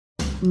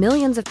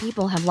Millions of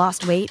people have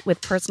lost weight with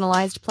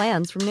personalized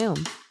plans from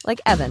Noom. Like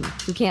Evan,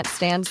 who can't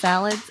stand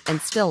salads and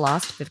still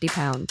lost 50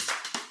 pounds.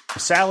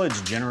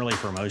 Salads generally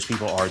for most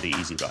people are the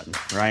easy button,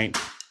 right?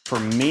 For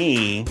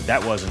me,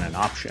 that wasn't an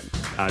option.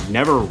 I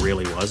never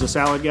really was a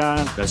salad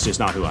guy. That's just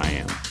not who I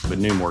am. But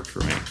Noom worked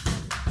for me.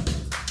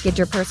 Get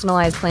your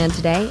personalized plan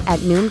today at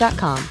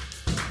Noom.com.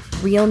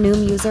 Real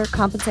Noom user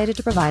compensated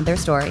to provide their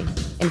story.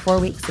 In 4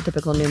 weeks, the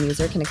typical Noom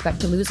user can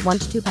expect to lose 1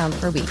 to 2 pounds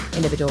per week.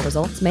 Individual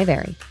results may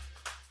vary.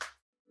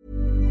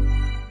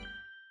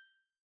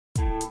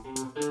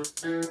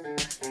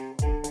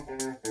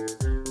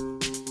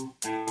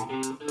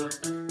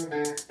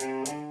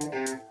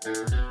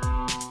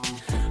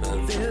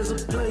 There's a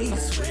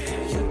place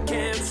where you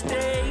can't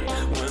stay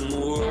when the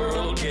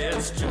world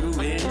gets too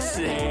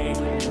insane.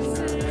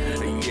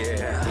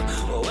 Yeah,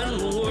 when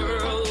the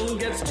world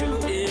gets too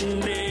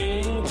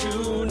inane,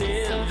 tune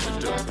in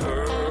to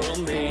Pearl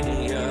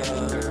Mania.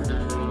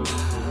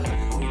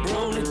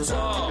 Brony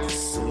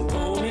talks and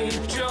pony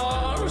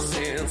jars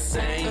and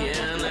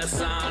saying a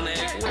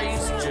sonic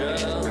race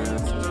just.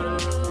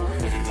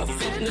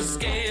 Fitness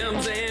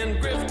scams and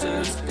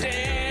grifters,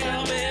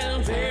 damn,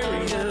 and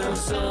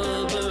various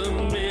other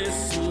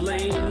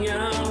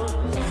miscellanea.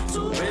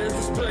 So there's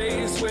this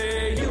place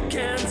where you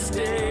can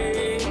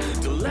stay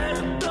to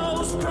let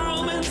those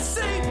pearlmen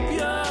save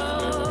ya.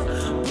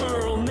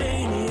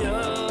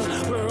 Pearlmania,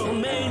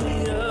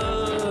 Pearlmania,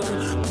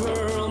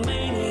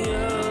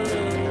 Pearlmania.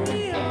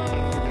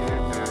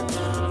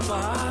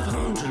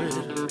 500.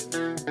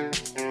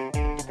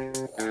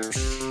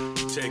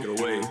 Take it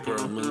away,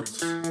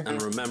 Pearlmans,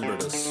 and remember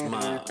to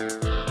smile.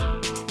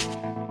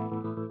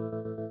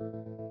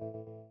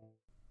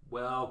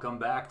 Welcome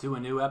back to a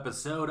new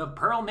episode of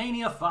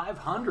Pearlmania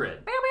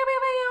 500.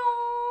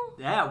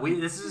 Yeah,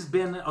 this has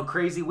been a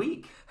crazy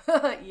week.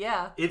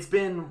 Yeah. It's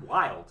been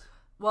wild.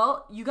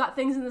 Well, you got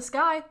things in the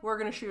sky, we're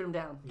going to shoot them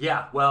down.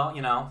 Yeah, well,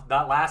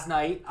 that last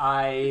night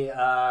I,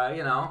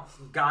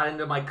 got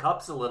into my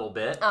cups a little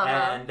bit,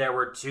 and there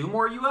were 2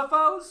 more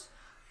UFOs.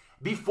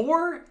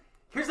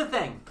 Here's the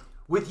thing.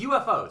 With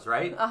UFOs,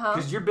 right?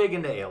 Because you're big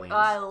into aliens.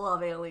 I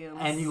love aliens.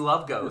 And you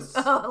love ghosts.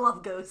 I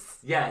love ghosts.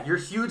 Yeah, you're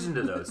huge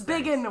into those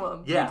Big things. into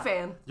them. Yeah. Big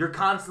fan. You're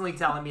constantly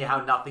telling me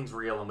how nothing's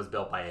real and was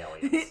built by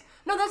aliens.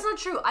 No, that's not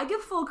true. I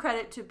give full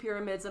credit to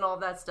pyramids and all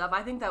of that stuff.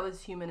 I think that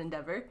was human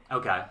endeavor.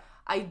 Okay.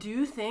 I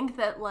do think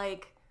that,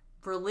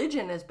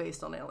 religion is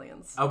based on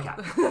aliens. Okay.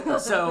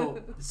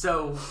 So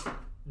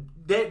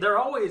there's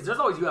always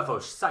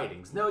UFO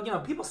sightings. No,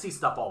 people see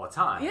stuff all the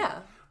time. Yeah.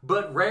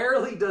 But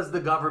rarely does the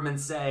government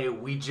say,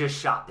 we just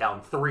shot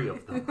down 3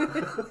 of them.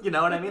 You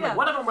know what I mean? Yeah. Like,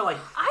 one of them we're like,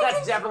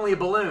 that's definitely a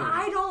balloon.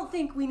 I don't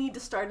think we need to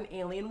start an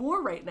alien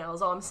war right now,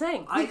 is all I'm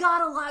saying. We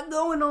got a lot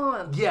going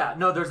on. Yeah,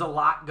 no, there's a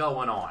lot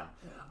going on.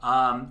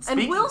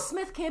 And Will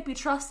Smith can't be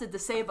trusted to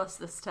save us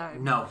this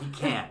time. No, he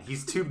can't.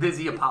 He's too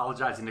busy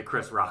apologizing to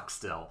Chris Rock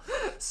still.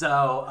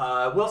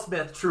 So, Will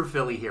Smith, true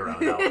Philly hero,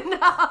 though.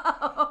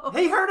 No.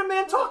 He heard a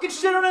man talking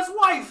shit on his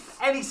wife,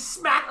 and he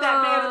smacked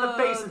that man in the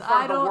face in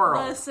front of the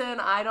world.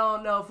 Listen, I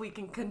don't know if we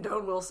can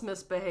condone Will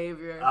Smith's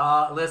behavior.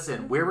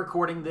 Listen, we're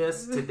recording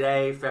this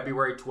today,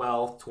 February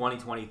 12th,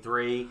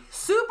 2023.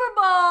 Super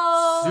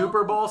Bowl!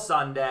 Super Bowl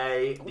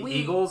Sunday. The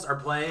Eagles are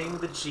playing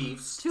the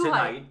Chiefs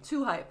tonight.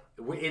 Too hype.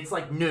 It's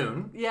like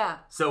noon. Yeah.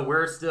 So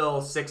we're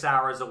still 6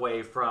 hours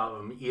away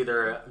from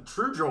either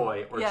true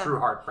joy or true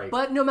heartbreak.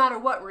 But no matter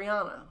what,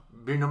 Rihanna.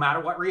 No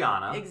matter what,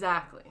 Rihanna.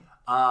 Exactly.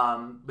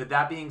 But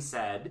that being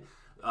said,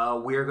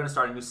 we're going to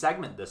start a new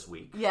segment this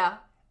week. Yeah.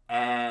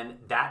 And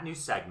that new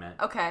segment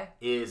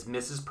is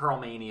Mrs.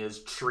 Pearlmania's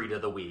Treat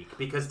of the Week.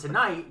 Because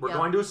tonight, we're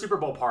going to a Super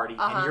Bowl party,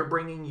 and you're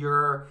bringing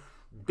your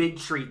big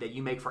treat that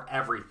you make for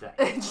everything.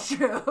 It's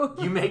true.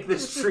 You make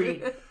this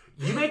treat...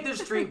 You make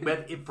this treat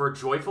for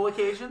joyful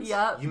occasions.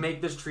 Yep. You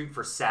make this treat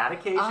for sad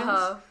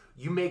occasions.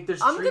 You make this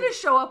treat... I'm going to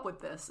show up with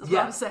this, is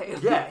what I'm saying.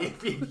 Yeah,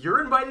 if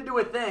you're invited to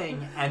a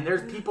thing and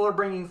there's people are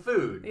bringing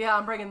food... Yeah,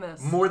 I'm bringing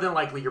this. More than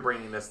likely you're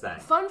bringing this thing.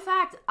 Fun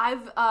fact,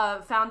 I've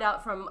found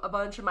out from a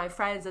bunch of my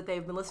friends that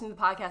they've been listening to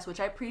the podcast, which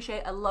I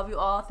appreciate. I love you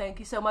all. Thank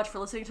you so much for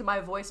listening to my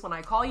voice when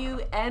I call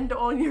you and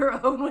on your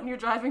own when you're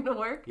driving to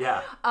work.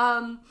 Yeah.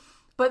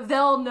 But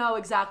they'll know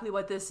exactly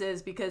what this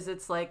is because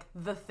it's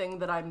the thing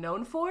that I'm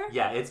known for.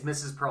 Yeah, it's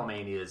Mrs.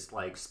 Pearlmania's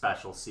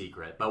special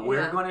secret. But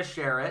we're going to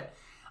share it.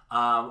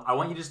 I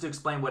want you just to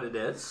explain what it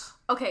is.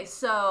 Okay,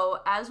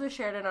 so as was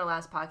shared in our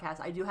last podcast,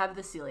 I do have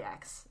the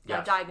celiacs. Yes.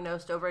 I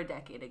diagnosed over a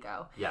decade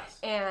ago. Yes.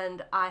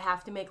 And I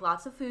have to make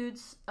lots of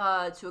foods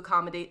to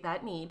accommodate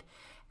that need.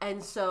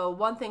 And so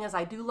one thing is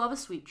I do love a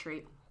sweet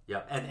treat.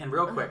 Yeah, and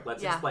real quick,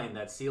 let's explain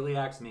that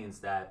celiacs means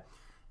that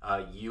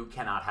you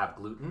cannot have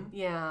gluten.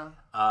 Yeah.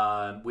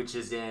 which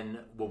is in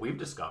what we've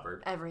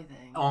discovered.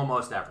 Everything.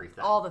 Almost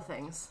everything. All the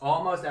things.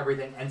 Almost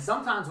everything. And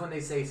sometimes when they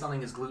say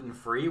something is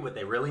gluten-free, what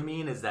they really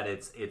mean is that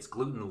it's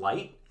gluten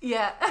light.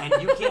 Yeah.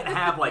 And you can't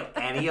have like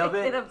any of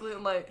it. Can't have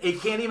gluten light.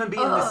 It can't even be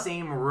in the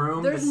same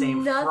room, the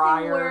same There's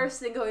fryer. nothing worse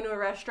than going to a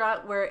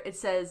restaurant where it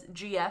says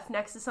GF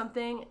next to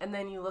something, and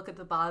then you look at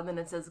the bottom and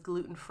it says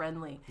gluten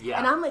friendly. Yeah.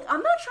 And I'm like,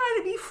 I'm not trying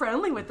to be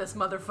friendly with this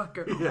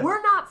motherfucker. Yeah.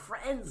 We're not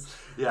friends.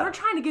 Yeah. They're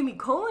trying to give me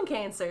colon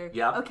cancer.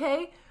 Yeah.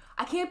 Okay?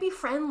 I can't be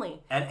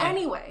friendly.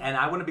 Anyway. And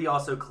I want to be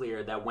also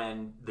clear that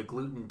when the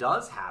gluten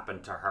does happen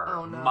to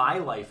her, my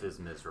life is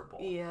miserable.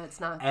 Yeah,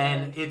 it's not good.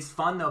 And it's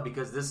fun, though,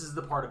 because this is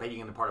the part of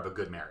being the part of a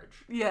good marriage.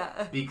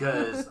 Yeah.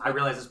 Because I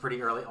realized this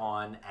pretty early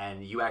on,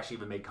 and you actually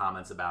even made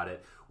comments about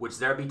it, which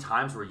there'd be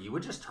times where you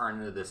would just turn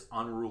into this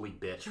unruly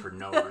bitch for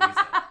no reason.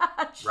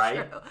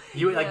 Right? True.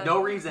 You would, like,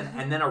 no reason,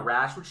 and then a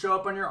rash would show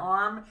up on your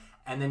arm,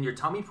 and then your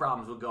tummy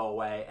problems would go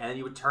away, and then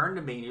you would turn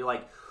to me, and you're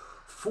like,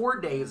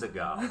 4 days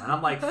ago. And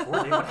I'm like,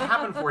 4 days? What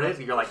happened 4 days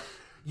ago? You're like,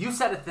 you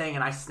said a thing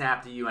and I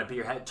snapped at you and I beat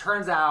your head. It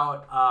turns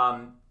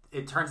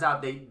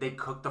out they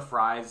cooked the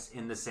fries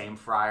in the same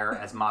fryer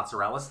as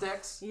mozzarella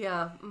sticks.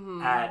 Yeah.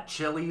 Mm-hmm. At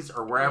Chili's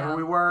or wherever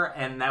we were,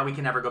 and now we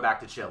can never go back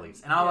to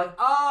Chili's. And I'm like,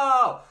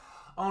 oh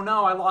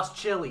no, I lost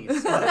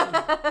Chili's.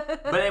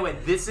 But anyway,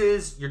 this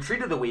is your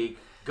treat of the week.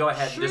 Go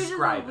ahead and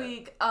describe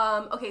it.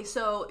 Okay,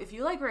 so if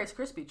you like Rice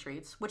Krispie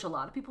treats, which a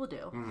lot of people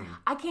do,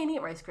 I can't eat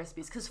Rice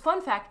Krispies because,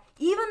 fun fact,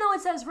 even though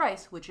it says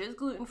rice, which is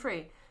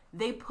gluten-free,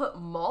 they put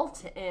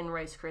malt in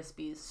Rice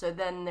Krispies, so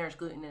then there's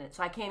gluten in it.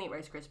 So I can't eat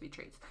Rice Krispie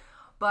treats.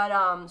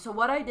 But so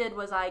what I did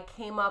was I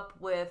came up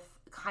with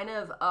kind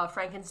of a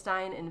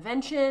Frankenstein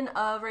invention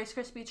of Rice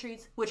Krispie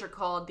treats, which are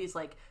called these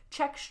like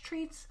Chex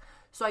treats.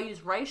 So I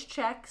use rice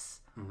Chex,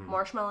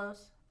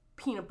 marshmallows,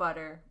 peanut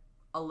butter,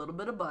 a little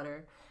bit of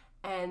butter,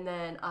 and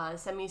then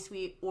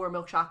semi-sweet or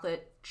milk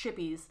chocolate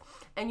chippies.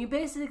 And you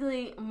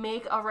basically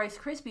make a Rice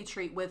Krispie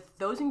treat with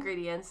those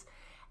ingredients.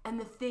 And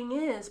the thing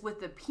is, with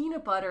the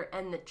peanut butter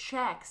and the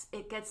Chex,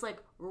 it gets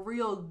like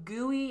real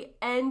gooey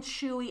and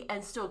chewy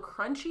and still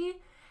crunchy.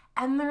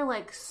 And they're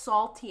like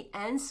salty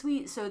and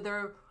sweet, so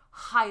they're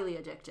highly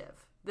addictive.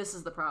 This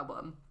is the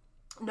problem.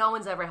 No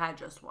one's ever had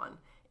just one.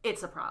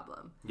 It's a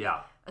problem.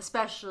 Yeah.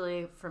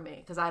 Especially for me,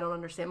 because I don't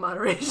understand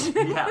moderation.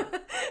 Yeah.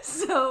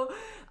 So,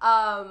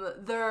 I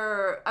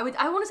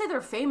want to say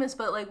they're famous,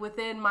 but like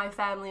within my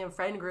family and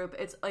friend group,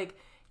 it's like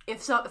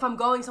if I'm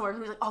going somewhere,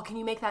 somebody's like, "Oh, can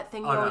you make that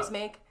thing you always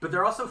make?" But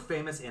they're also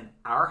famous in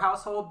our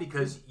household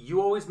because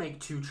you always make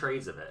 2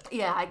 trays of it.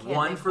 Yeah, I can't.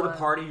 One for the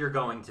party you're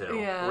going to,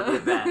 or the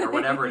event, or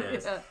whatever it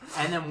is,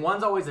 and then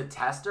one's always a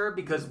tester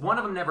because one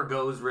of them never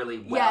goes really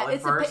well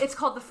at first. It's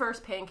called the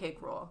first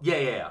pancake rule.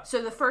 Yeah.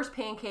 So the first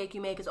pancake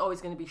you make is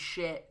always going to be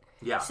shit.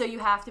 Yeah. So you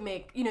have to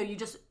make, you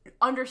just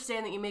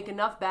understand that you make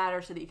enough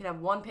batter so that you can have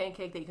one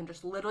pancake that you can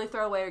just literally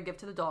throw away or give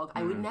to the dog.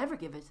 I would never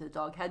give it to the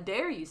dog. How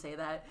dare you say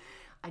that?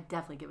 I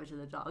definitely give it to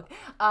the dog.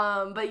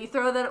 But you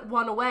throw that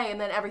one away and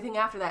then everything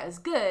after that is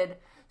good.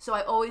 So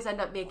I always end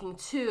up making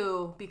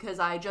 2 because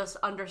I just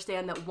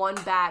understand that one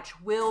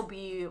batch will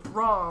be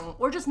wrong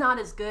or just not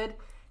as good.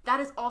 That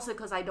is also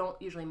because I don't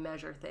usually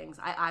measure things.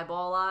 I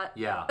eyeball a lot.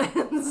 Yeah.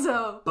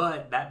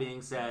 But that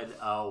being said,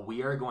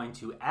 we are going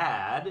to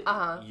add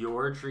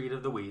your treat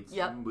of the weeks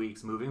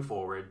moving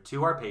forward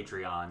to our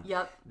Patreon.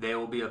 Yep. They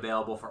will be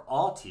available for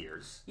all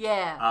tiers.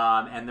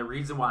 Yeah. And the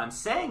reason why I'm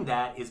saying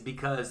that is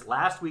because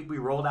last week we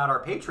rolled out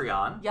our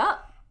Patreon. Yep.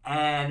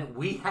 And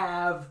we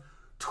have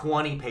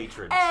 20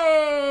 patrons.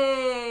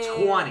 Hey!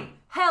 20.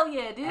 Hell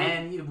yeah, dude.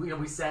 And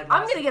we said...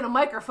 I'm going to get a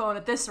microphone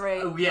at this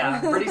rate. Oh,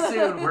 yeah, pretty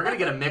soon we're going to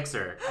get a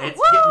mixer.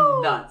 It's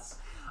getting nuts.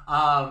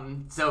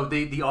 So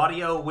the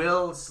audio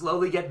will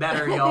slowly get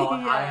better, y'all.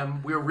 Yeah.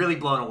 We're really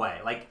blown away.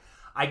 Like,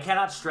 I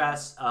cannot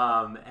stress,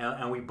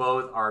 and we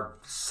both are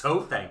so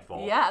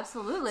thankful. Yeah,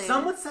 absolutely.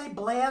 Some would say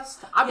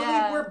blessed. I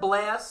believe we're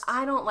blessed.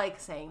 I don't like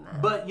saying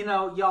that. But,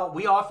 y'all,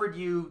 we offered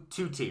you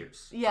 2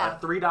 tiers. Yeah. A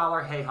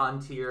 $3 Hey Hun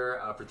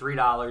tier. For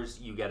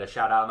 $3, you get a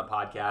shout out on the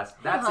podcast.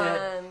 That's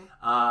it.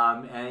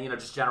 And,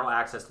 just general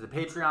access to the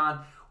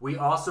Patreon. We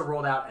also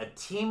rolled out a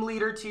team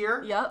leader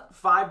tier. Yep.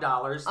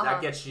 $5.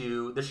 That gets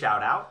you the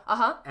shout out.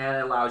 And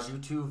it allows you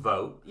to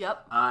vote.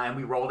 Yep. And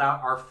we rolled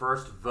out our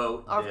first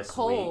vote this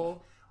week.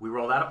 We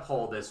rolled out a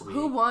poll this week.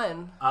 Who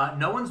won?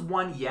 No one's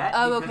won yet.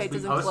 Oh, okay. It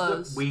doesn't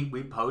close.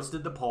 We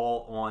posted the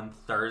poll on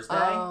Thursday.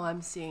 Oh,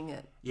 I'm seeing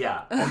it.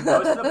 Yeah. We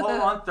posted the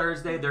poll on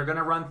Thursday. They're going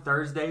to run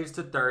Thursdays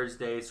to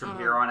Thursdays from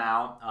here on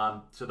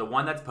out. So the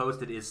one that's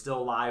posted is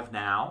still live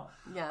now.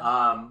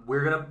 Yeah.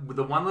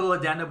 The one little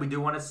addendum we do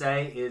want to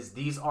say is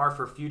these are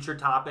for future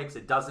topics.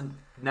 It doesn't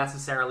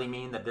necessarily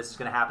mean that this is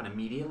going to happen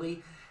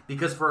immediately.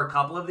 Because for a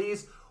couple of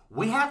these...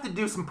 we have to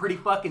do some pretty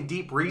fucking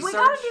deep research. We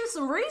gotta do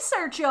some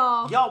research,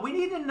 y'all. Y'all, we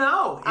need to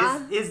know.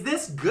 Is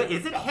this good?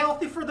 Is it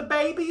healthy for the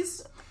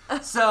babies?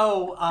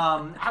 So,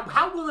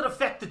 how will it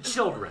affect the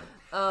children?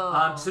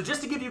 Oh. So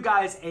just to give you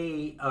guys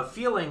a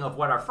feeling of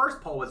what our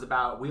first poll was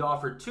about, we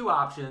offered 2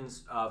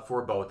 options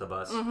for both of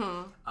us.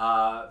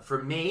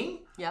 For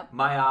me,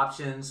 my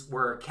options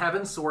were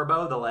Kevin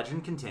Sorbo, The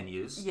Legend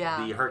Continues,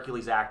 the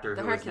Hercules actor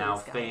who is now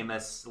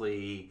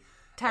famously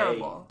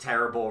a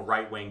terrible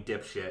right-wing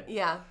dipshit.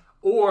 Yeah.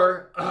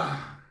 Or...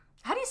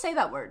 how do you say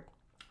that word?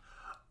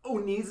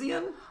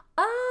 Onision?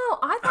 Oh,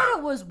 I thought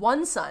it was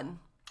one son.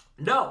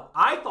 No,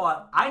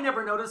 I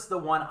never noticed the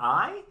one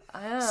I.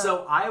 Oh.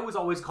 So I was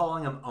always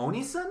calling him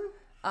Onison.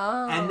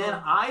 Oh. And then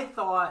I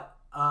thought,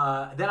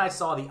 then I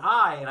saw the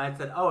I and I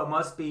said, oh, it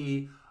must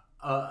be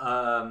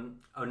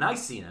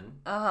Onision.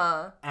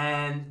 Uh-huh.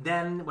 And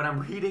then when I'm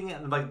reading it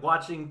and like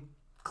watching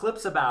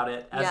clips about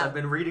it, as I've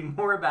been reading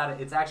more about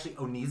it, it's actually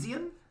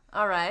Onision.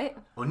 All right.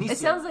 Onision. It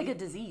sounds like a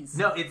disease.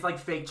 No, it's like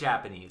fake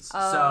Japanese.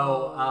 Oh.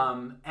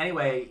 So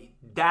anyway,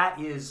 that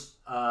is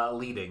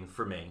leading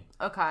for me.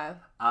 Okay.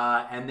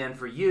 And then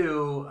for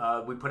you,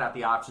 we put out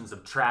the options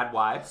of trad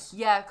wives.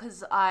 Yeah,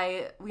 because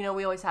we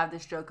always have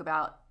this joke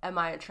about, am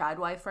I a trad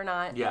wife or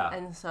not? Yeah.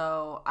 And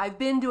so I've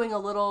been doing a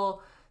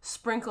little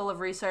sprinkle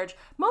of research,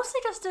 mostly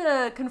just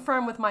to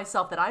confirm with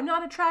myself that I'm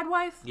not a trad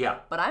wife. Yeah.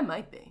 But I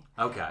might be.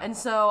 Okay. And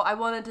so I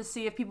wanted to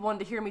see if people wanted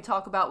to hear me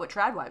talk about what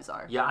trad wives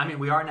are. Yeah, I mean,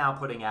 we are now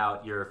putting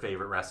out your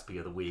favorite trad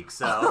of the week,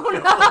 so...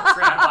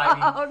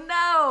 Oh,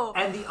 no!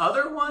 And the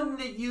other one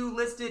that you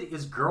listed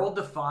is girl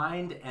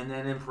defined, and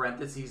then in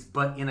parentheses,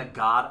 but in a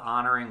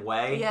God-honoring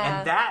way. Yeah.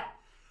 And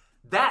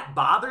that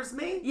bothers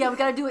me. Yeah, we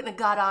gotta do it in a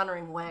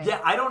God-hononoring way. Yeah,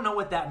 I don't know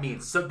what that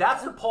means. So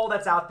that's the poll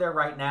that's out there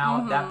right now.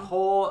 Mm-hmm. That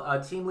poll,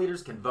 team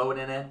leaders can vote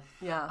in it.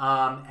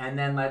 Yeah. And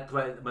then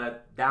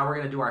but now we're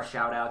going to do our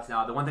shout-outs.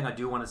 Now, the one thing I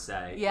do want to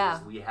say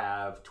is we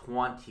have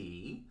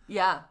 20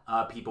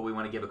 people we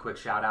want to give a quick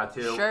shout-out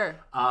to. Sure.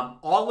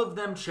 All of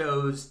them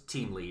chose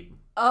team lead.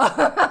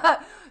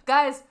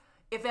 Guys,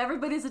 if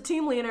everybody's a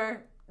team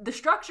leader... The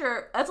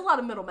structure, that's a lot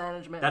of middle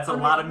management. That's a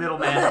lot of middle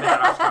management in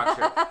our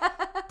structure.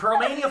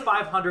 Pearlmania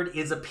 500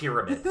 is a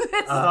pyramid.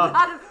 It's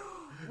not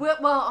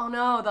oh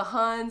no, the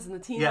Huns and the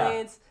team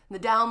leads and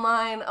the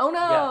downline. Oh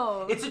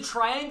no. Yeah. It's a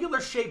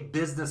triangular shaped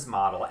business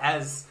model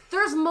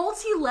there's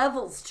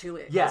multi-levels to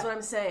it. Yeah. That's what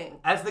I'm saying.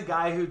 As the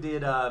guy who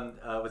did,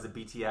 was it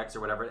BTX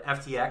or whatever,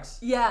 FTX?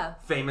 Yeah.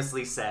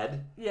 Famously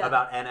said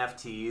about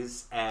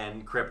NFTs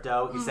and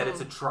crypto. He said it's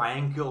a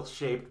triangle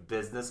shaped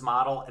business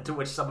model, to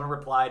which someone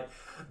replied,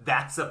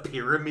 "That's a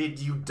pyramid,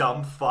 you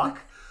dumb fuck."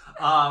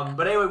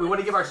 But anyway, we want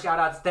to give our shout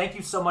outs. Thank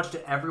you so much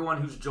to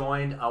everyone who's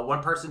joined.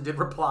 One person did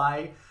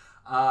reply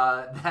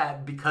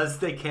that because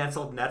they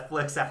canceled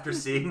Netflix after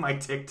seeing my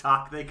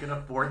TikTok, they can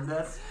afford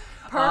this.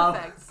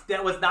 Perfect.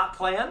 That was not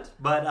planned,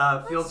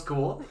 but feels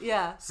cool.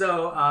 Yeah.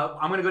 So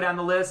I'm going to go down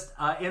the list.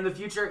 In the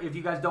future, if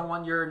you guys don't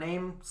want your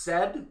name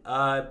said,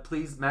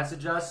 please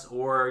message us,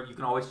 or you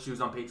can always choose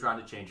on Patreon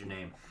to change your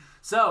name.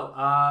 So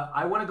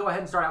I want to go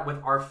ahead and start out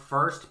with our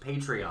first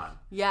Patreon.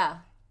 Yeah.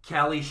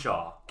 Kelly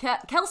Shaw.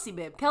 Kelsey,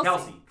 babe.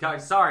 Kelsey.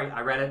 Sorry,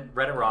 I read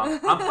it wrong.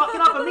 I'm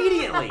fucking up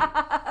immediately.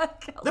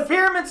 The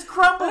pyramid's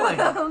crumbling.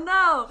 Oh,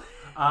 no.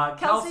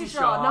 Kelsey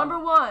Shaw, number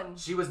 1.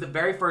 She was the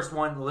very first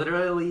one,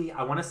 literally,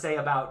 I want to say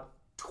about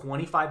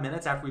 25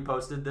 minutes after we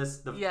posted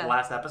the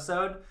last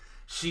episode.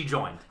 She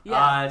joined.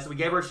 Yeah. So we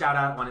gave her a shout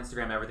out on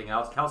Instagram and everything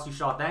else. Kelsey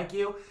Shaw, thank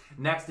you.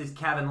 Next is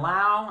Kevin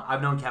Lau.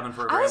 I've known Kevin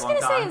for a very long time. I was going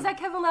to say, is that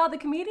Kevin Lau the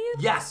comedian?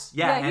 Yes.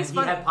 Yeah, and he's he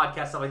funny. had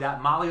podcasts, stuff like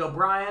that. Molly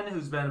O'Brien,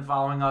 who's been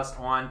following us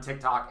on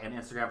TikTok and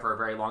Instagram for a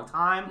very long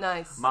time.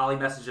 Nice. Molly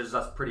messages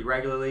us pretty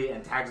regularly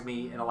and tags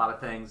me in a lot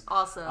of things.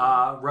 Awesome.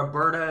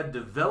 Roberta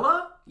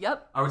Davila.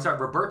 Yep.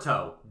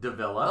 Roberto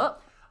Davila.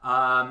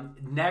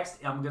 Next,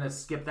 I'm going to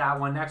skip that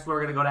one. Next,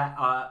 we're going to go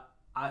to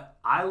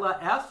Isla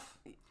F.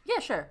 Yeah,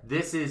 sure.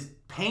 This is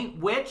Paint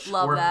Witch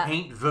that.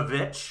 Paint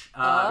Vivitch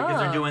because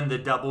they're doing the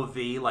double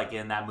V like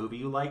in that movie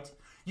you liked.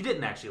 You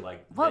didn't actually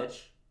like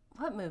Witch.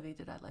 What movie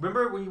did I like?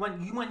 Remember when you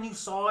went and you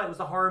saw it? It was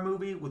the horror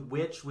movie with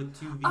Witch with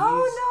 2 V's. Oh, no,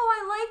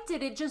 I liked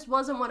it. It just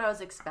wasn't what I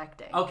was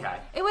expecting. Okay.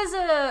 It was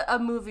a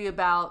movie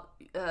about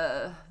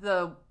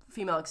the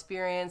female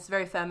experience,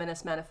 very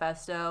feminist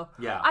manifesto.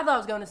 Yeah. I thought I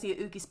was going to see a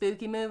ooky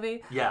spooky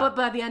movie. Yeah. But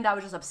by the end, I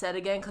was just upset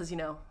again because,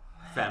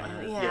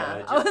 feminist.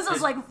 Yeah. I was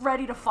just like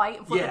ready to fight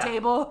and flip the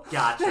table.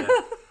 Gotcha.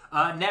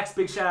 Next,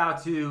 big shout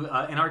out to,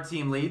 in our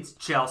team leads,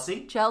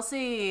 Chelsea.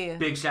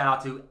 Big shout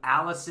out to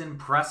Allison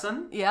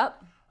Presson.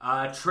 Yep.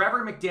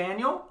 Trevor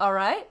McDaniel. All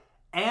right.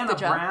 Anna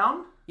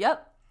Brown.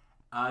 Yep.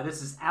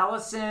 This is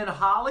Allison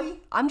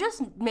Holly. I'm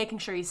just making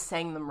sure he's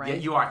saying them right. Yeah,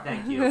 you are.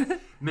 Thank you.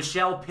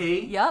 Michelle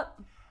P.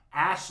 Yep.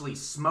 Ashley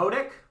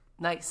Smodic.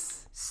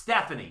 Nice.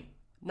 Stephanie.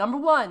 Number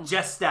 1.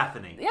 Just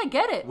Stephanie. Yeah,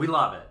 get it. We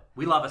love it.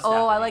 We love a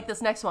Stephanie. Oh, I like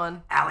this next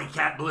one. Alley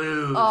Cat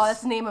Blues. Oh,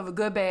 that's the name of a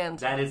good band.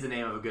 That is the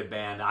name of a good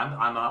band.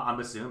 I'm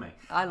assuming.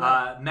 I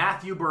love it.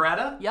 Matthew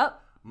Beretta. Yep.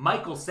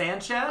 Michael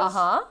Sanchez.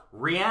 Uh-huh.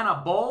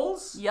 Rihanna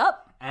Bowles.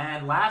 Yep.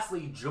 And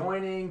lastly,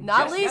 joining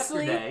Not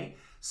yesterday,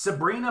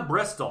 Sabrina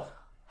Bristol.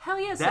 Hell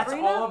yeah, That's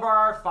Sabrina. all of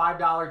our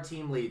 $5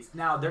 team leads.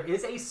 Now, there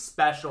is a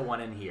special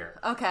one in here.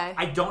 Okay.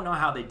 I don't know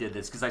how they did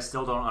this because I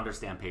still don't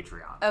understand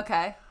Patreon.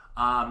 Okay.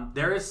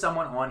 There is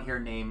someone on here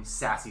named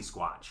Sassy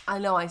Squatch. I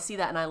know, I see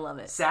that and I love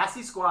it.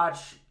 Sassy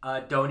Squatch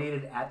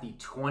donated at the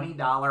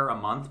 $20 a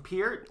month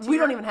tier. We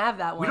don't even have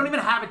that one. We don't even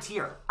have a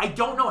tier. I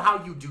don't know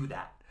how you do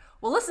that.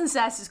 Well, listen,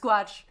 Sassy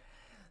Squatch,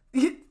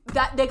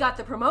 that they got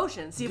the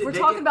promotion. See, if we're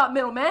talking about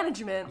middle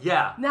management,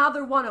 now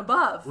they're one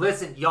above.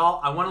 Listen,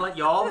 y'all, I want to let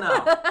y'all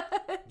know,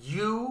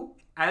 you,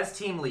 as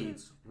team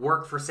leads,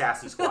 work for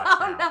Sassy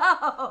Squatch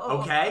now.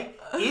 No. Okay?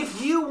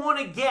 If you want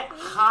to get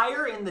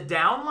higher in the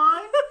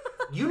downline,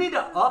 you need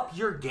to up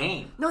your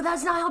game. No,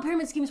 that's not how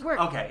pyramid schemes work.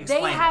 Okay,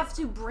 explain They have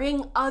to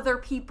bring other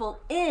people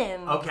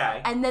in.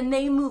 Okay. And then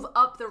they move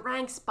up the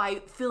ranks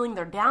by filling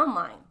their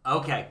downline.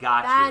 Okay,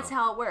 got That's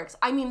how it works.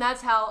 I mean,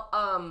 that's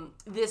how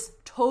this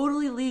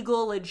totally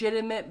legal,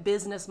 legitimate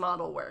business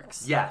model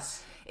works.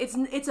 Yes.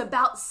 It's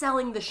about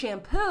selling the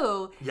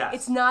shampoo. Yes.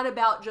 It's not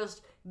about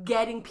just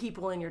getting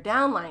people in your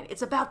downline.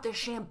 It's about the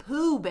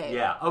shampoo, babe.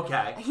 Yeah,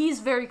 okay.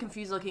 He's very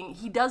confused looking.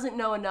 He doesn't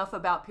know enough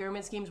about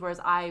pyramid schemes, whereas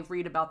I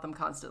read about them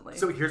constantly.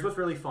 So here's what's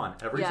really fun.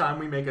 Every time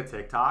we make a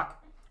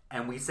TikTok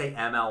and we say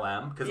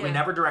MLM, because we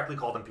never directly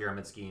call them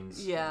pyramid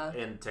schemes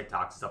in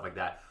TikToks and stuff like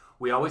that.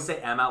 We always say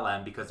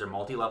MLM because they're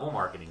multi-level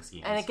marketing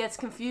schemes. And it gets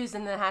confused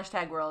in the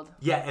hashtag world.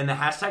 Yeah, in the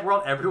hashtag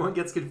world, everyone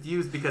gets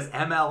confused because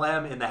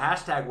MLM in the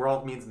hashtag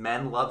world means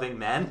men loving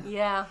men.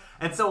 Yeah.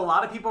 And so a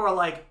lot of people are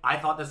like, I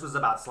thought this was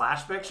about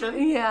slash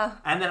fiction. Yeah.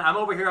 And then I'm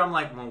over here, I'm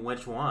like, well,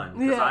 which one?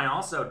 Because I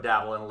also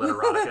dabble in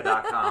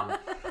literotica.com.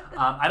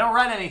 I don't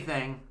write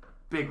anything.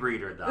 Big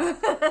reader, though.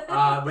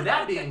 With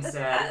that being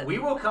said, we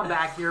will come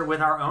back here with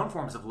our own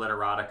forms of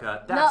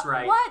literotica. That's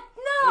right. What?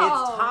 No.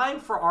 It's time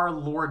for our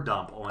lore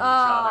dump on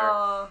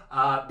each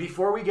other.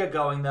 Before we get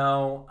going,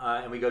 though,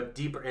 and we go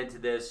deeper into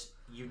this,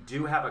 you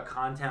do have a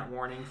content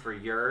warning for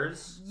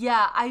yours.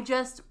 Yeah,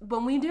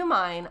 when we do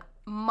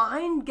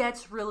mine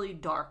gets really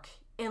dark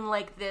in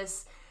like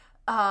this...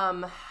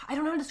 I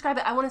don't know how to describe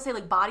it. I want to say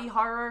like body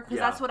horror, because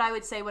that's what I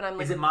would say when I'm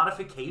like... Is it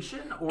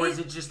modification, or is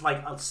it just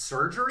like a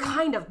surgery?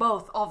 Kind of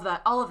both, all of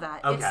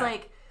that. Okay. It's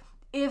like,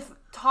 if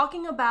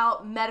talking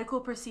about medical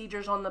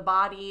procedures on the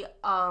body,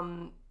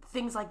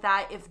 things like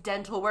that, if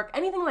dental work,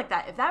 anything like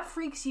that, if that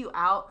freaks you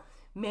out,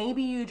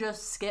 maybe you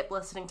just skip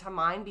listening to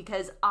mine,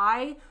 because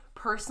I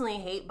personally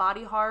hate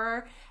body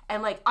horror,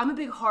 and like, I'm a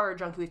big horror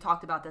junkie. We've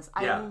talked about this.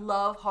 I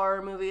love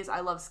horror movies. I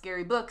love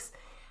scary books.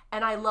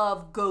 And I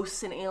love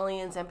ghosts and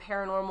aliens and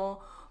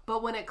paranormal.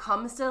 But when it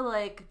comes to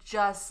like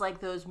just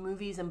like those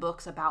movies and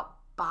books about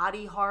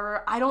body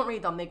horror, I don't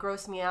read them. They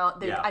gross me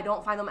out. I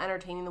don't find them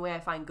entertaining the way I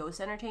find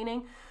ghosts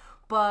entertaining.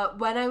 But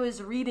when I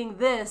was reading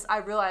this, I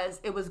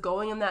realized it was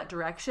going in that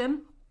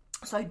direction.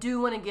 So I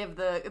do want to give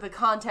the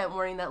content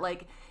warning that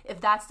like,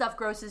 if that stuff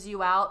grosses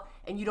you out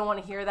and you don't want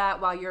to hear that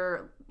while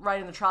you're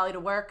riding the trolley to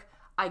work,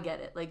 I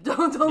get it. Like,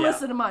 don't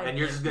listen to mine. And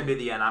yours is going to be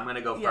the end. I'm going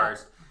to go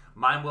first.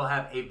 Mine will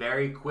have a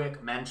very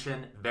quick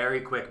mention.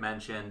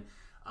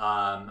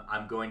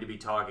 I'm going to be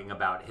talking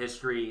about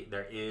history.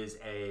 There is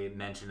a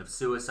mention of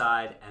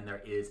suicide, and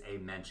there is a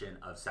mention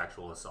of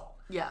sexual assault.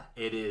 Yeah.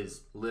 It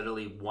is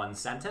literally one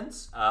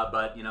sentence,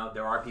 but, you know,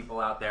 there are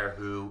people out there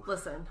who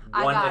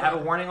have a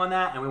warning on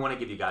that, and we want to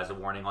give you guys a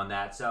warning on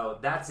that. So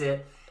that's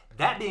it.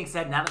 That being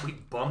said, now that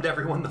we've bummed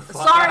everyone the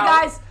fuck out... Sorry,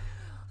 guys.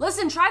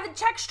 Listen, try the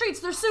Czech streets.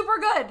 They're super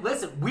good.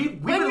 Listen,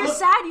 when you're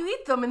sad, you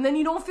eat them, and then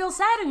you don't feel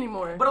sad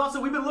anymore. But also,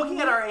 we've been looking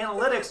at our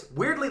analytics.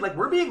 Weirdly, like,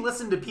 we're being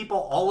listened to people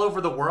all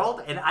over the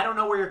world, and I don't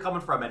know where you're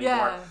coming from anymore.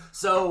 Yeah.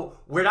 So,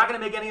 we're not going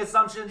to make any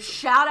assumptions.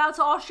 Shout out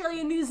to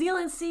Australia and New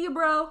Zealand. See you,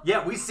 bro.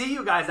 Yeah, we see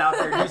you guys out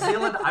there. New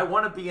Zealand, I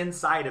want to be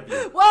inside of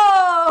you.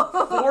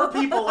 Whoa! 4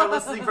 people are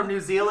listening from New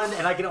Zealand,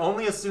 and I can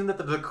only assume that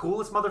they're the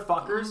coolest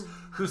motherfuckers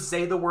who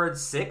say the word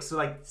six. So,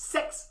 like,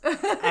 six.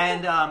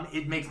 And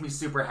it makes me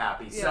super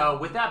happy. Yeah. So,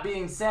 with that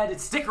being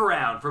said, stick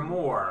around for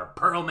more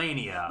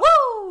Pearlmania.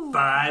 Woo!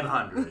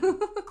 500.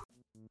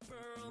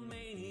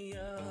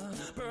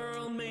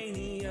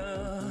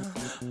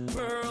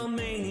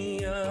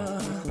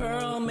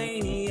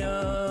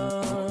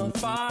 Pearlmania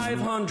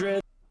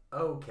 500.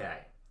 Okay.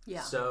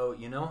 Yeah. So,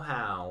 you know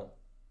how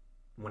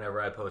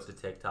whenever I post a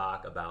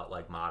TikTok about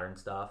like modern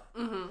stuff,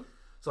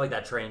 so like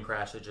that train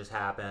crash that just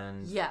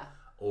happened,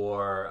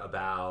 or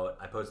about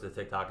I posted a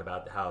TikTok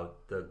about how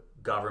the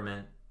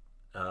government,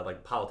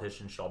 like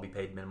politicians, should all be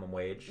paid minimum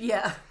wage.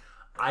 Yeah.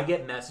 I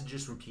get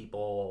messages from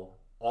people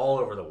all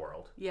over the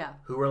world. Yeah.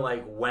 Who are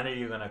like, when are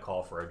you going to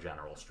call for a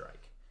general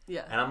strike?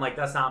 Yeah. And I'm like,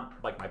 that's not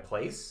like my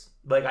place.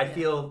 Like, I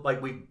feel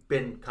like we've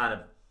been kind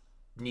of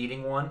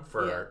needing one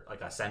for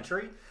like a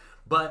century.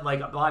 But like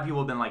a lot of people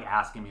have been like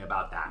asking me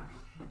about that.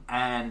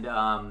 And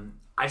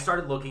I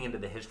started looking into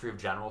the history of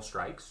general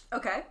strikes.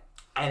 Okay.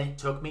 And it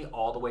took me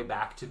all the way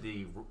back to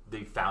the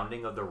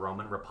founding of the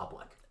Roman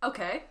Republic.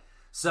 Okay.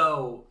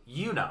 So,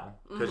 you know,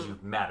 because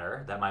you've met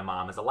her, that my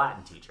mom is a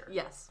Latin teacher.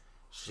 Yes.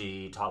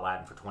 She taught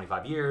Latin for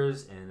 25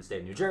 years in the state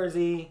of New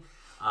Jersey.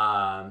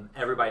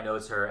 Everybody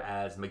knows her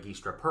as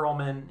Magistra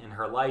Perlman in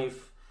her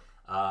life.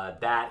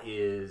 That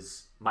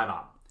is my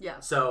mom. Yeah.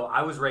 So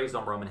I was raised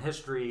on Roman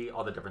history,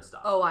 all the different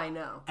stuff. Oh, I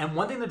know. And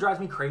one thing that drives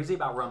me crazy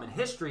about Roman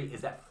history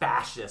is that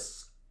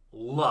fascists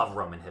love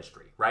Roman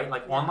history, right?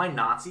 Like online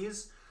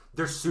Nazis,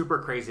 they're super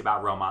crazy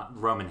about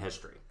Roman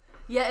history.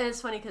 Yeah, and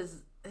it's funny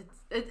because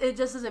it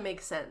just doesn't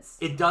make sense.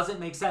 It doesn't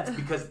make sense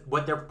because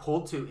what they're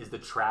pulled to is the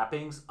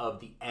trappings of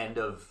the end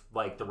of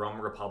like the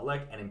Roman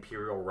Republic and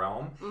Imperial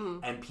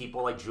Rome, and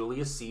people like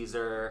Julius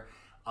Caesar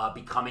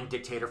becoming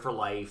dictator for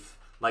life.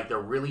 Like they're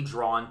really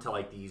drawn to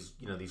like these,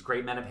 you know, these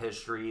great men of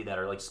history that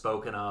are like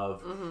spoken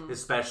of,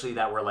 especially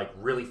that were like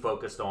really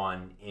focused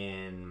on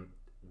in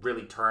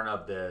really turn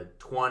of the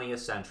 20th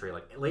century,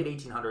 like late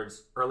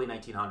 1800s, early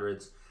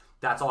 1900s.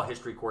 That's all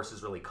history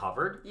courses really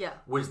covered. Yeah.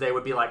 Which they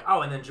would be like,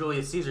 oh, and then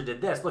Julius Caesar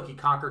did this. Look, he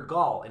conquered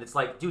Gaul. And it's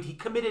like, dude, he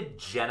committed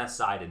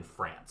genocide in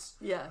France.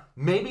 Yeah.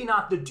 Maybe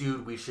not the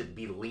dude we should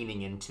be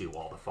leaning into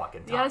all the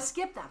fucking time. You gotta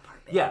skip that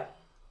part, baby. Yeah.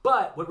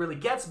 But what really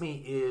gets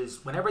me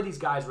is whenever these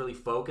guys really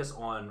focus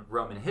on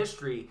Roman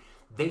history,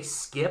 they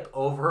skip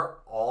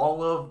over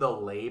all of the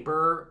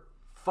labor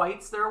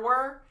fights there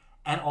were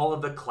and all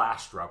of the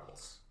class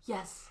struggles.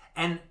 Yes.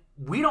 And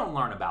we don't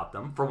learn about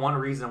them for one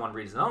reason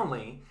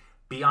only.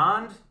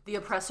 Beyond... The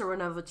oppressor will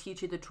never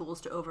teach you the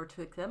tools to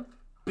overtake them.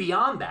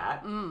 Beyond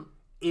that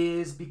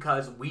is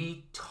because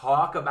we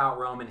talk about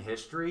Roman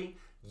history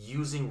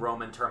using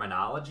Roman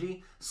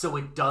terminology, so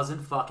it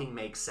doesn't fucking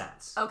make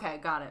sense. Okay,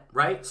 got it.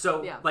 Right?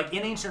 So, like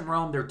in ancient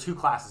Rome, there are two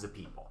classes of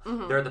people.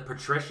 They're the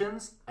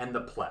patricians and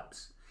the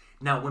plebs.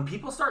 Now, when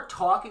people start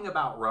talking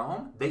about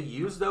Rome, they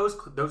use those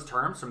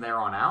terms from there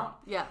on out.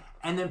 Yeah.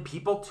 And then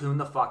people tune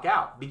the fuck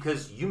out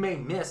because you may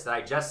miss that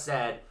I just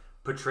said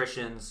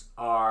patricians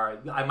are,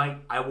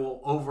 I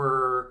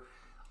will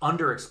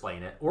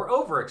under-explain it or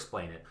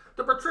over-explain it.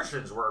 The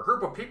patricians were a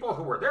group of people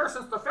who were there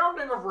since the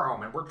founding of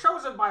Rome and were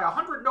chosen by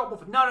 100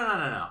 noble...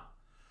 No.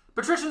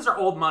 Patricians are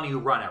old money who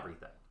run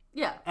everything.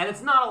 Yeah. And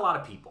it's not a lot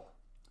of people.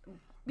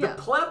 The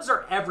plebs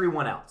are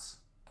everyone else.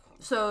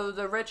 So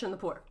the rich and the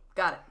poor.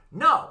 Got it.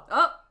 No.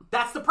 Oh.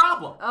 That's the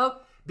problem. Oh.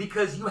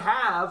 Because you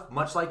have,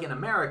 much like in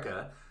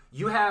America,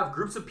 you have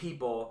groups of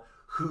people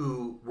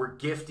who were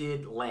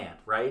gifted land,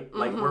 right?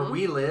 Like where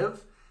we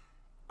live,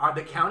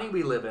 the county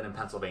we live in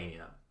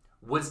Pennsylvania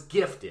was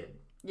gifted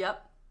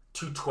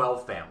to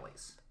 12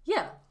 families.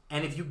 Yeah.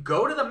 And if you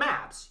go to the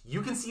maps,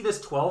 you can see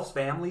this 12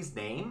 families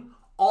name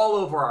all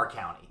over our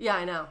county. Yeah,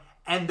 I know.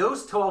 And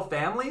those 12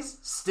 families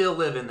still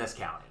live in this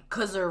county.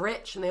 Because they're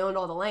rich and they owned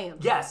all the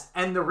land. Yes,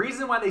 and the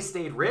reason why they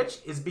stayed rich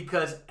is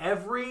because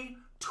every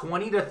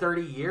 20 to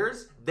 30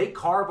 years, they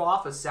carve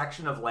off a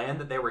section of land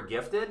that they were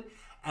gifted,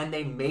 and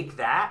they make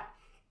that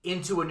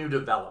into a new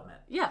development.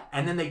 Yeah.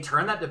 And then they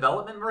turn that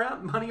development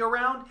money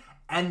around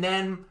and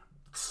then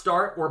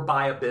start or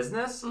buy a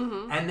business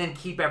and then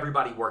keep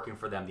everybody working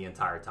for them the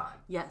entire time.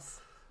 Yes.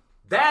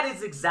 That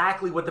is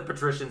exactly what the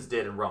patricians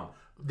did in Rome.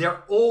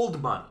 They're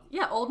old money.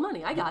 Yeah, old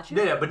money. I got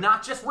you. Yeah, but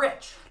not just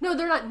rich. No,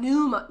 they're not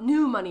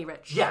new money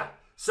rich. Yeah.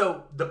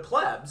 So the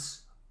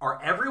plebs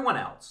are everyone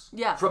else.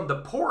 Yeah. From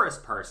the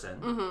poorest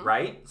person,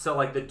 right? So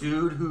like the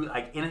dude who,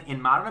 like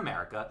in modern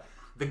America,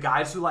 the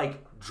guys who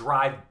like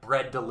drive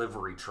bread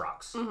delivery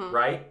trucks,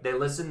 right? They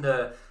listen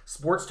to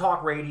sports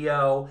talk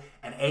radio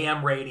and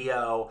AM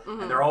radio,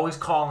 and they're always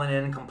calling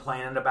in and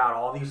complaining about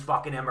all these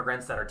fucking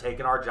immigrants that are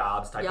taking our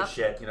jobs type of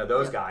shit. You know,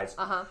 those guys.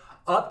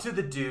 Up to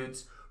the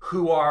dudes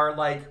who are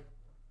like,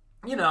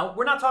 you know,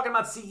 we're not talking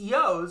about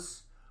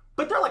CEOs,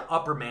 but they're like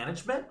upper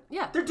management.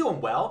 Yeah. They're doing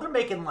well. They're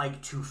making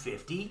like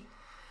 $250.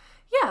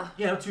 Yeah.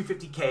 You know,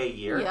 $250K a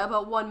year. Yeah,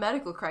 but one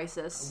medical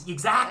crisis.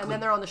 Exactly. And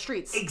then they're on the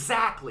streets.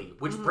 Exactly.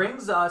 Which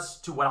brings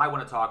us to what I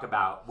want to talk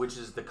about, which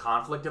is the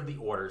conflict of the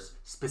orders,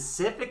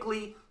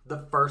 specifically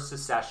the first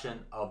secession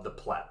of the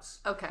plebs.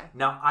 Okay.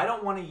 Now, I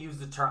don't want to use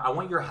the term, I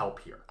want your help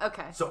here.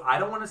 Okay. So I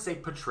don't want to say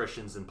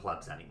patricians and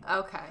plebs anymore.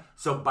 Okay.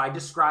 So by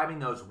describing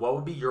those, what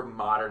would be your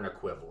modern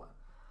equivalent?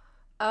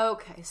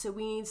 Okay, so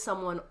we need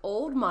someone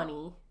old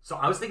money. So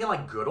I was thinking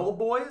like good old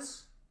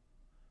boys?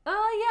 Yeah,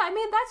 I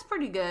mean, that's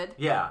pretty good.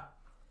 Yeah.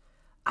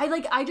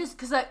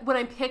 Because when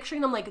I'm picturing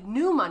them like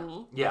new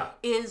money,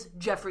 is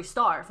Jeffree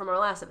Star from our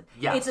last episode.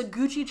 Yes. It's a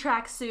Gucci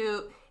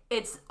tracksuit.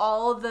 It's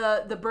all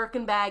the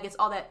Birkin bag. It's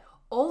all that.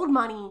 Old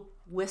money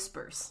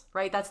whispers,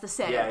 right? That's the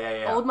saying.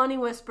 Yeah. Old money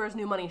whispers,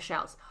 new money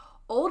shouts.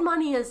 Old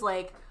money is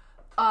like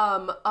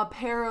a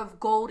pair of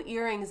gold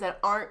earrings that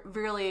aren't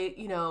really,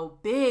 you know,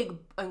 big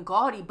and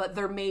gaudy, but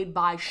they're made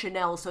by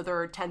Chanel, so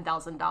they're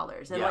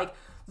 $10,000. And like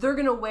they're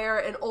gonna wear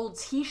an old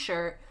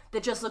T-shirt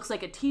that just looks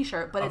like a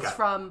T-shirt, but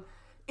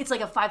it's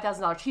like a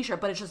 $5,000 T-shirt,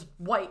 but it's just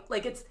white.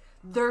 Like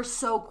they're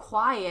so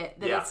quiet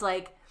that it's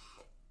like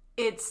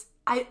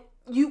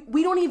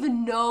we don't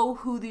even know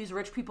who these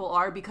rich people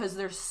are because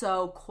they're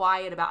so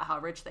quiet about how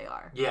rich they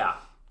are. Yeah.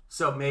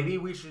 So maybe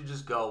we should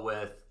just go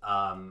with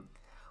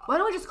why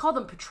don't we just call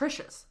them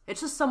Patricias? It's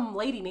just some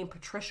lady named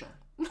Patricia.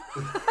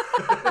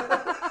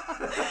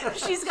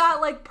 She's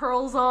got like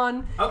pearls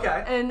on.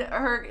 Okay.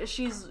 And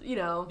she's, you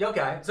know.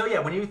 Okay. So yeah,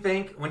 when you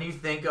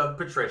think of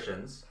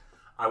patricians,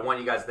 I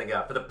want you guys to think of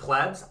that. For the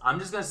plebs, I'm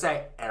just going to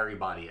say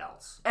everybody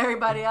else.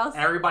 Everybody else?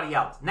 Everybody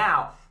else.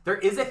 Now, there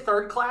is a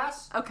third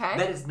class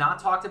that is not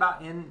talked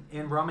about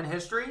in Roman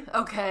history.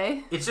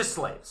 Okay. It's just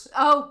slaves.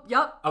 Oh,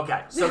 yep.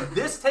 Okay, so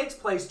this takes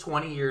place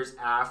 20 years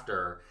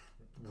after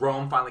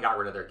Rome finally got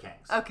rid of their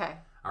kings. Okay.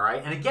 All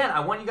right, and again,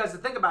 I want you guys to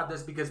think about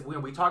this because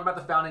we talk about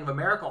the founding of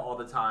America all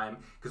the time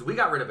because we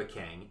got rid of a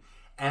king,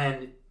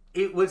 and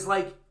it was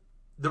like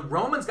the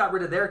Romans got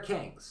rid of their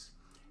kings.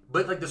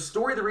 But like the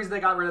story, the reason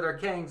they got rid of their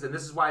kings, and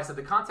this is why I said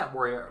the content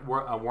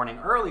warning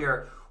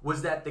earlier,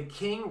 was that the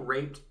king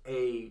raped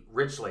a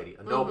rich lady,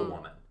 a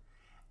noblewoman.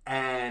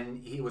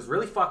 And he was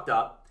really fucked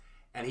up,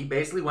 and he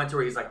basically went to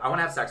her, he's like, I want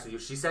to have sex with you.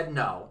 She said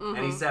no.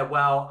 And he said,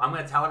 well, I'm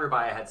going to tell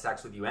everybody I had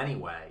sex with you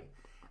anyway.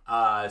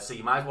 So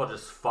you might as well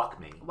just fuck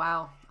me.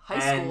 Wow.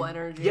 High school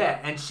energy.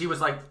 Yeah, and she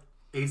was like,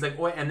 he's like,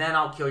 and then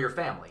I'll kill your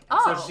family.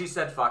 So she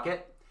said, fuck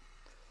it.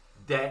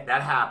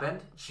 That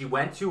happened. She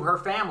went to her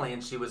family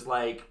and she was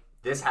like,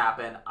 this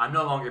happened. I'm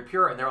no longer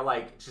pure. And they were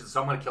like, she said, so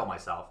I'm going to kill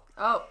myself.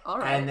 Oh, all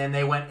right. And then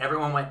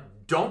everyone went,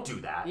 don't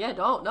do that. Yeah,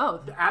 don't,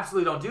 no.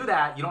 Absolutely don't do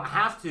that. You don't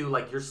have to.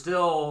 Like,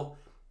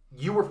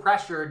 you were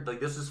pressured.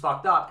 Like, this is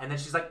fucked up. And then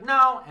she's like,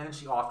 no. And then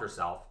she offed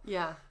herself.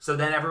 Yeah. So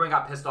then everyone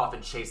got pissed off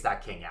and chased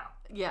that king out.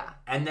 Yeah.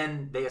 And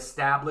then they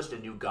established a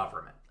new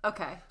government.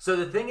 Okay. So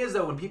the thing is,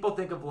 though, when people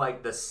think of,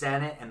 like, the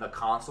Senate and the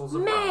consuls of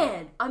Rome...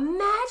 Man,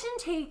 imagine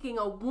taking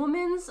a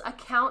woman's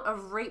account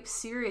of rape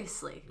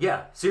seriously.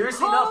 Yeah,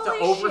 seriously enough to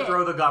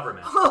overthrow the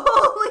government.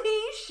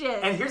 Holy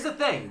shit. And here's the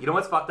thing. You know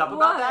what's fucked up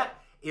about that?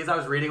 Is I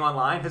was reading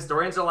online,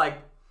 historians are like,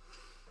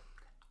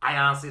 I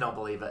honestly don't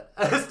believe it.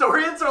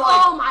 Historians are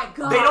like... Oh my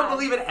God. They don't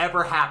believe it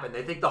ever happened.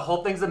 They think the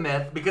whole thing's a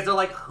myth because they're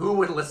like, who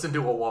would listen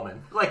to a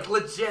woman? Like,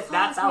 legit,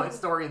 that's how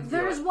historians do it.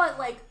 There's what,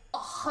 like...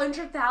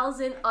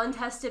 100,000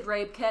 untested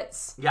rape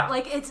kits. Yeah.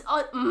 Like, it's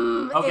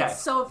okay. it's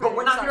so But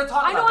we're not here to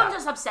talk about that. I know I'm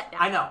just upset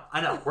now.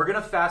 I know. We're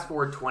going to fast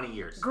forward 20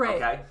 years. Great.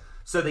 Okay?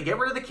 So they get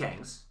rid of the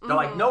kings. They're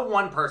like, no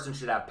one person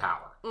should have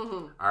power.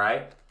 All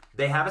right?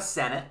 They have a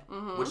senate,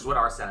 which is what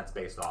our senate's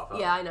based off of.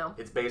 Yeah, I know.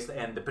 It's based,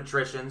 and the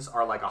patricians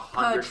are like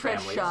 100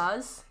 families.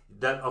 Patricias.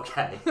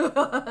 Okay.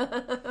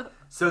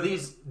 So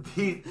these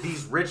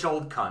rich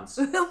old cunts.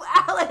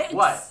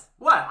 Alex.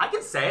 What? I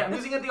can say it. I'm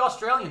using it the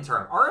Australian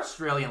term. Our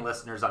Australian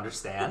listeners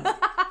understand.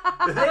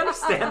 They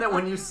understand that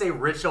when you say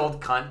rich old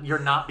cunt, you're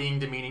not being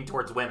demeaning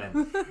towards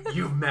women.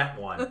 You've met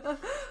one.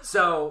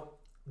 So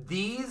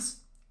these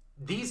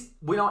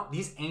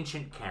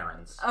ancient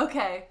Karens.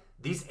 Okay.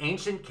 These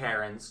ancient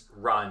Karens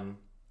run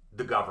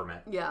the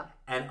government. Yeah.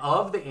 And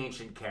of the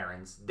ancient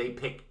Karens, they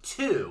pick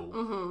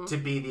two to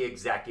be the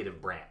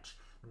executive branch.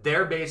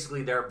 They're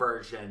basically their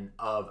version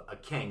of a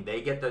king.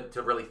 They get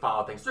to really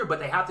follow things through, but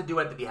they have to do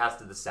it at the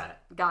behest of the Senate.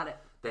 Got it.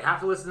 They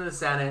have to listen to the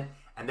Senate,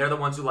 and they're the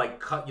ones who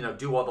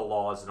do all the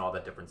laws and all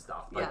that different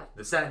stuff. Like,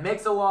 the Senate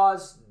makes the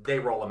laws, they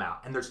roll them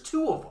out. And there's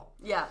two of them.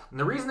 Yeah. And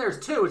the reason there's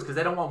two is because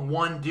they don't want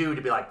one dude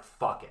to be like,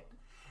 fuck it.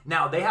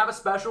 Now, they have a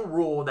special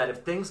rule that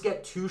if things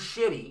get too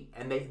shitty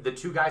and the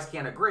two guys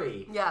can't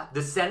agree,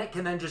 the Senate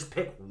can then just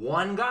pick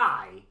one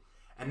guy,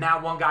 and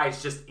that one guy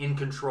is just in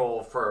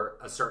control for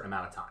a certain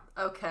amount of time.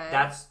 Okay.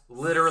 That's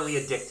literally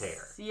a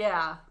dictator.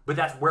 Yeah. But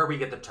that's where we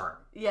get the term.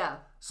 Yeah.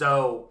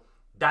 So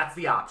that's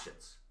the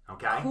options.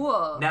 Okay?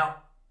 Cool. Now,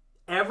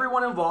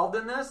 everyone involved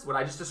in this, what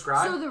I just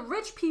described... So the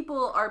rich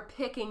people are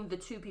picking the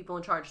two people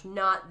in charge,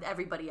 not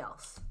everybody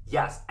else.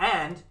 Yes,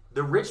 and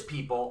the rich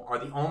people are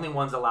the only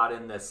ones allowed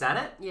in the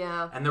Senate.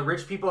 Yeah. And the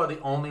rich people are the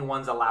only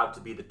ones allowed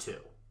to be the two.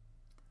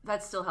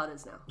 That's still how it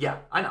is now. Yeah,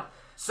 I know.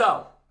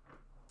 So,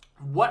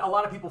 what a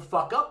lot of people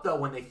fuck up, though,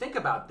 when they think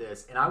about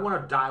this, and I want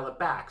to dial it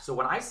back. So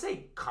when I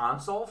say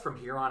consul from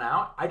here on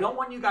out, I don't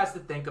want you guys to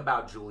think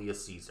about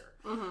Julius Caesar.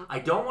 I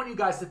don't want you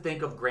guys to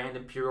think of Grand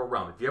Imperial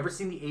Rome. If you ever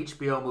seen the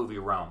HBO movie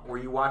Rome, or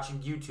you're watching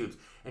YouTubes,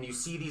 and you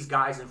see these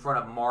guys in front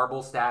of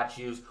marble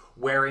statues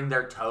wearing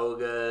their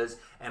togas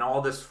and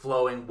all this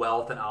flowing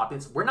wealth and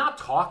opulence, we're not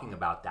talking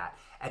about that.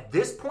 At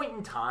this point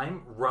in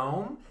time,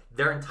 Rome,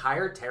 their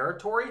entire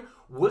territory,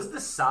 was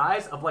the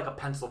size of like a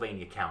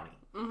Pennsylvania county.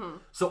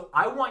 So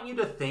I want you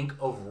to think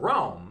of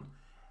Rome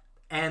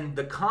and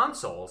the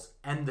consuls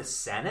and the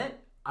Senate.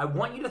 I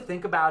want you to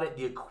think about it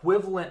the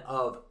equivalent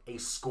of a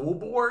school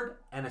board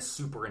and a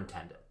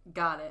superintendent.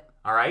 Got it.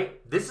 All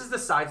right? This is the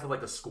size of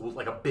like a school,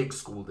 like a big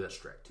school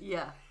district.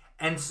 Yeah.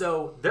 And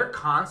so they're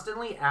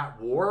constantly at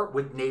war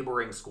with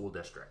neighboring school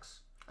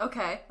districts.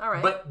 Okay. All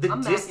right. But the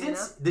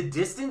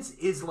distance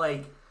is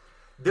like,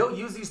 they'll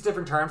use these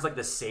different terms like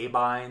the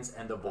Sabines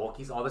and the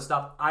Volkies, all this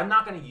stuff. I'm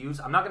not going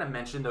to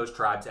mention those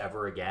tribes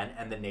ever again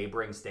and the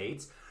neighboring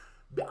states.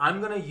 I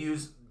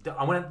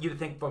want you to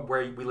think from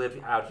where we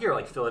live out here,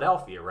 like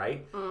Philadelphia,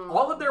 right?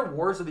 All of their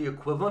wars are the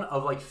equivalent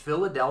of like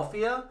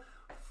Philadelphia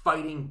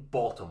fighting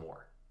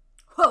Baltimore.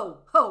 Ho,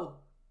 ho.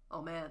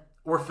 Oh, man.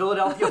 Or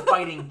Philadelphia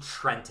fighting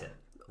Trenton,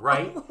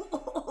 right?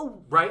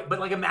 Right? But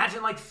like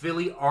imagine like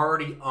Philly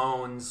already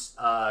owns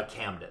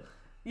Camden.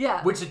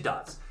 Yeah. Which it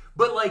does.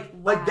 But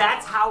like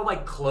that's how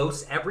like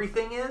close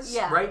everything is,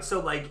 right? So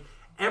like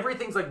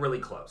everything's like really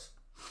close.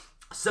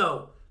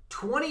 So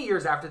 20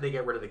 years after they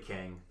get rid of the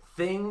king,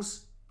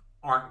 things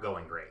aren't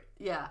going great.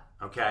 Yeah.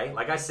 Okay?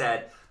 Like I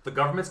said, the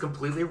government's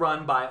completely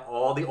run by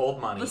all the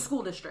old money. The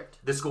school district.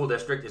 The school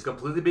district is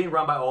completely being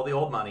run by all the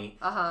old money.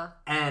 Uh-huh.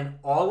 And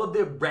all of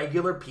the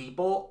regular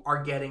people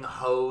are getting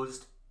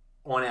hosed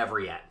on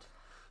every end.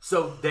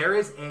 So there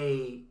is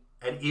an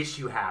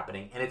issue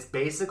happening, and it's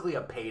basically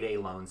a payday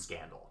loan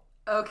scandal.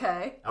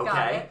 Okay.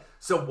 Got it.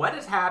 So what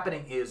is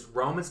happening is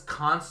Rome is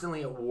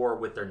constantly at war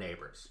with their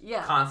neighbors.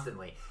 Yeah.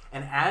 Constantly.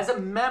 And as a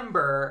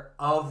member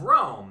of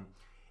Rome,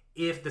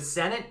 if the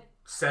Senate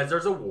says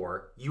there's a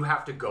war, you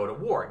have to go to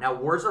war. Now,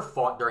 wars are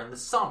fought during the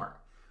summer.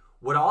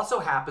 What also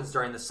happens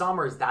during the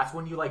summer is that's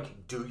when you,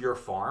 like, do your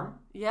farm.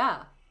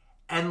 Yeah.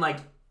 And, like,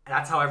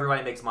 that's how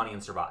everybody makes money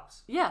and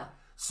survives. Yeah.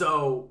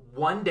 So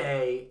one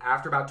day,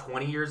 after about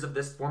 20 years of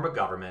this form of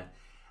government,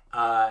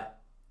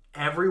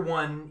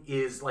 everyone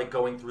is, like,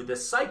 going through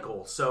this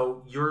cycle.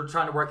 So you're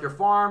trying to work your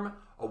farm,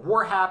 a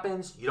war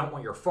happens, you don't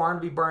want your farm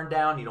to be burned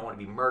down, you don't want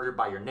to be murdered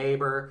by your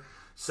neighbor,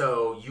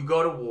 so you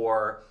go to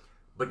war,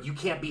 but you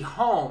can't be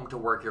home to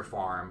work your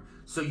farm,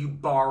 so you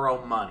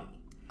borrow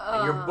money.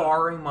 And you're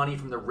borrowing money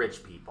from the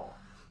rich people.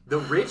 The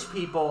rich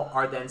people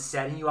are then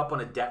setting you up on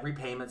a debt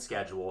repayment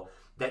schedule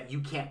that you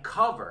can't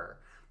cover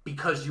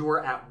because you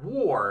are at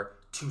war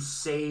to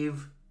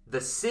save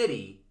the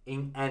city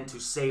and to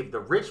save the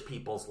rich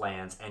people's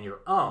lands and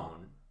your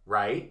own,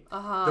 right?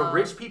 The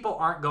rich people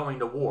aren't going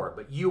to war,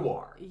 but you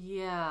are.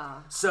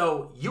 Yeah.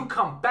 So you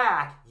come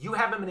back, you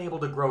haven't been able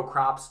to grow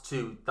crops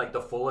to, like,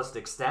 the fullest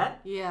extent.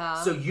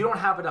 Yeah. So you don't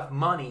have enough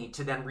money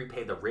to then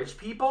repay the rich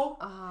people.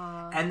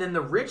 And then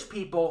the rich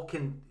people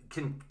can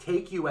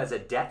take you as a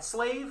debt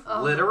slave,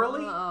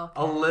 literally,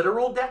 a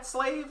literal debt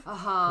slave,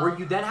 where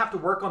you then have to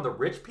work on the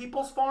rich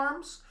people's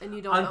farms and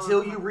you don't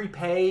until you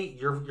repay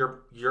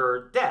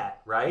your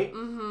debt, right?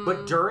 Mm-hmm.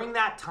 But during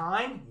that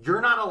time,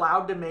 you're not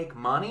allowed to make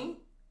money,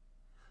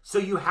 so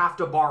you have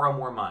to borrow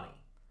more money.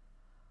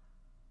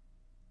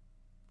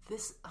 Oh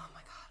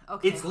my God.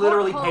 Okay. It's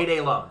literally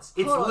payday loans.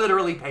 It's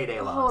literally payday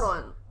loans. Hold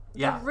on.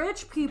 Yeah. The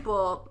rich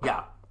people.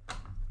 Yeah.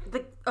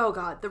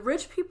 The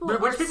rich people. The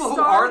rich people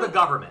who are the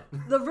government.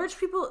 The rich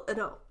people.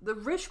 No, the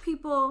rich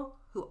people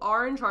who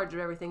are in charge of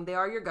everything. They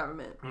are your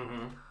government.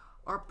 Mm-hmm.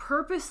 Are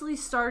purposely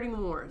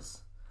starting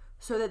wars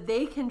so that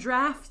they can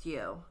draft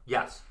you.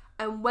 Yes.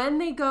 And when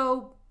they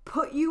go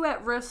put you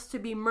at risk to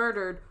be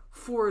murdered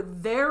for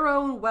their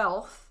own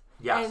wealth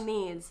and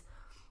needs,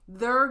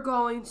 they're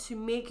going to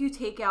make you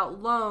take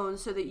out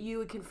loans so that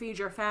you can feed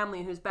your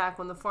family who's back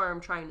on the farm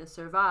trying to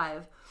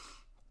survive.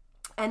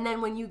 And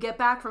then when you get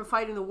back from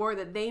fighting the war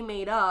that they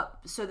made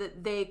up so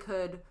that they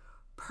could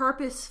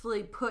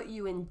purposefully put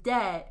you in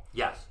debt,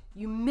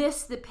 you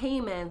miss the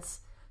payments,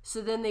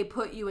 so then they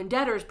put you in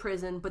debtor's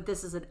prison, but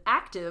this is an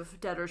active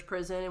debtor's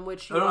prison in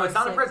which you No, it's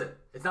not a prison.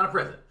 It's not a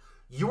prison.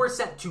 You are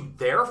sent to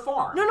their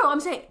farm. No,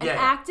 I'm saying an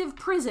active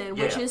prison,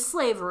 which is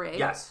slavery.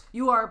 Yes.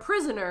 You are a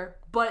prisoner,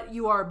 but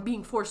you are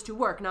being forced to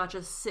work, not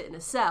just sit in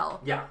a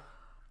cell. Yeah.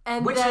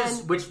 And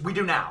which we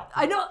do now.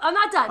 I know, I'm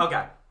not done.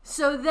 Okay.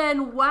 So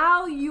then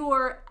while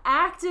you're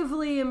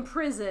actively in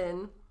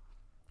prison,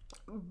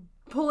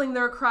 pulling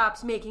their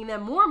crops, making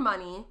them more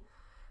money,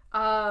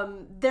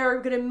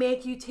 they're going to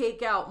make you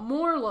take out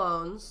more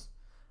loans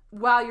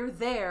while you're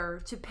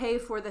there to pay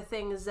for the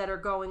things that are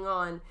going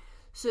on.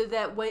 So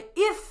that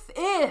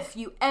if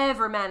you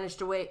ever manage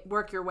to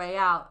work your way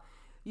out,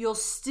 you'll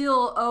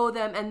still owe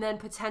them, and then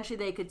potentially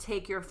they could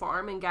take your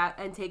farm and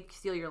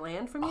steal your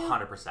land from you.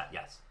 100%,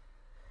 yes.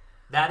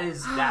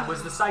 That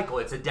was the cycle.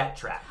 It's a debt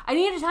trap. I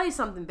need to tell you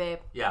something, babe.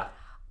 Yeah.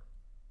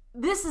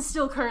 This is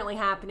still currently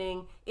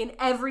happening in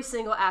every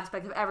single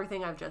aspect of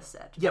everything I've just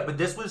said. Yeah, but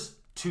this was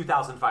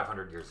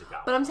 2,500 years ago.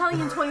 But I'm telling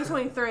you, in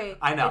 2023,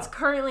 I know. It's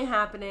currently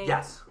happening.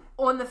 Yes.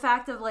 On the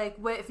fact of, like,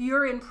 if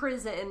you're in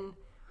prison,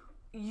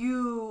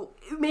 you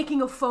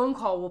making a phone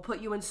call will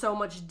put you in so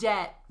much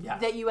debt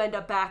that you end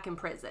up back in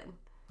prison.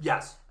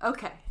 Yes.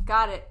 Okay,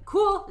 got it.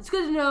 Cool. It's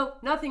good to know.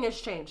 Nothing has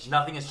changed.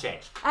 Nothing has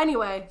changed.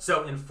 Anyway.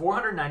 So in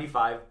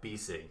 495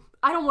 BC.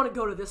 I don't want to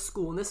go to this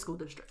school in this school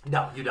district.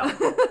 No, you don't.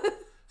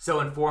 So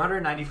in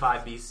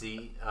 495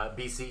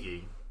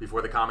 BCE,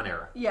 before the Common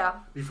Era. Yeah.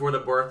 Before the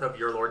birth of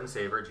your Lord and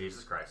Savior,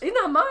 Jesus Christ. Isn't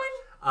that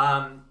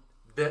mine?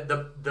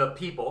 The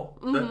people,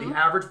 the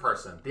average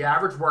person, the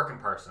average working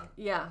person.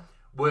 Yeah.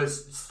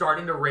 Was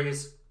starting to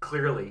raise,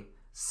 clearly,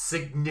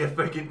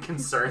 significant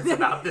concerns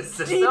about this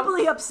system.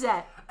 Deeply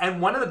upset.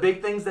 And one of the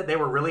big things that they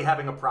were really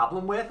having a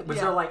problem with was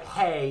they're like,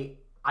 hey,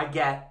 I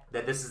get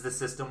that this is the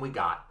system we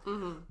got,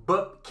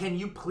 but can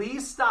you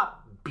please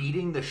stop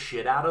beating the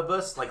shit out of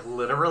us, like,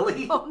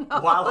 literally,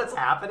 while it's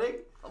happening?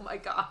 Oh my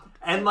God.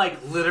 And, like,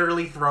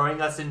 literally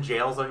throwing us in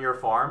jails on your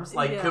farms?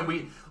 Like, could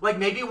we, like,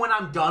 maybe when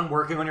I'm done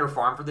working on your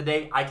farm for the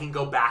day, I can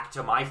go back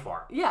to my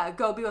farm. Yeah,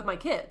 go be with my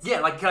kids.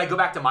 Yeah, like, can I go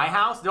back to my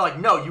house? They're like,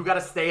 no, you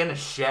gotta stay in a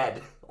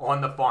shed on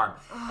the farm.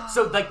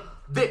 So, like,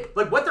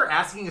 what they're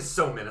asking is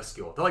so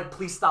minuscule. They're like,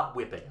 please stop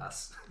whipping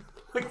us.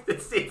 Like,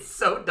 it's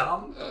so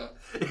dumb.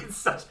 It's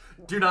such,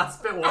 do not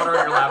spit water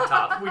on your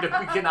laptop. We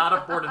cannot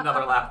afford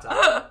another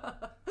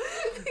laptop.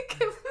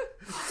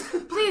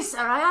 Please Please, sir,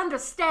 I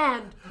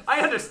understand.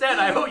 I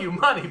understand I owe you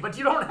money, but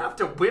you don't have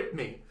to whip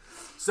me.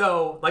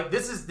 So, like,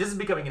 this is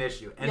becoming an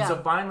issue. And so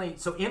finally,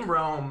 in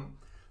Rome,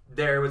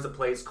 there was a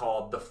place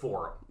called the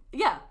Forum.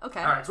 Yeah,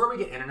 okay. All right, it's where we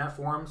get internet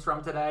forums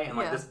from today and,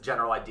 like, this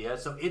general idea.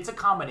 So it's a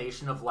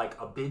combination of, like,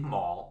 a big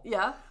mall.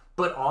 Yeah.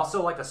 But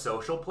also, like, a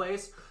social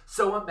place.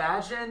 So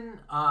imagine,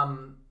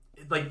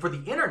 like, for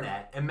the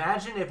internet,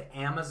 imagine if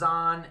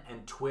Amazon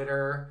and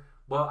Twitter,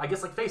 well, I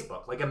guess, like,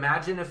 Facebook. Like,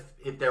 imagine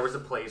if there was a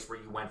place where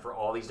you went for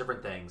all these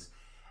different things.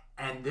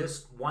 And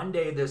one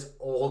day, this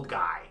old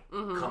guy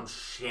comes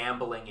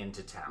shambling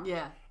into town.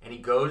 Yeah. And he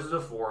goes to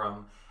the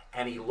forum,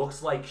 and he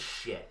looks like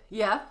shit.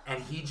 Yeah.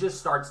 And he just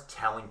starts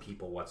telling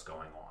people what's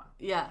going on.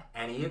 Yeah.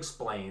 And he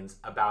explains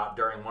about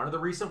during one of the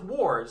recent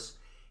wars,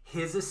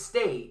 his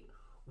estate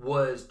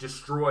was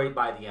destroyed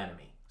by the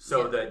enemy.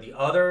 So the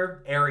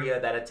other area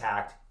that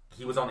attacked,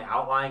 he was on the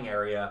outlying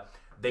area,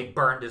 they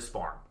burned his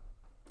farm.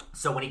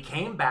 So when he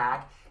came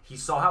back, he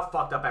saw how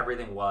fucked up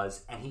everything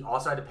was, and he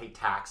also had to pay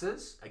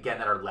taxes, again,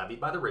 that are levied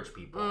by the rich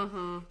people.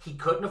 Mm-hmm. He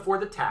couldn't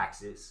afford the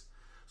taxes,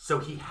 so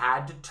he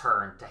had to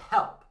turn to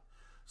help.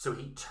 So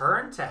he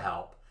turned to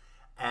help,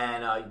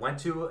 and he went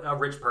to a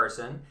rich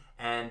person,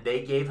 and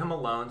they gave him a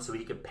loan so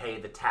he could pay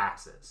the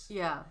taxes.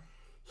 Yeah.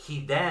 He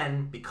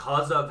then,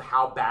 because of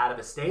how bad of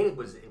a state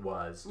it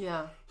was,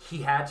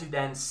 he had to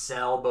then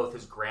sell both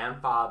his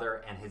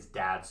grandfather and his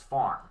dad's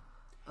farm.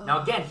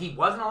 Now, again, he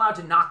wasn't allowed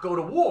to not go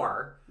to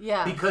war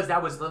because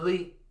that was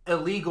literally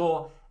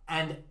illegal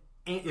and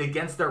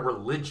against their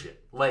religion.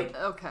 Like,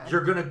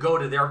 you're going to go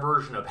to their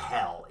version of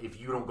hell if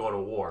you don't go to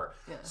war.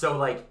 Yeah. So,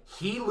 like,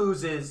 he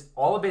loses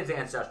all of his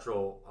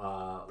ancestral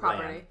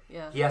property. Land.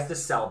 Yeah. He has to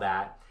sell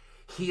that.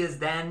 He is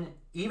then,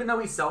 even though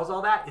he sells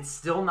all that, it's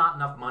still not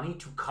enough money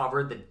to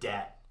cover the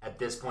debt at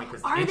this point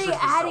because are they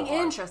adding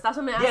interest? That's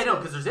what I'm asking. Yeah, no,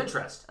 because there's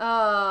interest.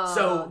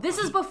 So this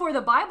is before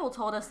the Bible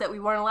told us that we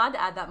weren't allowed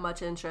to add that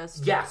much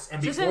interest. Yes, and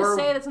just before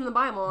say it's in the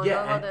Bible.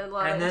 Yeah,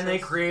 and then they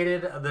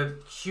created the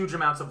huge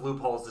amounts of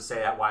loopholes to say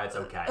that why it's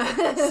okay.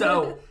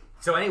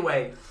 So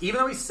anyway, even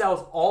though he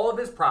sells all of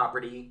his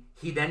property,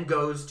 he then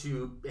goes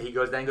to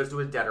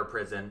a debtor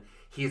prison.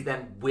 He's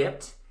then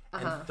whipped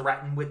and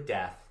threatened with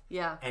death.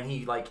 Yeah, and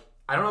he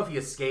I don't know if he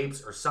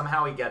escapes or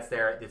somehow he gets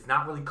there. It's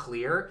not really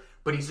clear,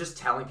 but he's just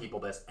telling people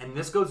this. And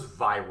this goes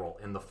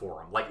viral in the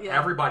forum.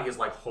 Everybody is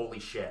like, holy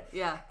shit.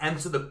 Yeah. And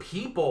so the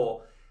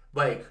people,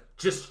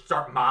 just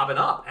start mobbing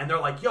up. And they're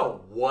like,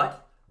 yo,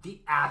 what the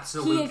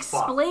absolute He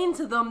explained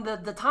to them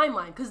the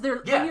timeline. Because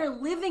when you're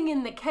living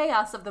in the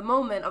chaos of the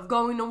moment of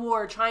going to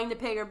war, trying to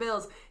pay your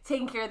bills,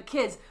 taking care of the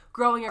kids,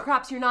 growing your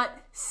crops, you're not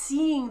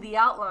seeing the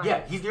outline.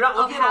 Yeah, you're not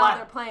looking at how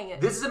they're playing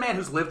it. This is a man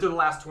who's lived through the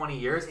last 20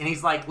 years, and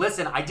he's like,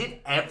 listen, I did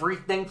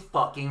everything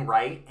fucking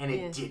right, and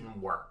it didn't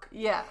work.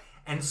 Yeah.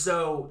 And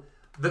so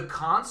the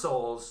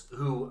consuls,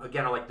 who,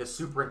 again, are the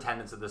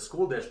superintendents of the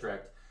school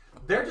district,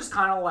 they're just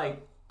kind of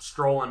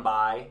strolling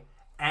by,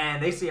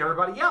 and they see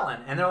everybody yelling,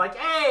 and they're like,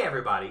 hey,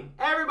 everybody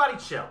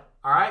chill,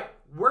 all right?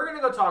 We're going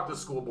to go talk to the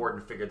school board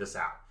and figure this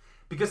out.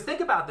 Because think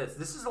about this.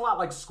 This is a lot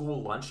like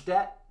school lunch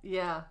debt.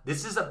 Yeah.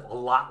 This is a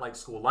lot like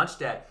school lunch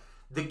debt.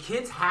 The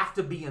kids have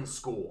to be in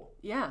school.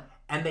 Yeah.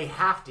 And they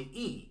have to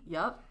eat.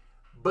 Yep.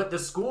 But the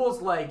school's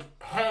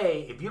like,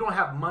 hey, if you don't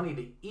have money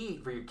to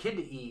eat, for your kid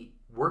to eat,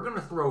 we're going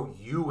to throw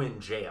you in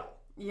jail.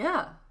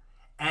 Yeah.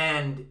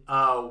 And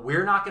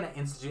we're not going to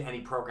institute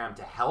any program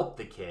to help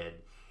the kid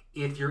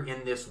if you're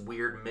in this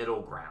weird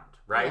middle ground,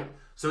 right? Yeah.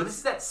 So this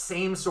is that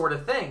same sort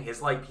of thing.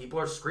 It's like people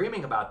are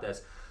screaming about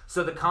this.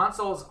 So the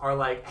consuls are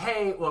like,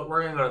 hey, look,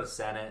 we're going to go to the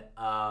Senate.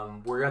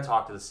 We're going to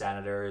talk to the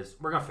senators.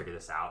 We're going to figure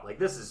this out.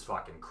 This is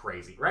fucking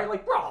crazy, right?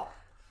 bro,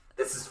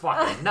 this is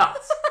fucking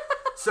nuts.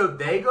 So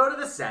they go to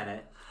the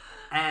Senate,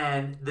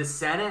 and the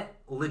Senate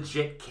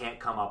legit can't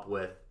come up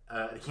with,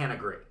 can't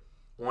agree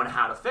on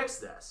how to fix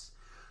this.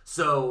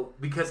 So,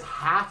 because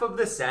half of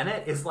the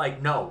Senate is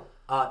like, no,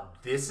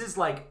 this is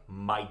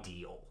my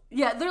deal.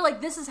 Yeah, they're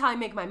like, this is how I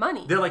make my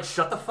money. They're like,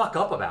 shut the fuck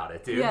up about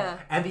it, dude. Yeah.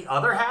 And the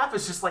other half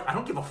is just I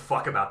don't give a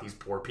fuck about these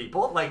poor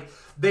people.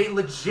 They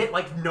legit,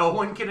 no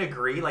one can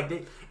agree.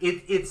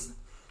 It's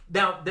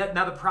now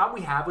the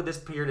problem we have with this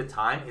period of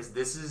time is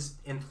this is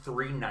in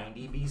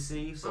 390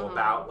 BC, so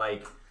about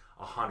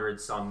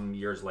 100 some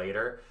years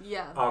later.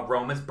 Yeah.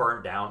 Rome is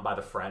burned down by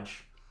the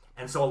French.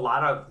 And so a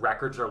lot of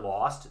records are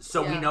lost.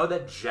 So we know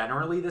that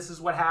generally this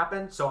is what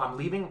happened. So I'm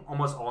leaving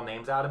almost all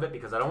names out of it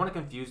because I don't want to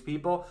confuse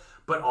people.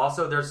 But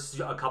also there's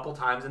a couple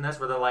times in this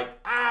where they're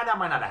like, that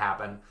might not have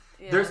happened.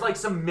 Yeah. There's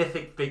some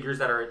mythic figures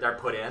that are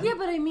put in. Yeah,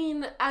 but I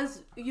mean,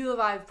 as you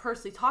and I have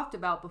personally talked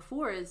about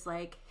before, is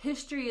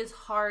history is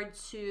hard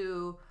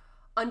to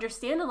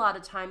understand a lot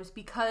of times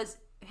because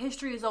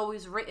history is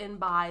always written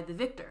by the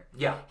victor.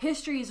 Yeah.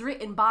 History is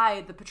written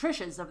by the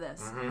patricians of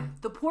this. Mm-hmm.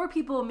 The poor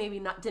people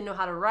maybe didn't know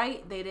how to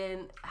write. They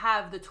didn't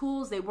have the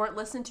tools. They weren't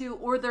listened to,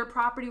 or their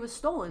property was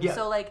stolen. Yeah.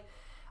 So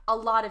a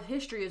lot of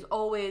history is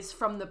always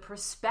from the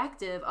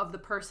perspective of the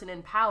person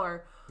in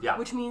power,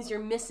 which means you're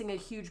missing a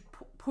huge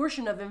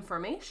portion of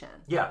information.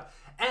 Yeah.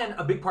 And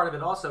a big part of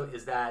it also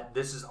is that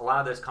a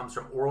lot of this comes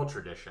from oral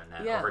tradition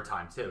over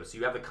time too. So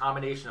you have the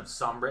combination of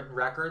some written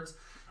records,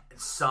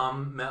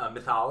 some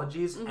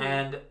mythologies,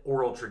 and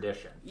oral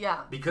tradition.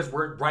 Yeah. Because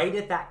we're right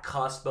at that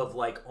cusp of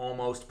like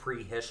almost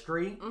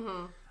prehistory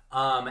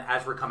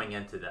as we're coming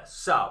into this.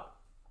 So,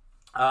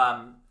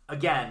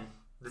 again,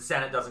 the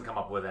Senate doesn't come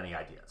up with any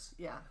ideas.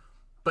 Yeah.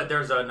 But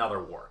there's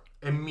another war.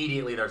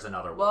 Immediately there's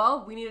another war.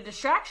 Well, we need a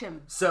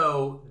distraction.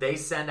 So they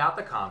send out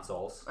the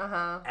consuls.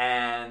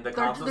 And the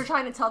consuls... They're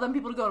trying to tell them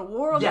people to go to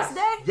war on this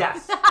day?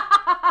 Yes.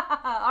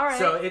 All right.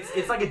 So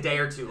it's like a day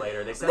or two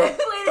later. They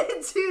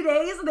waited 2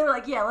 days and they were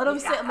like, yeah, let them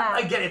sit in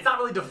that. Again, it's not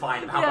really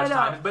defined of how much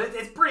time, but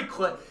it's pretty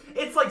quick.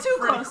 It's like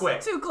pretty quick.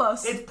 Too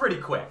close. It's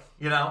pretty quick,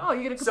 you know? Oh,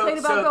 you're going to complain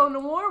about going to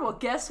war? Well,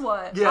 guess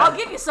what? Yeah. I'll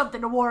give you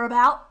something to war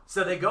about.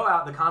 So they go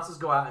out, the consuls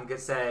go out and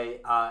say,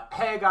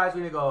 hey guys,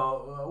 we gotta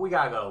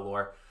go to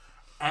war.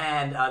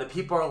 And the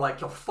people are like,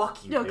 yo,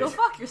 fuck you, dude. Go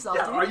fuck yourself,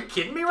 dude. Are you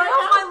kidding me right now?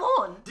 Get off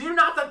my lawn. Do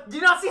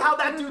you not see how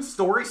that dude's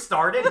story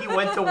started? He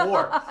went to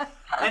war.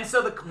 And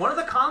so one of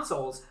the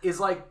consuls is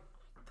like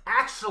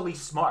actually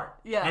smart.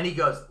 Yeah. And he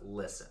goes,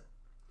 listen,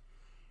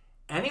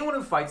 anyone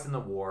who fights in the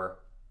war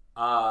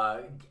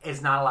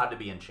is not allowed to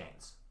be in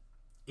chains.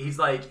 He's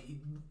like,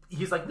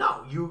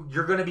 no,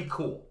 you're going to be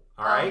cool,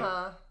 all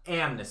right?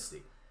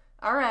 Amnesty.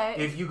 All right.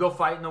 If you go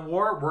fight in the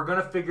war, we're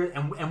going to figure...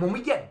 And when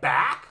we get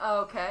back,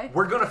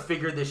 we're going to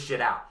figure this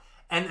shit out.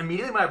 And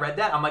immediately when I read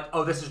that, I'm like,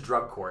 oh, this is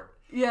drug court.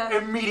 Yeah.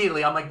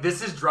 Immediately, I'm like,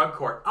 this is drug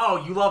court.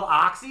 Oh, you love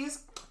oxys?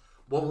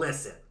 Well,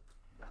 listen.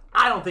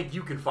 I don't think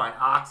you can find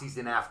oxys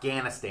in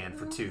Afghanistan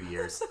for 2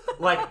 years.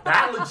 Like,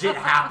 that legit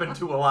happened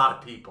to a lot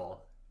of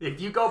people. If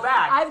you go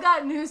back... I've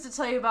got news to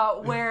tell you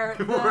about where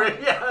the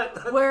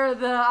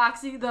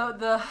oxy...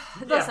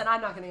 Listen, I'm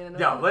not going to get into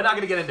it. No, we're not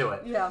going to get into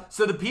it. Yeah.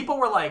 So the people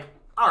were like...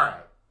 All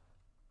right,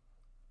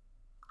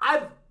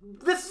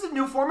 this is a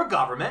new form of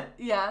government.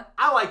 Yeah.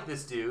 I like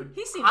this dude.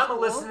 He seems I'm cool.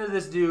 going to listen to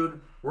this dude.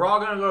 We're all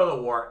going to go to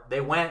the war.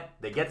 They went,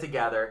 they get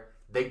together,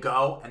 they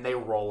go, and they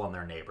roll on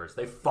their neighbors.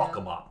 They fuck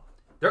them up.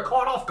 They're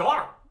caught off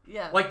guard.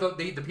 Yeah. Like,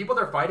 the people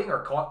they're fighting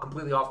are caught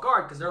completely off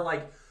guard because they're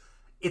like,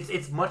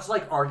 it's much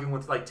like arguing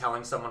with, like,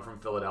 telling someone from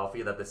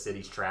Philadelphia that the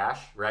city's trash,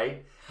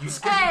 right?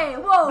 Hey,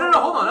 whoa! No,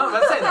 hold on. I'm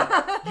not saying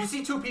that. You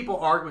see two people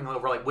arguing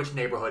over, like, which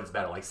neighborhood is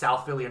better, like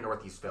South Philly or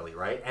Northeast Philly,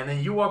 right? And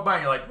then you walk by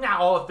and you're like, nah,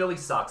 all of Philly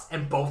sucks.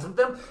 And both of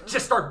them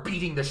just start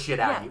beating the shit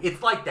out of you.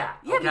 It's like that.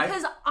 Yeah, okay?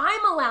 Because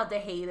I'm allowed to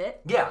hate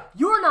it. Yeah.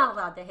 You're not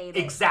allowed to hate it.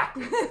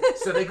 Exactly.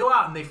 So they go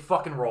out and they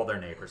fucking roll their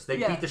neighbors. They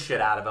beat the shit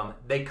out of them.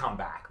 They come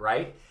back,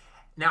 right?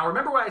 Now,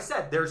 remember what I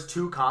said? There's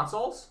two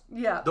consuls.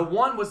 Yeah. The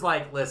one was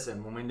like,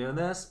 listen, when we're doing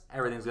this,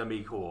 everything's going to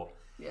be cool.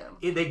 Yeah.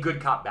 They good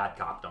cop, bad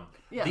copped them.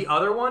 Yeah. The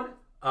other one,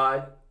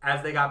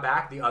 as they got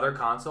back, the other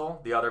consul,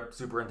 the other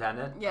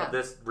superintendent of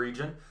this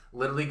region,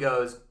 literally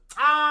goes,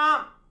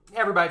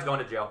 everybody's going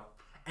to jail.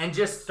 And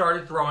just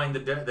started throwing the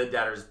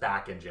debtors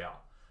back in jail.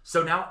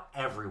 So now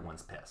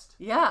everyone's pissed.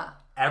 Yeah.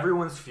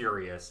 Everyone's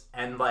furious.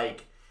 And,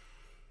 like...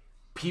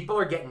 People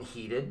are getting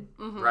heated,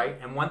 right?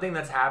 And one thing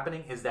that's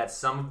happening is that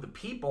some of the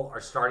people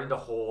are starting to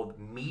hold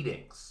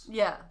meetings.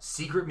 Yeah.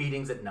 Secret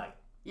meetings at night.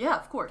 Yeah,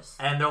 of course.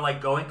 And they're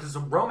like going, because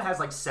Rome has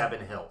like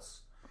 7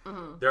 hills.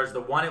 There's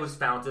the one it was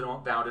founded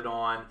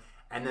on,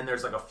 and then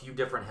there's like a few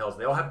different hills.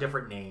 They all have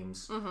different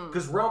names.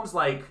 Because Rome's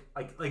like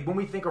when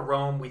we think of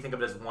Rome, we think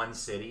of it as one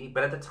city.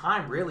 But at the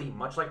time, really,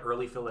 much like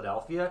early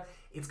Philadelphia,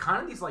 it's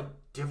kind of these like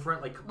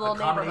different, like a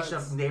combination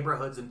of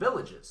neighborhoods and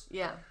villages.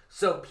 Yeah.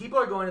 So people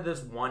are going to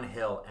this one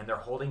hill and they're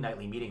holding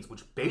nightly meetings,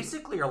 which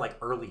basically are like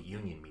early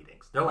union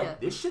meetings. They're like,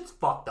 this shit's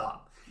fucked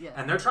up. Yeah.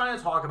 And they're trying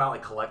to talk about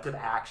like collective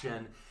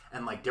action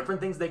and like different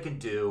things they can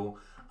do.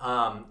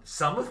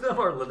 Some of them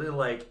are literally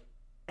like,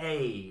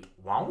 hey,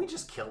 why don't we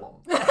just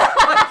kill them?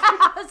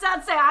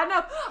 Sad say,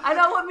 I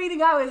know what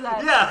meeting I was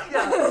at. Yeah.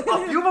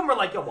 A few of them are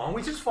like, yo, why don't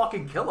we just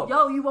fucking kill them?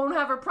 Yo, you won't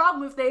have a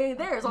problem if they ain't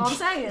there, is all I'm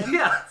saying.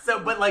 Yeah, so,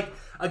 but like,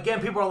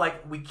 again, people are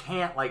like, we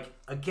can't, like,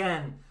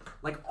 again,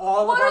 like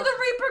all what of are the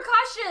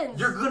repercussions?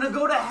 You're gonna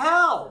go to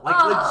hell.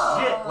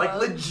 Like,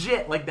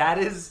 legit. Like, that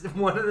is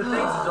one of the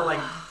things. They're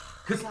like,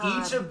 because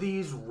each of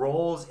these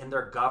roles in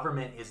their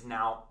government is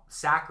now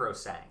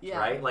sacrosanct,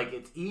 right? Like,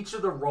 it's each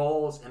of the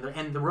roles,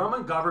 and the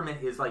Roman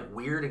government is, like,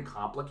 weird and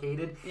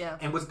complicated,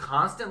 and was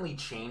constantly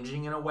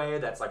changing in a way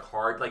that's, like,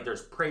 hard. Like,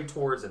 there's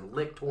praetors and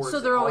lictors.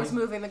 So they're always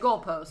moving the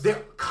goalposts.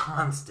 They're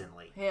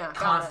constantly. Yeah,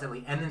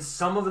 constantly. And then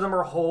some of them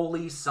are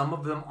holy, some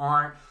of them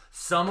aren't.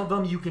 Some of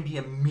them you can be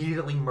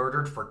immediately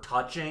murdered for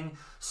touching.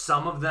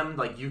 Some of them,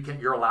 like,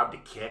 you're allowed to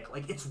kick.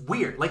 Like, it's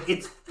weird. Like,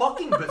 it's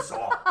fucking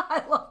bizarre.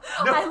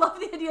 I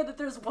love the idea that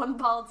there's one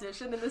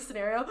politician in this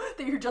scenario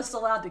that you're just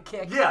allowed to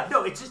kick. Yeah,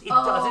 no, it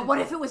doesn't. What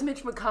if it was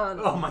Mitch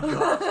McConnell? Oh my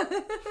god.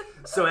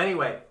 So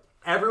anyway,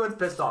 everyone's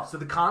pissed off. So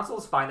the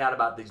consuls find out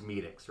about these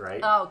meetings,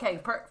 right? Oh,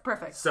 okay,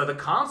 perfect. So the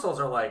consuls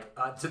are like,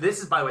 so this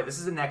is, by the way, this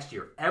is the next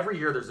year. Every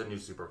year there's a new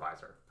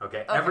supervisor,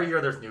 okay? Every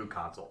year there's new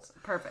consuls.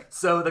 Perfect.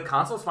 So the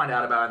consuls find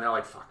out about it and they're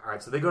like, fuck, all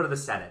right. So they go to the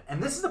Senate.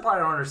 And this is the part I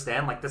don't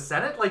understand. Like, the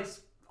Senate, like,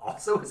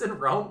 also is in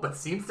Rome, but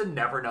seems to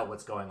never know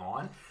what's going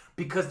on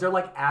because they're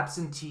like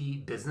absentee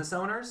business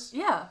owners.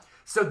 Yeah.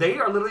 So they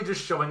are literally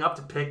just showing up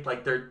to pick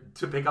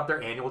up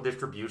their annual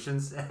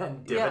distributions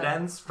and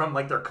dividends from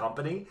like their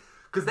company,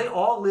 because they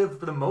all live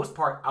for the most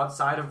part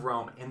outside of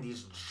Rome in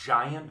these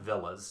giant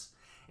villas,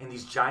 in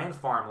these giant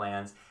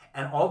farmlands,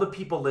 and all the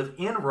people live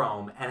in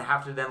Rome and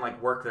have to then like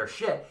work their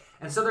shit.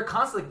 And so they're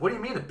constantly like, what do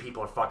you mean the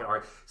people are fucking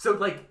hard? So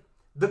like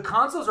the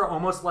consuls are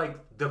almost like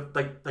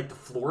the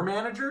floor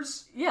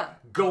managers. Yeah.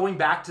 Going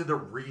back to the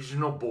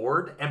regional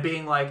board and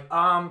being like,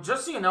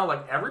 just so you know,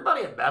 like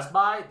everybody at Best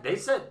Buy, they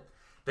said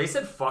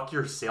fuck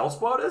your sales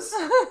quotas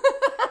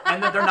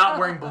and that they're not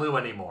wearing blue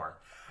anymore.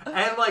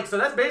 And like, so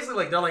that's basically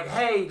like, they're like,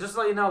 hey, just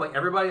so you know, like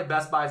everybody at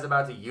Best Buy is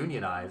about to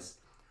unionize,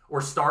 or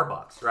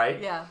Starbucks,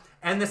 right? Yeah.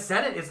 And the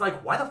Senate is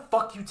like, why the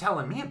fuck you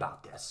telling me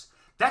about this?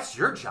 That's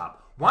your job.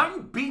 Why are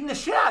you beating the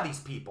shit out of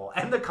these people?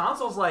 And the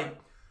consul's like,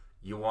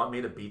 you want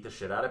me to beat the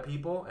shit out of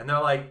people? And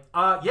they're like,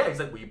 yeah. He's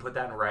like, will you put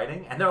that in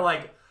writing? And they're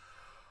like,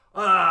 hey,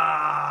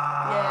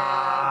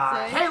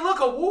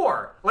 look, a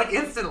war. Like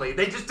instantly,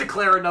 they just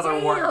declare another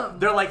war.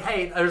 They're like,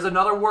 hey, there's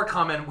another war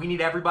coming. We need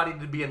everybody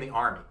to be in the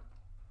army.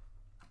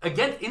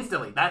 Again,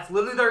 instantly. That's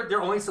literally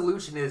their only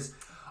solution is,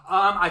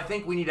 I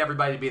think we need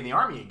everybody to be in the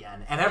army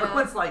again. And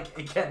everyone's like,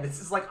 again,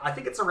 this is like, I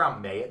think it's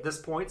around May at this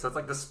point, so it's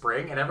like the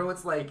spring, and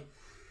everyone's like,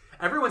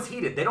 everyone's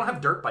heated. They don't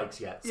have dirt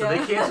bikes yet, so they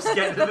can't just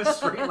get into the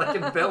street like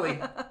in Philly.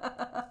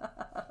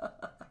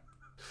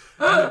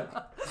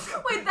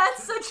 Wait,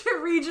 that's such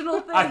a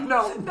regional thing. I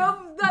know.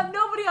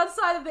 Nobody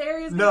outside of the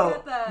area is going to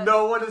get that.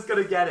 No one is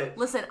going to get it.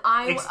 Listen,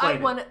 I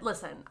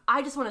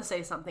just want to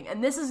say something,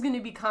 and this is going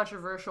to be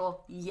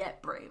controversial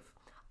yet brave.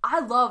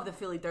 I love the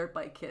Philly dirt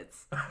bike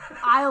kids.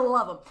 I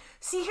love them.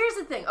 See, here's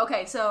the thing.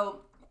 Okay,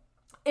 so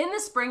in the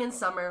spring and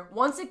summer,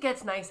 once it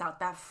gets nice out,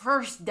 that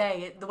first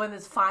day, when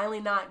it's finally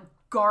not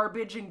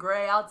garbage and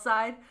gray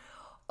outside,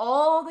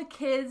 all the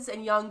kids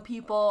and young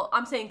people,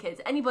 I'm saying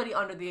kids, anybody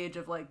under the age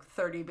of like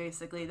 30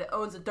 basically that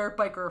owns a dirt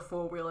bike or a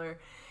four-wheeler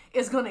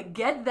is going to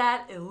get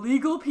that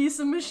illegal piece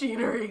of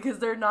machinery, because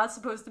they're not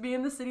supposed to be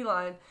in the city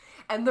line,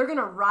 and they're going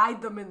to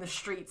ride them in the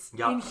streets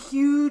in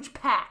huge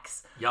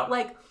packs.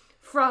 Like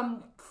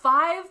from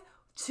 5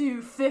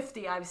 to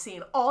 50 I've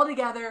seen all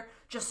together,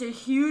 just a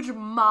huge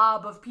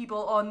mob of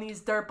people on these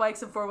dirt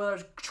bikes and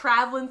four-wheelers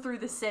traveling through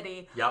the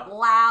city,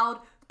 loud,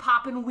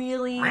 popping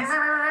wheelies.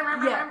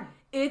 Yeah,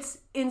 it's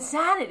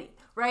insanity,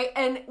 right?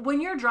 And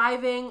when you're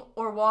driving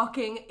or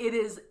walking,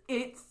 it's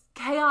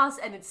chaos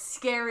and it's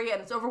scary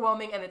and it's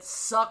overwhelming and it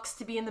sucks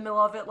to be in the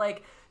middle of it.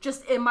 Like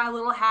just in my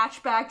little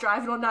hatchback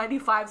driving on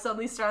 95,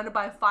 suddenly surrounded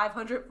by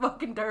 500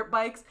 fucking dirt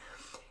bikes.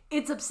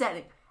 It's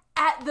upsetting.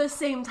 At the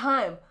same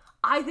time,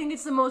 I think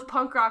it's the most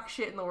punk rock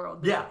shit in the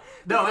world. Yeah.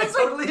 No, it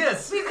totally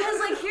is. Because,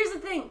 like, here's the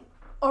thing.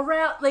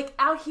 Around, like,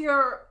 out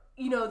here,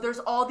 you know, there's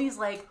all these,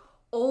 like,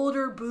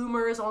 older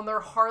boomers on their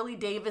Harley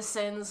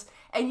Davidsons,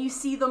 and you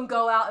see them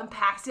go out in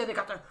packs together. They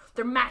got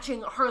their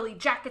matching Harley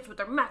jackets with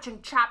their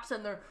matching chaps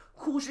and their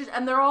cool shoes,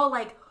 and they're all,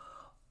 like,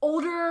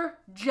 older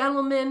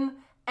gentlemen,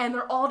 and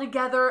they're all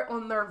together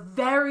on their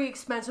very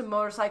expensive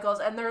motorcycles,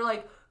 and they're,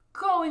 like,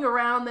 going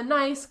around the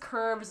nice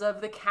curves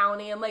of the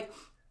county, and, like,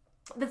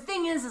 the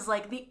thing is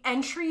like the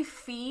entry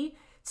fee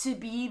to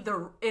be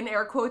the, in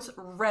air quotes,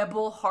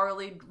 rebel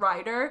Harley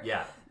rider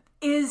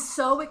is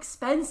so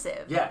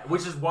expensive. Yeah,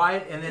 which is why,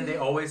 and then they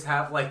always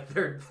have like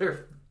their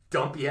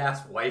dumpy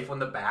ass wife on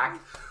the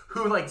back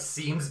who like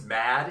seems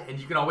mad, and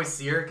you can always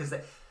see her because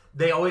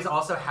they always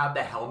also have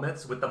the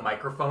helmets with the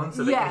microphones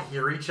so they can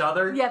hear each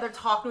other. Yeah, they're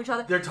talking to each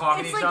other. They're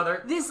talking to each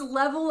other. This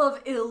level of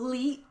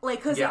elite, like,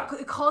 because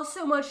it costs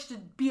so much to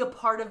be a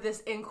part of this,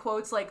 in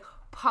quotes, like,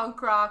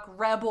 punk rock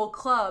rebel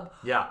club.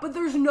 Yeah. But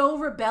there's no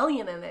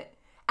rebellion in it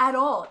at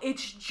all.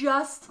 It's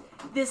just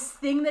this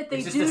thing that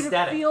they do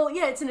to feel,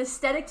 it's an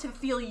aesthetic to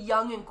feel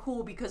young and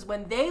cool, because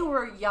when they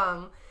were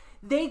young,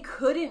 they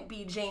couldn't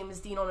be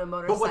James Dean on a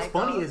motorcycle. But what's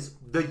funny is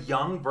the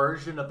young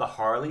version of the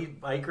Harley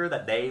biker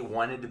that they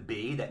wanted to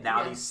be, that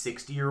now these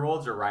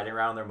 60-year-olds are riding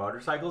around their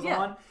motorcycles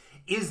on,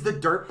 is the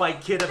dirt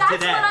bike kid of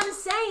today. That's what I'm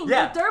saying.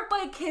 Yeah. The dirt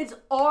bike kids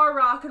are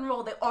rock and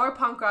roll. They are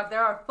punk rock. They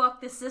are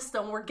fuck this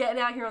system. We're getting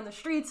out here on the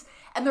streets,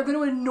 and they're going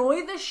to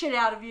annoy the shit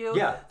out of you.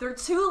 Yeah. They're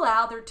too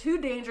loud. They're too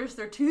dangerous.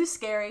 They're too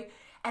scary.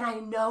 And I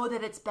know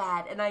that it's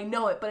bad, and I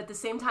know it. But at the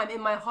same time,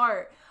 in my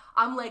heart,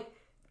 I'm like,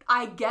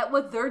 I get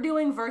what they're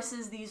doing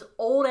versus these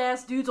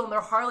old-ass dudes on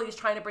their Harleys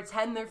trying to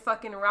pretend they're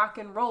fucking rock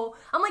and roll.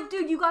 I'm like,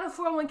 dude, you got a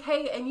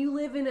 401k, and you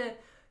live in a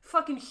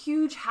fucking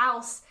huge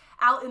house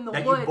out in the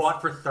woods. That you bought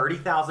for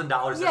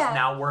 $30,000 that's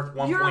now worth $1.2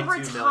 million. You're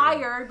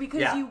retired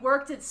because you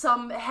worked at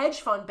some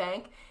hedge fund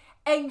bank,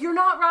 and you're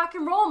not rock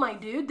and roll, my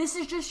dude. This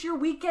is just your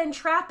weekend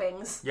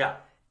trappings. Yeah.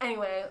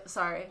 Anyway,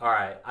 sorry. All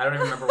right. I don't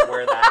even remember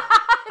where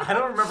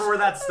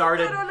that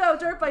started. I don't know.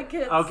 Dirt bike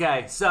kids.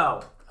 Okay,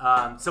 so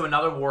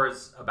another war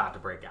is about to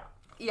break out.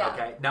 Yeah.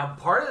 Okay. Now,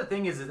 part of the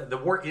thing is that the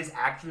war is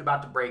actually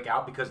about to break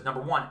out because,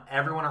 number one,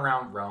 everyone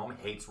around Rome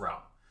hates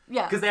Rome.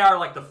 Yeah. Because they are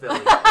like the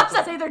Phillies.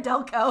 Say they're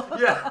Delco.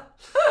 Yeah.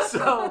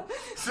 So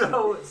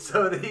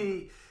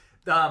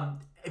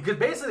Because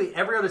basically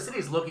every other city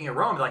is looking at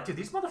Rome like, dude,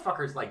 these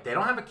motherfuckers, like, they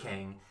don't have a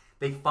king.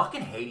 They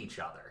fucking hate each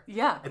other.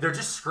 Yeah. And they're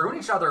just screwing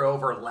each other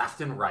over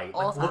left and right.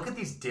 All Like, the time. look at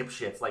these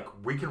dipshits. Like,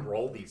 we can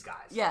roll these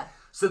guys. Yeah.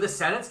 So the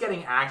Senate's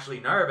getting actually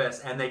nervous,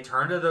 and they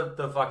turn to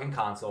the fucking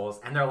consuls,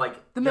 and they're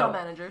like... The middle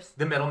managers.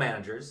 The middle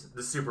managers,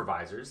 the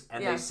supervisors,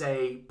 and Yeah. they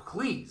say,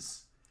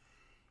 please,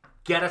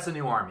 get us a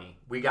new army.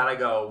 We gotta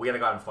go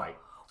out and fight.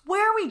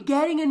 Where are we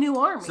getting a new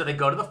army? So they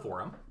go to the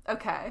forum.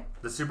 Okay.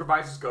 The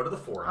supervisors go to the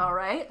forum. All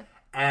right.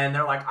 And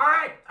they're like, all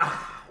right,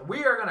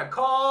 we are going to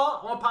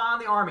call upon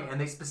the army.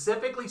 And they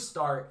specifically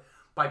start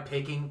by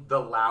picking the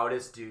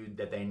loudest dude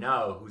that they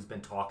know who's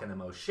been talking the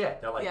most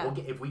shit. They're like,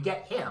 if we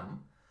get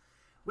him,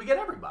 we get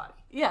everybody.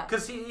 Yeah.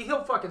 Because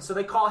he'll fucking... So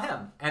they call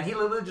him. And he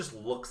literally just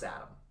looks at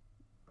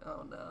him.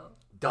 Oh, no.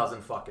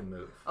 Doesn't fucking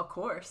move. Of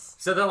course.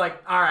 So they're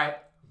like, all right,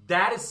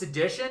 that is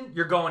sedition.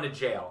 You're going to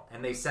jail.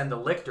 And they send the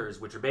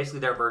lictors, which are basically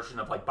their version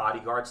of like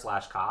bodyguards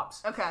 /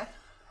 cops. Okay.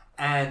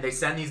 And they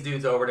send these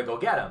dudes over to go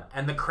get him.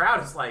 And the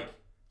crowd is like,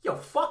 yo,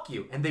 fuck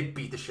you. And they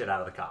beat the shit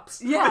out of the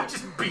cops. Yeah. They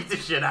just beat the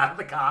shit out of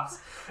the cops.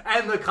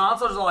 And the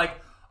consuls are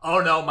like,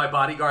 oh no, my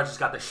bodyguards just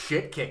got the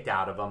shit kicked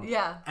out of them.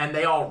 Yeah. And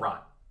they all run.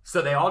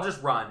 So they all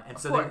just run. And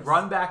so they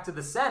run back to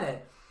the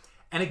Senate.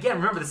 And again,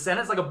 remember, the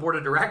Senate's like a board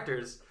of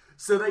directors.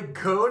 So they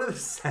go to the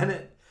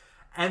Senate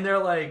and they're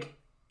like,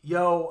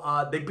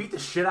 yo, they beat the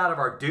shit out of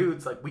our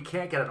dudes. Like, we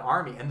can't get an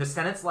army. And the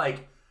Senate's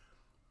like,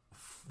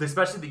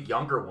 especially the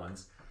younger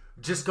ones,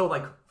 just go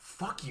like,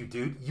 fuck you,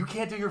 dude. You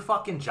can't do your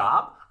fucking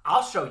job?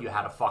 I'll show you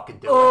how to fucking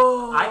do it.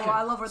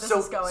 I love where this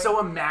is going. So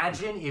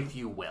imagine, if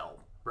you will,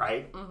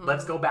 right? Mm-hmm.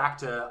 Let's go back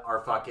to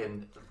our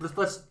fucking...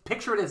 Let's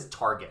picture it as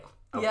Target,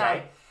 okay?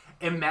 Yeah.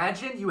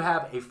 Imagine you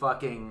have a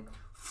fucking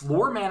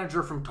floor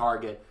manager from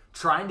Target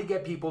trying to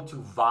get people to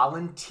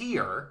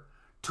volunteer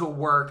to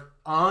work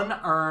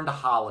unearned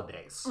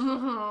holidays.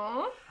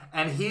 Mm-hmm.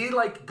 And he,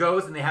 like,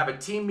 goes and they have a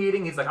team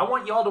meeting. He's like, I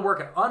want y'all to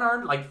work at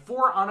unearned, like,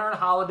 4 unearned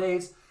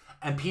holidays,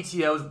 and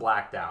PTO's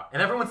blacked out.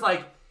 And everyone's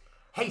like,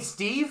 hey,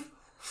 Steve,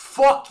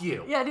 fuck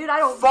you. Yeah, dude, I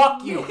don't...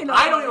 Fuck you.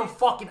 I don't even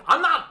fucking...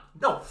 I'm not...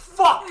 No,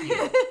 fuck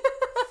you.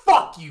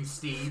 Fuck you,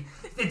 Steve.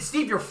 And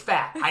Steve, you're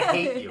fat. I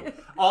hate you.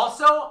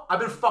 Also, I've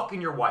been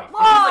fucking your wife. And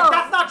he's like,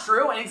 that's not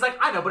true. And he's like,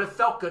 I know, but it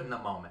felt good in the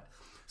moment.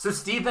 So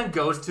Steve then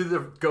goes to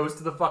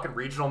the fucking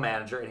regional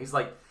manager, and he's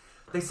like,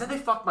 they said they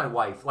fucked my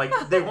wife. Like,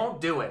 they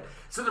won't do it.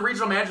 So the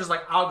regional manager's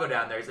like, I'll go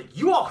down there. He's like,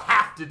 you all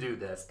have to do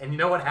this. And you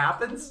know what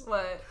happens?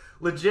 What?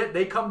 Legit,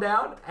 they come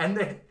down,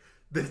 and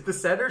the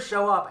senators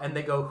show up, and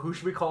they go, who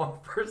should we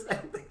call first?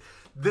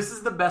 This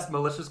is the best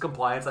malicious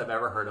compliance I've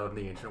ever heard of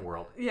in the ancient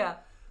world. Yeah.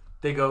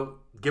 They go,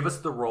 give us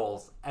the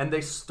roles. And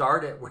they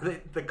start it where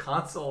the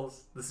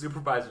consuls, the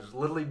supervisors,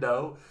 literally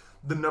know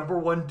the number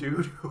one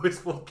dude who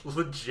is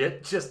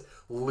legit just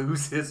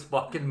lose his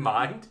fucking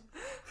mind.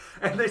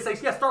 And they say,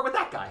 yeah, start with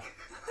that guy.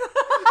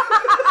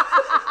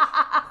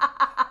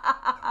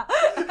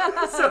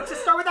 So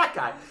just start with that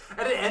guy.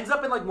 And it ends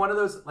up in like one of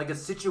those, like a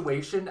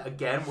situation,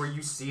 again, where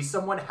you see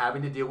someone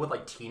having to deal with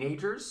like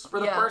teenagers for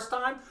the first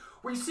time.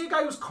 Where you see a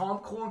guy who's calm,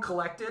 cool, and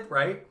collected,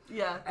 right?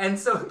 Yeah. And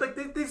so,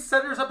 like, these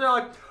senators up there are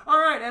like, all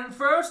right, and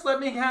first let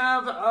me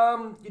have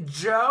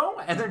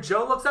Joe. And then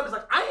Joe looks up and is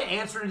like, I ain't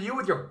answering to you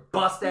with your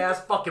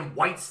bust-ass fucking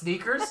white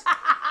sneakers.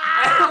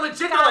 And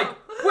legit, they're like,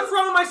 what's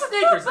wrong with my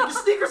sneakers? Like,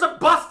 your sneakers are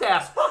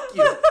bust-ass. Fuck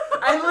you.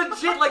 And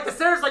legit, like, the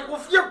senator's like,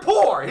 well, you're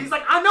poor. And he's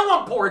like, I know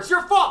I'm poor. It's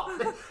your fault.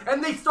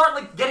 And they start,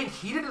 like, getting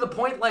heated to the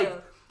point,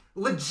 like,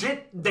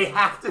 legit, they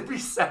have to be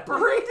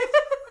separated.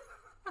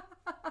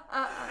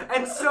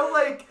 And so,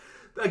 like...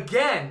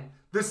 Again,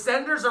 the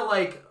senators are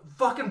like,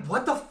 fucking,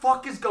 what the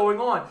fuck is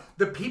going on?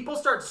 The people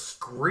start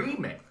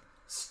screaming,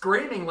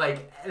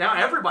 like, now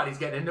everybody's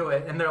getting into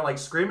it, and they're like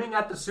screaming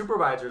at the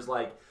supervisors,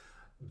 like,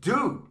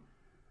 dude,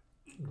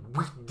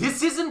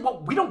 this isn't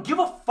what, we don't give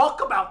a fuck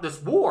about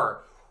this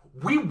war.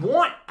 We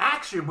want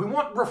action. We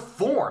want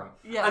reform.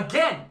 Yeah.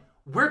 Again,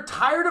 we're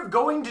tired of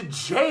going to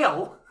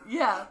jail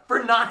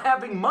for not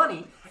having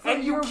money.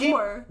 And you keep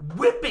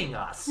whipping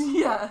us.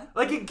 Yeah.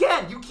 Like,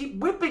 again, you keep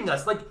whipping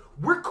us. Like,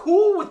 we're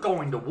cool with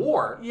going to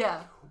war.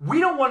 Yeah. We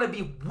don't want to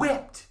be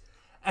whipped.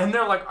 And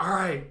they're like, all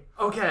right,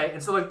 okay.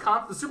 And so, like,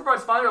 the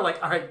supervisors finally are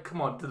like, all right,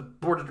 come on, to the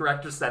board of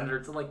directors,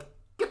 senators. And, like,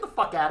 get the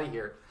fuck out of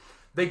here.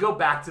 They go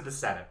back to the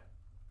Senate.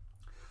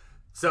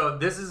 So,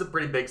 this is a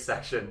pretty big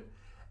section.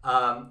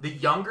 The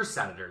younger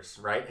senators,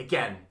 right?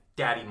 Again,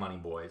 daddy money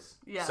boys.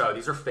 Yeah. So,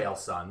 these are fail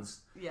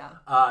sons. Yeah.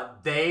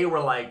 They were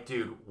like,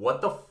 dude,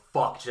 what the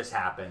fuck just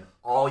happened?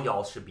 All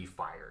y'all should be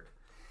fired.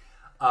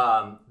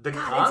 It's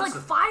like,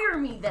 fire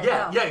me then.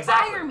 Yeah, exactly.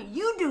 Fire me.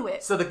 You do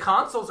it. So the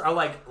consuls are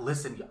like,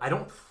 listen, I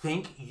don't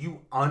think you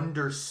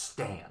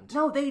understand.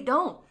 No, they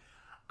don't.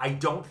 I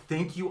don't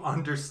think you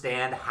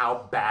understand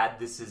how bad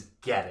this is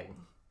getting.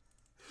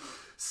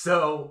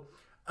 So,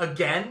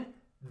 again,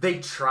 they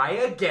try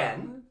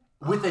again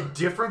with a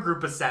different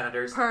group of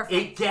senators. Perfect.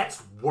 It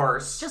gets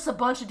worse. Just a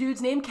bunch of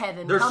dudes named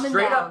Kevin There's coming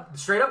down.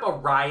 Straight up a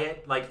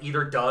riot, like,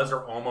 either does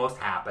or almost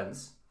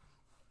happens.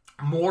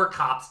 More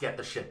cops get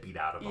the shit beat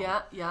out of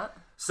them. Yeah.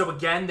 So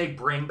again, they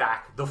bring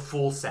back the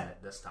full Senate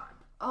this time.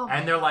 Oh,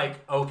 and they're like,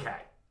 okay.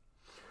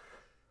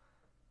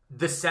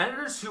 The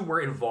senators who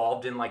were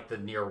involved in, like, the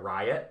near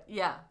riot,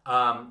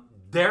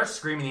 they're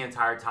screaming the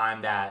entire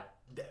time that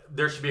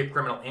there should be a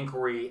criminal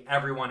inquiry.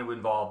 Everyone who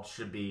involved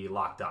should be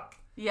locked up.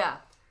 Yeah.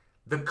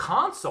 The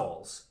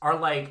consuls are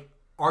like,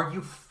 are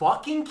you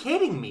fucking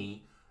kidding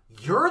me?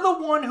 You're the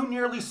one who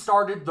nearly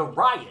started the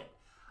riot.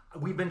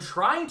 We've been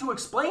trying to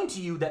explain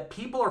to you that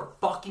people are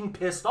fucking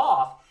pissed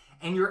off,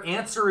 and your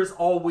answer is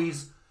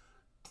always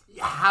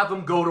have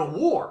them go to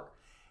war.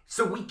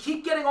 So we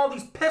keep getting all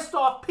these pissed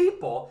off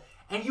people,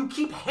 and you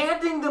keep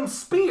handing them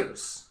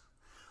spears.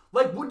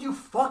 Like, would you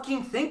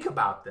fucking think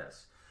about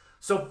this?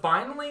 So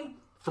finally,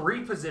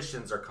 3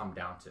 positions are come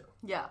down to.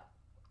 Yeah.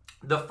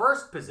 The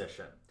first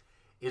position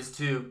is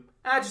to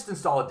just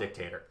install a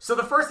dictator. So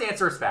the first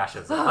answer is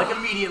fascism. Like,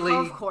 immediately.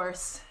 Of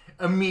course.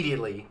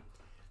 Immediately.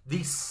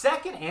 The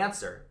second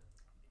answer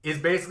is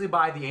basically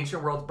by the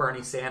ancient world's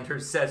Bernie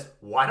Sanders says,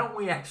 why don't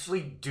we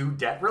actually do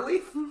debt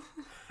relief?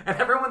 And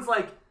everyone's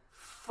like,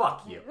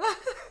 fuck you.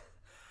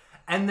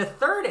 And the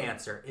third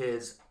answer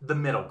is the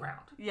middle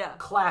ground. Yeah.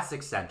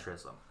 Classic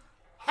centrism.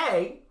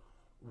 Hey,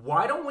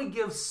 why don't we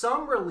give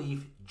some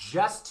relief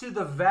just to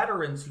the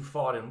veterans who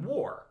fought in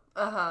war?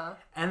 Uh-huh.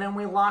 And then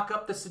we lock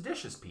up the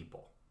seditious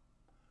people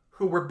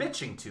who were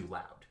bitching too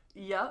loud.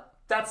 Yep.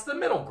 That's the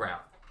middle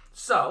ground.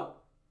 So,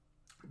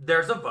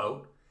 there's a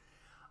vote.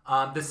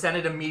 The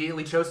Senate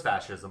immediately chose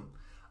fascism.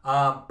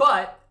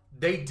 But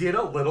they did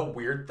a little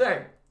weird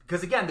thing.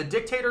 Because again, the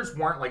dictators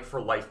weren't like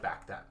for life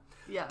back then.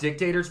 Yeah.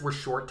 Dictators were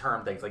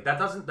short-term things. Like, that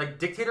doesn't, like,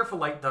 dictator for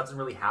life doesn't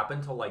really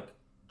happen till, like,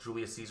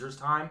 Julius Caesar's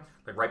time.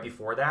 Like, right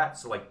before that.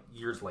 So, like,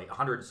 years late,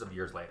 hundreds of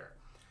years later.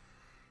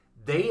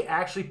 They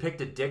actually picked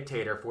a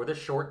dictator for the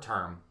short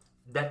term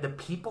that the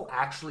people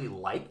actually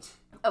liked.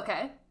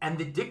 Okay. And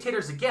the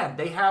dictators, again,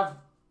 they have,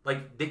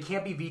 like, they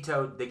can't be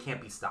vetoed. They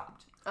can't be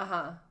stopped.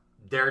 Uh-huh.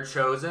 They're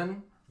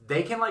chosen.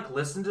 They can, like,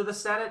 listen to the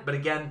Senate, but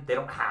again, they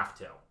don't have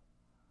to.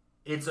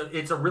 It's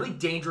a really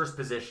dangerous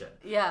position.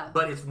 Yeah.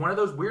 But it's one of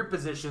those weird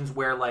positions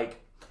where,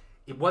 like,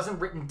 it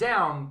wasn't written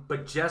down,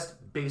 but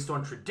just based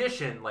on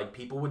tradition, like,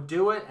 people would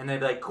do it, and they'd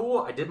be like, cool,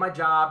 I did my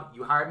job.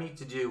 You hired me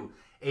to do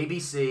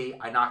ABC.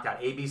 I knocked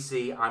out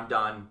ABC. I'm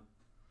done.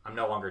 I'm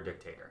no longer a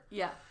dictator.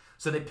 Yeah.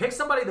 So they picked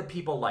somebody that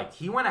people liked.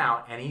 He went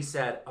out and he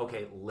said,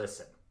 okay,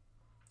 listen.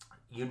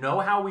 You know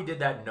how we did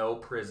that no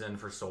prison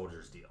for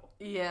soldiers deal?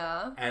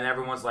 Yeah. And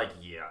everyone's like,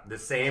 yeah. The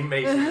same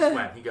Mason just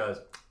went. He goes,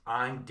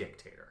 I'm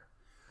dictator.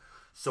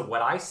 So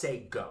what I say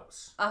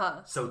goes.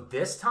 Uh-huh. So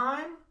this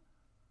time,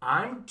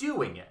 I'm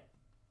doing it.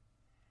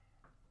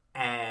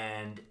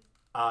 And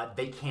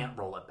they can't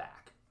roll it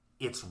back.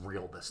 It's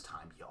real this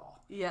time, y'all.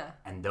 Yeah.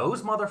 And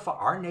those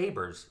our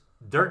neighbors,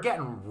 they're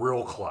getting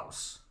real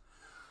close.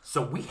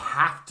 So we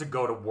have to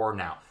go to war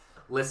now.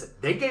 Listen,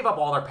 they gave up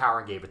all their power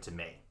and gave it to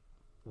me.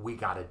 We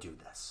got to do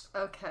this.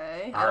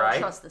 Okay. All I right?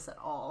 don't trust this at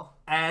all.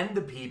 And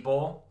the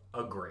people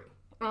agree.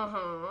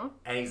 Mm-hmm.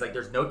 And he's like,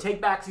 there's no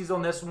take-backsies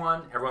on this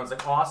one. Everyone's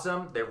like,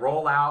 awesome. They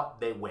roll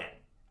out. They win.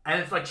 And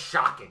it's like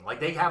shocking. Like,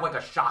 they have like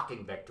a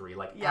shocking victory.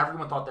 Like,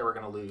 everyone thought they were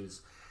going to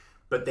lose.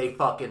 But they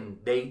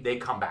they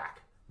come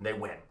back. They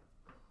win.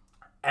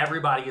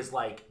 Everybody is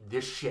like,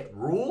 this shit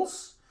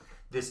rules.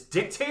 This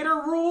dictator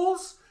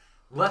rules.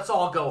 Let's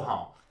all go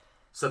home.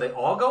 So they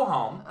all go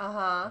home.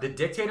 Uh-huh. The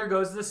dictator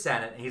goes to the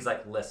Senate, and he's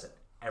like, listen,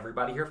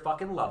 everybody here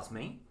fucking loves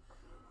me.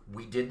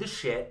 We did the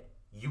shit.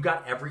 You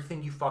got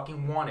everything you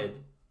fucking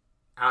wanted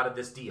out of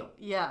this deal.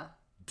 Yeah.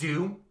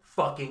 Do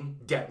fucking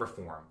debt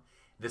reform.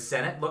 The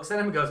Senate looks at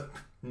him and goes,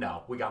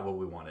 no, we got what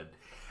we wanted.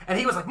 And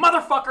he was like,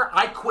 motherfucker,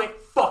 I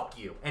quit, fuck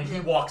you. And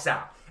he walks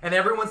out. And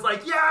everyone's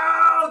like,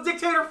 yo,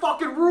 dictator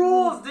fucking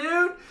rules,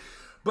 dude.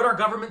 But our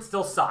government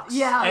still sucks.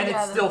 Yeah. And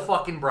it's still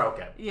fucking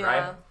broken. Yeah.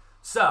 Right?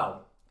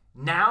 So,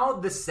 now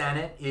the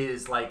Senate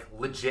is, like,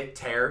 legit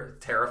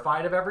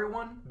terrified of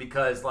everyone.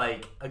 Because,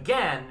 like,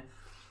 again,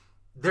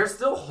 they're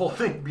still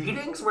holding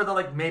meetings where they're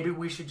like, maybe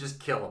we should just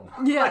kill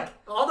them. Yeah. Like,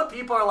 all the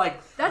people are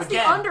like, that's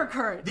again, the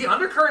undercurrent. The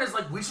undercurrent is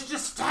like, we should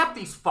just stab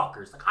these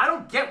fuckers. Like, I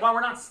don't get why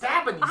we're not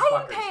stabbing these fuckers.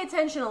 I didn't pay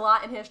attention a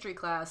lot in history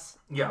class.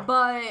 Yeah.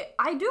 But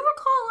I do recall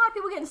a lot of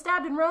people getting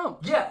stabbed in Rome.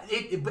 Yeah,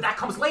 but that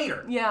comes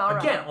later. Yeah, all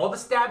right. Again, all the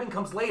stabbing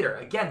comes later.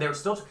 Again,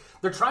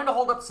 they're trying to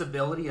hold up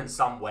civility in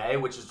some way,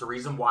 which is the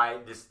reason why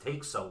this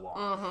takes so long.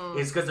 Mm-hmm.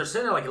 Is because they're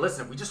sitting there like,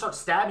 listen, if we just start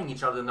stabbing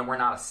each other, then we're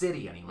not a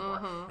city anymore.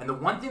 Mm-hmm. And the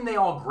one thing they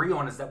all agree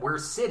on is that we're a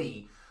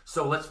city,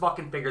 so let's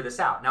fucking figure this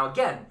out. Now,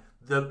 again,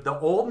 the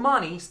old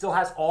money still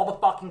has all the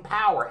fucking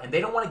power, and they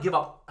don't want to give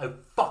up a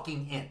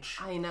fucking inch.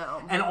 I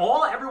know. And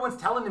all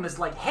everyone's telling them is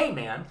like, hey,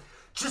 man,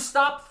 just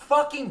stop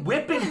fucking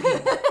whipping people.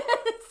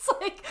 It's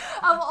like,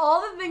 of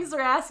all the things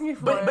they're asking you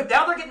for. But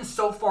now they're getting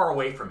so far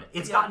away from it.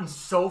 It's gotten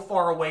so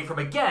far away from,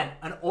 again,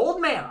 an old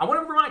man. I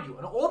want to remind you,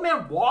 an old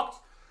man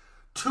walked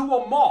to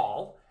a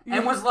mall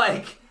and was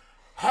like,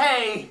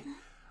 hey,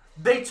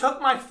 they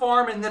took my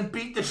farm and then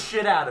beat the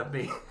shit out of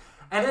me.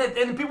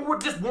 And people were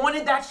just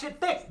wanted that shit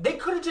fixed. They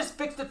could have just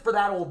fixed it for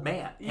that old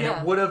man. And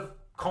it would have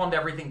calmed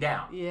everything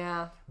down.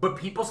 Yeah. But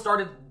people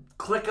started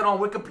clicking on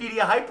Wikipedia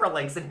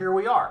hyperlinks, and here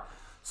we are.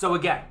 So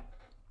again,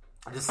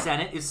 The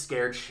Senate is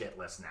scared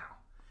shitless now.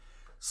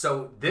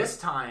 So this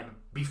time,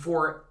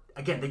 before,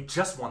 again, they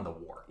just won the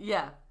war.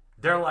 Yeah.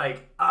 They're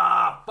like,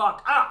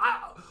 fuck,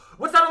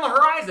 what's that on the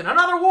horizon?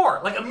 Another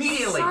war. Like,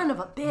 immediately. Son of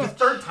a bitch. The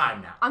third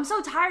time now. I'm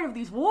so tired of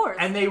these wars.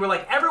 And they were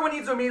like, everyone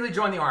needs to immediately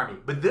join the army.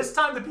 But this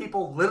time the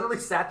people literally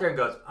sat there and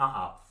goes,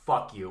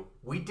 fuck you.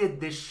 We did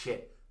this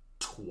shit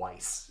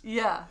twice.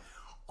 Yeah.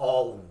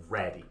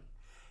 Already.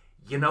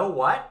 You know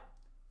what?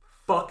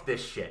 Fuck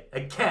this shit.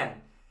 Again,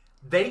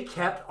 they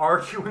kept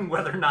arguing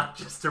whether or not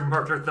just to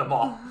murder them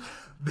all.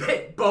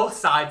 Both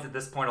sides at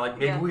this point are like,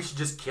 maybe we should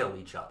just kill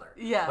each other.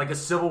 Yeah. Like a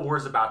civil war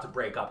is about to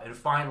break up. And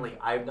finally,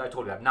 I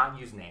told you, I've not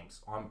used names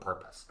on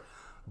purpose.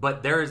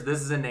 But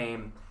this is a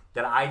name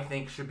that I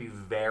think should be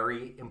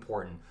very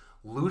important.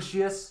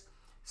 Lucius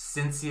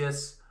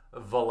Cincius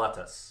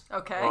Velutus.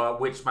 Okay.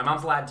 Which, my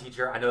mom's a Latin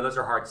teacher. I know those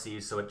are hard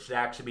C's, so it should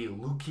actually be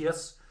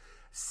Lucius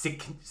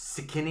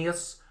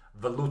Sicinius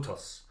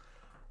Velutus.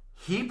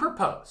 He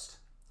proposed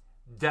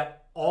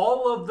that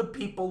all of the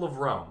people of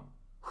Rome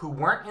who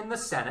weren't in the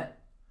Senate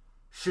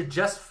should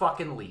just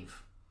fucking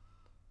leave.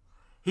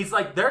 He's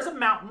like, there's a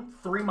mountain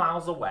 3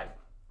 miles away.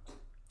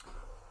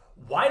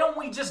 Why don't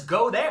we just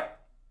go there?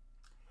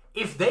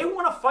 If they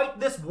want to fight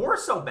this war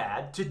so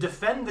bad to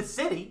defend the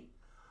city,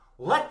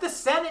 let the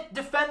Senate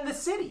defend the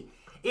city.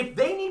 If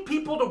they need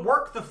people to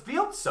work the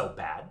field so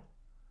bad,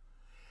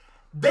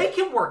 they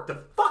can work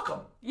the fuck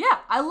them. Yeah,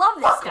 I love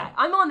this guy.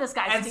 I'm on this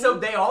guy's team. team. So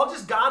they all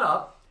just got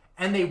up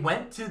and they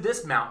went to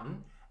this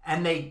mountain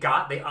and they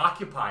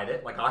occupied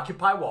it, like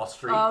Occupy Wall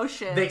Street. Oh,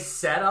 shit. They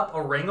set up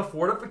a ring of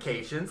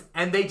fortifications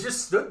and they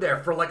just stood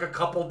there for like a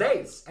couple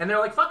days. And they're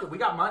like, fuck it, we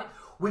got money.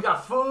 We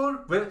got food.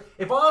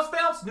 If all else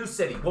fails, new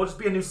city. We'll just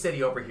be a new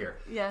city over here.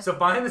 Yeah. So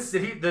finally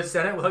the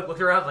Senate looked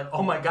around like,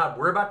 oh my God,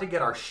 we're about to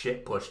get our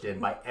shit pushed in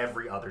by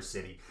every other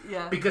city.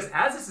 Yeah. Because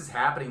as this is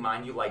happening,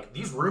 mind you, like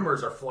these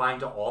rumors are flying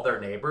to all their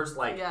neighbors.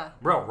 Like,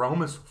 bro,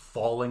 Rome is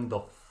falling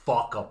the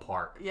fuck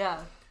apart. Yeah.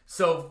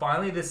 So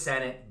finally the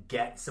Senate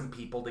gets some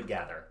people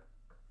together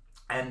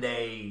and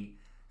they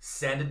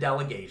send a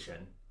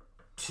delegation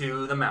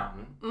to the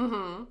mountain.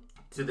 Mm-hmm.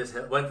 To this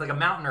hill. Well, it's like a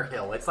mountain or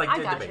hill. It's like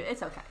I got you.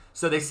 It's okay.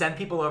 So they send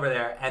people over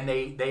there and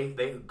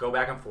they go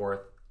back and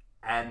forth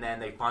and then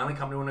they finally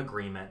come to an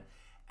agreement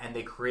and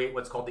they create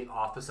what's called the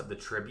Office of the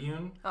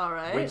Tribune. All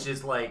right. Which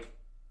is like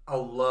the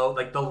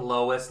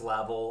lowest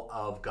level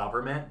of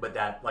government, but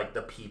that like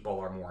the people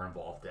are more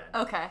involved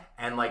in. Okay.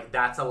 And like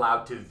that's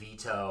allowed to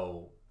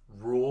veto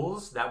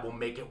rules that will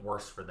make it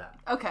worse for them.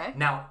 Okay.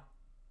 Now,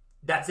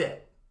 that's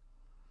it.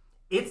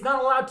 It's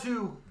not allowed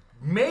to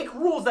make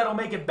rules that'll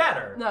make it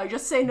better. No,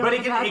 just say no. But to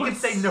it can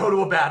say no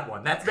to a bad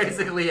one. That's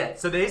basically it.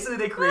 So basically,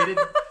 they created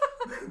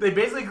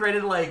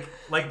like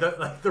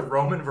the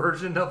Roman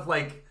version of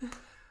like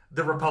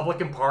the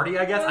Republican Party,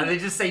 I guess. And they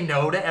just say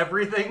no to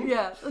everything.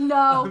 Yeah.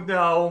 No.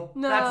 No.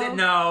 That's it.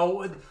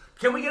 No.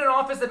 Can we get an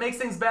office that makes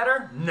things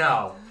better?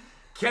 No.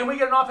 Can we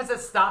get an office that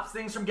stops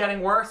things from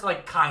getting worse?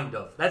 Like, kind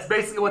of. That's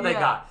basically what they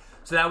got.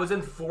 So that was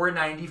in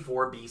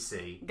 494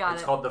 BC.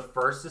 It's called the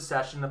First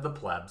Secession of the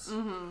Plebs.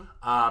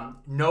 Mm-hmm.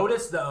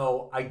 Notice,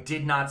 though, I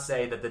did not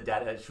say that the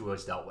debt issue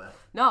was dealt with.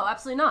 No,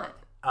 absolutely not.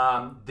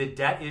 The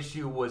debt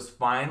issue was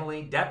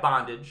finally debt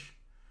bondage.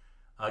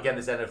 Again,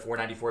 this ended at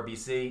 494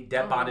 BC.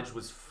 Debt bondage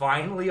was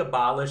finally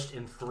abolished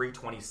in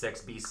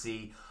 326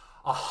 BC.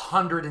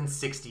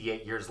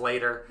 168 years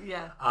later.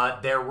 Yeah.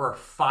 There were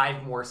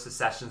 5 more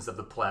secessions of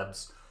the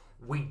plebs.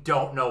 We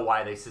don't know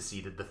why they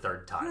seceded the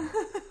third time.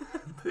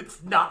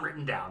 It's not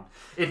written down.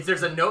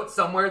 There's a note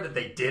somewhere that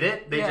they did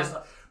it.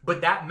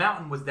 But that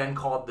mountain was then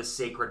called the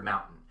Sacred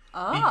Mountain.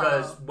 Oh.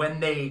 Because when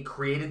they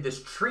created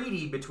this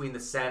treaty between the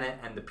Senate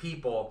and the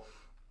people,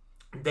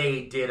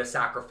 they did a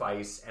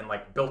sacrifice and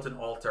like built an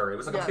altar. It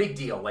was like a big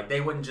deal. Like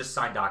they wouldn't just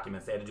sign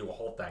documents. They had to do a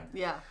whole thing.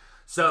 Yeah.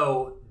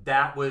 So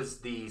that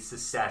was the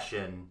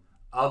secession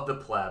of the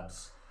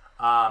plebs.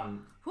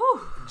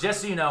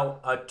 Just so you know,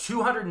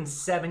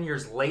 207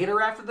 years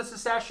later after the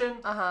secession,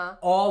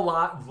 all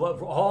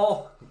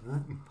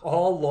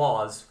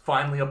laws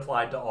finally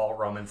applied to all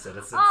Roman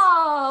citizens.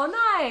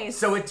 Oh, nice.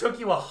 So it took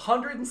you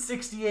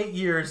 168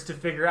 years to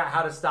figure out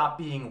how to stop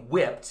being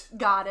whipped.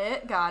 Got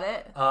it.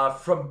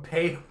 From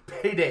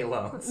payday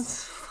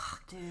loans.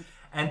 Fuck, dude.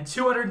 And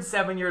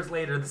 207 years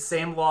later, the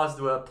same laws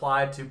that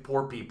applied to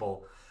poor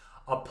people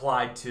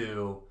applied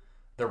to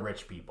the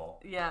rich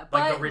people. Yeah, like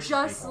but the rich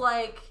just people.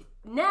 like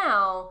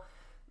now,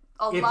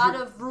 a lot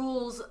of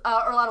rules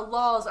or a lot of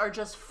laws are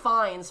just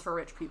fines for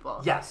rich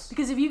people. Yes.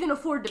 Because if you can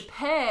afford to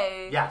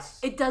pay,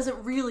 it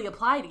doesn't really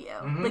apply to you.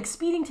 Mm-hmm. Like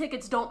speeding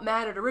tickets don't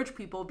matter to rich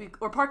people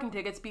or parking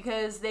tickets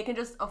because they can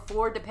just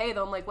afford to pay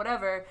them, like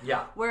whatever.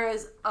 Yeah.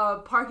 Whereas a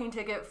parking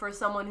ticket for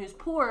someone who's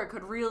poor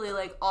could really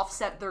like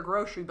offset their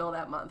grocery bill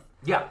that month.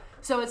 Yeah.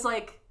 So it's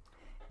like,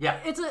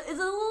 it's a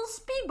little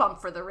speed bump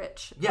for the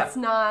rich. Yeah. It's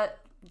not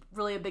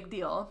really a big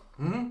deal.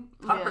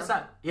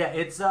 100%. Yeah,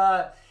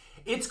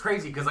 it's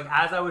crazy because like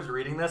as I was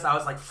reading this, I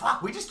was like,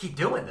 "Fuck, we just keep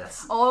doing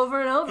this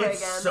over and over again."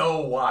 It's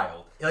so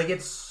wild. Like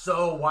it's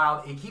so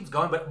wild. It keeps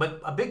going.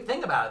 But a big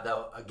thing about it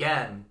though,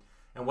 again,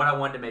 And what I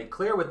wanted to make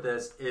clear with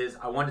this is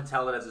I wanted to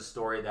tell it as a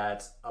story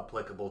that's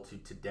applicable to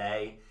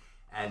today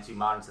and to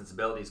modern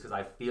sensibilities, because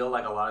I feel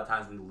like a lot of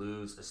times we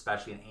lose,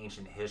 especially in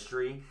ancient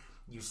history,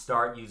 you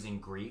start using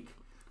Greek,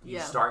 you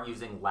start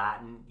using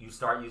Latin, you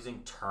start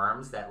using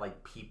terms that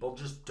like people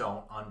just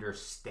don't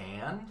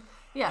understand.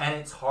 Yeah. And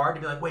it's hard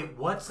to be like, wait,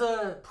 what's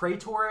a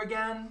praetor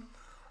again?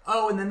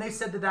 Oh, and then they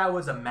said that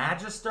was a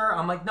magister.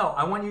 I'm like, no,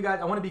 I want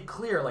to be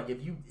clear. Like,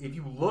 if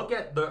you look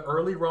at the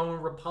early Roman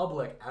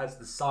Republic as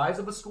the size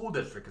of a school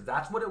district, because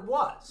that's what it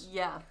was.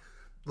 Yeah.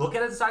 Look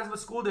at it as the size of a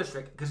school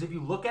district, because if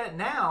you look at it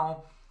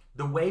now,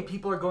 the way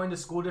people are going to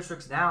school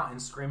districts now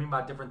and screaming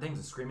about different things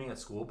and screaming at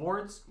school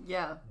boards,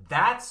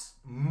 that's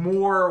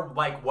more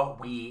like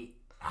what we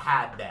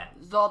had then.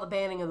 It's all the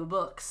banning of the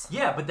books.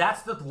 Yeah, but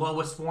that's the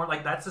lowest form,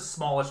 like that's the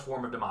smallest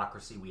form of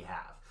democracy we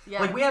have. Yeah.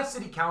 Like we have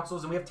city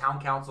councils and we have town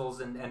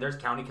councils and there's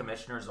county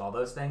commissioners and all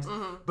those things.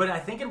 Mm-hmm. But I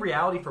think in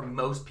reality for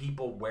most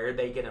people where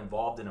they get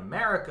involved in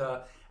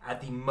America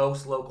at the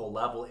most local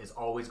level is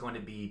always going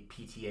to be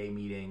PTA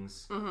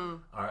meetings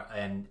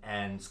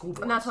and school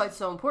boards. And that's why it's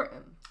so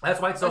important. That's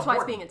why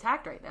it's being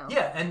attacked right now.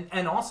 Yeah,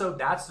 and also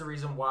that's the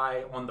reason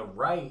why on the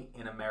right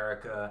in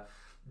America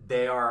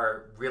they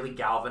are really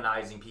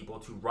galvanizing people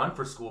to run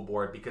for school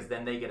board, because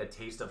then they get a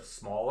taste of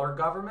smaller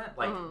government,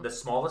 like the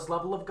smallest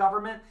level of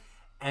government.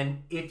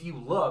 And if you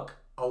look,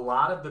 a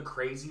lot of the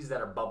crazies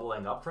that are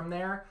bubbling up from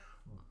there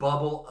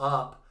bubble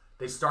up.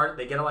 They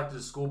get elected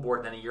to school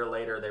board, then a year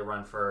later they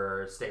run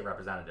for state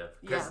representative,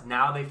 because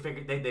now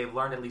they've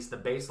learned at least the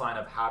baseline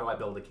of how do I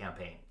build a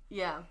campaign.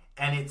 Yeah,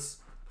 and it's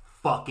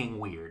fucking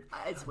weird.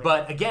 It's weird.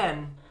 But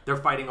again, they're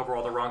fighting over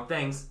all the wrong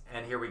things,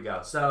 and here we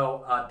go.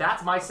 So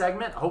that's my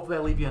segment. Hopefully I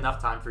leave you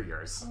enough time for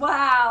yours.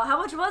 Wow, how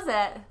much was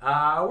it?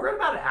 We're at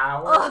about an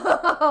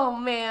hour. Oh,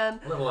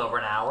 man. A little over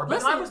an hour.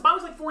 But mine was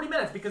like 40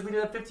 minutes because we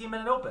did a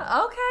 15-minute open. Okay,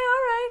 all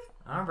right.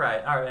 All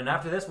right. And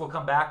after this, we'll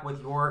come back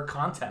with your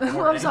content.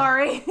 I'm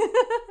sorry.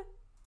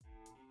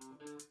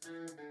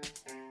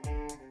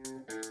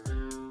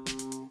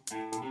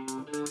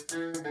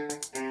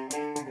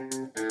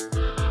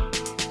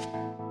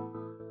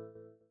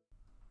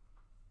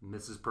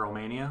 Mrs.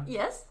 Pearlmania?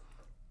 Yes?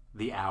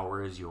 The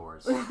hour is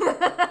yours.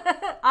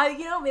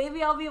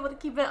 Maybe I'll be able to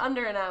keep it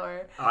under an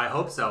hour. I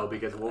hope so,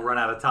 because we'll run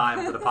out of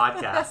time for the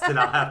podcast and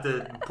I'll have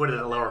to put it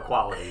at a lower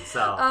quality.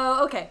 So.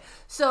 Oh, okay.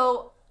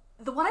 So,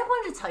 what I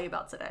wanted to tell you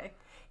about today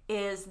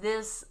is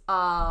this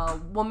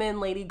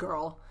lady,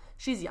 girl.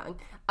 She's young.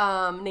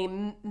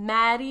 Named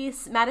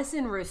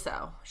Madison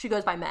Russo. She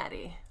goes by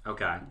Maddie.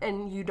 Okay.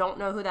 And you don't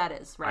know who that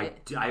is, right?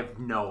 I have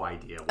no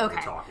idea what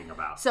you're talking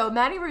about. So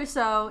Maddie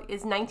Russo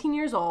is 19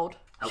 years old.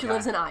 Okay. She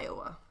lives in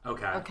Iowa.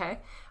 Okay. Okay.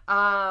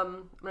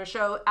 I'm going to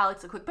show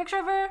Alex a quick picture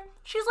of her.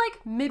 She's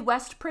like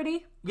Midwest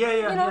pretty.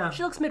 Yeah.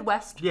 She looks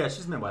Midwest. Yeah,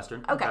 she's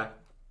Midwestern. Okay.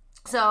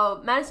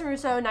 So Madison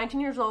Russo, 19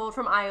 years old,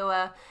 from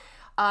Iowa.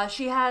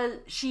 She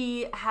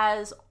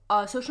has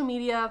social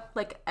media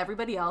like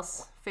everybody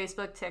else.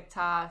 Facebook,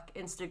 TikTok,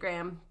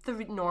 Instagram, the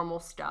normal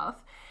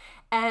stuff.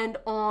 And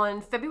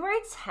on February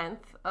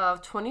 10th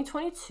of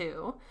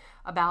 2022,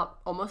 about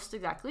almost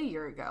exactly a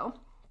year ago,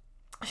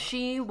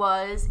 she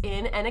was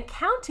in an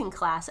accounting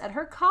class at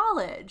her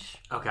college.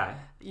 Okay.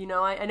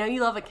 I know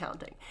you love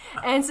accounting.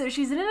 And so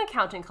she's in an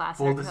accounting class.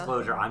 Full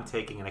disclosure, I'm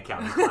taking an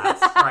accounting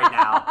class right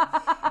now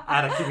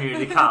at a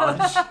community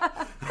college.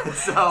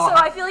 So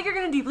I feel like you're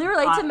going to deeply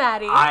relate to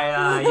Maddie.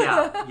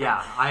 I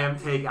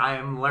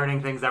am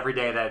learning things every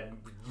day that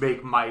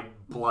make my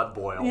blood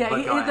boil.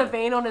 Yeah, the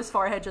vein on his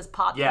forehead just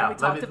popped when we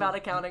talked about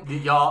accounting.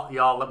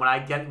 Y'all, when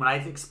I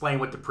explain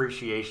what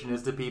depreciation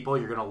is to people,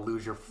 you're gonna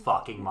lose your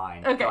fucking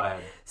mind. Okay. Go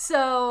ahead.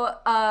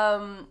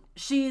 So,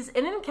 she's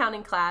in an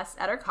accounting class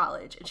at her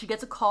college, and she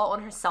gets a call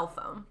on her cell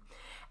phone,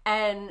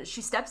 and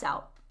she steps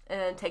out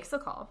and takes the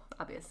call,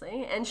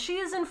 obviously, and she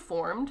is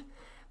informed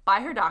by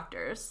her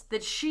doctors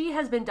that she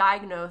has been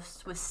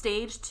diagnosed with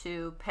stage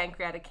 2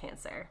 pancreatic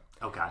cancer.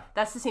 Okay.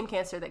 That's the same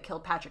cancer that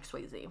killed Patrick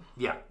Swayze.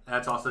 Yeah,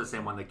 that's also the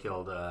same one that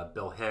killed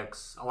Bill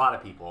Hicks. A lot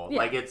of people. Yeah.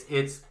 Like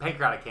it's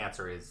pancreatic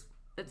cancer is.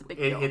 It's a big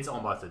deal.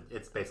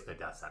 It's basically a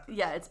death sentence.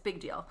 Yeah, it's a big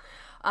deal.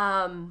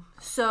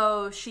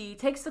 So she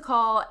takes the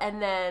call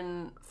and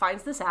then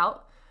finds this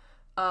out,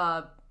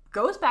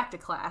 goes back to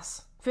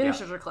class,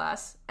 finishes her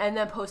class, and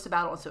then posts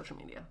about it on social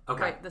media.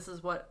 Okay. Right? This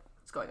is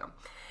what's going on.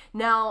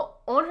 Now,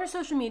 on her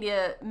social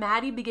media,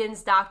 Maddie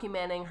begins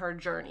documenting her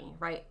journey,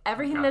 right?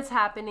 Everything that's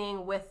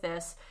happening with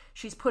this.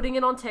 She's putting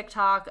it on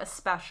TikTok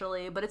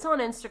especially, but it's on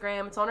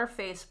Instagram, it's on her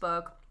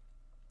Facebook.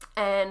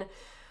 And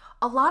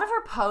a lot of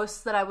her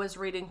posts that I was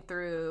reading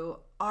through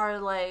are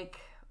like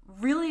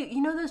really,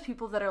 those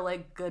people that are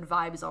like good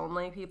vibes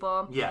only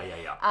people? Yeah.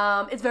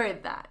 It's very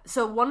that.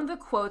 So one of the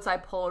quotes I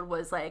pulled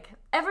was like,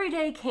 every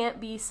day can't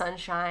be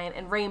sunshine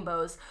and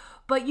rainbows,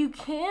 but you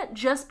can't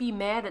just be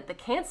mad at the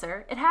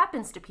cancer. It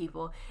happens to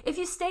people. If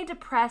you stay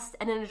depressed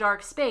and in a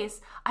dark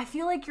space, I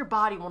feel like your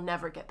body will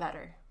never get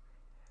better.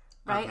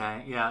 Right?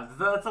 Okay, yeah.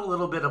 That's a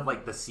little bit of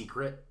like The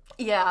Secret.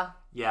 Yeah.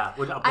 Yeah,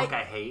 which a book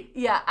I hate.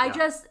 Yeah,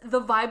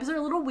 the vibes are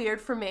a little weird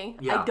for me.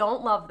 Yeah. I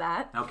don't love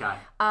that. Okay.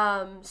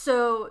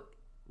 So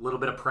A little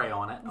bit of prey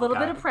on it. A little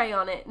bit of prey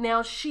on it.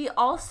 Now, she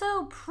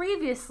also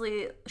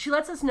she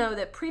lets us know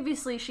that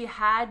previously she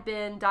had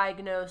been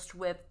diagnosed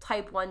with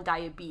type 1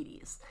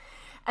 diabetes.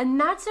 And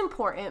that's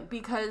important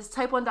because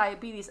type 1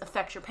 diabetes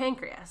affects your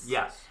pancreas.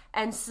 Yes.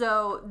 And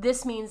so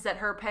this means that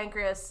her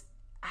pancreas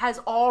has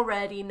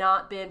already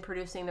not been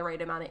producing the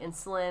right amount of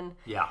insulin.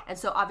 Yeah. And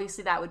so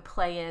obviously that would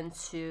play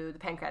into the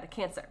pancreatic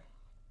cancer.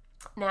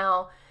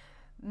 Now,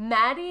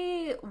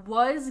 Maddie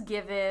was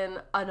given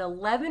an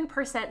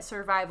 11%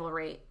 survival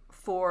rate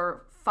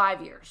for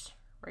 5 years.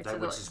 Right?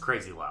 Which is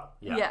crazy low.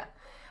 Yeah. Yeah.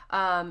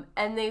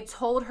 And they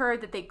told her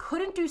that they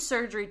couldn't do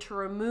surgery to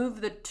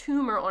remove the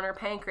tumor on her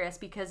pancreas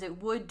because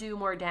it would do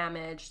more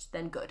damage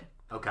than good.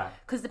 Okay.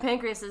 Because the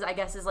pancreas is, I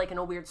guess, is like in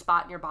a weird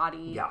spot in your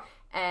body. Yeah.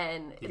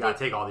 And you gotta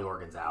take all the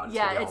organs out.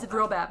 It's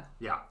real bad.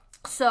 Yeah.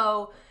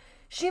 So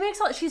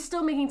she's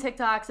still making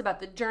TikToks about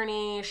the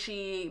journey.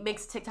 She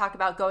makes a TikTok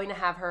about going to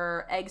have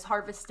her eggs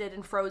harvested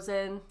and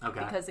frozen. Okay.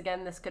 Because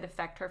again, this could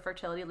affect her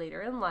fertility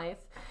later in life.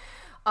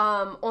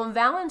 On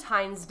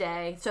Valentine's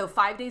Day, so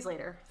 5 days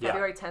later,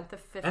 February 10th to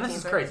 15th. And this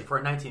is crazy for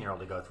a 19-year-old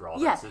to go through all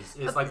Yeah. this.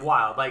 It's like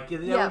wild. Like,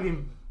 it would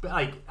be,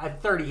 like,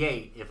 at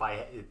 38, if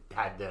I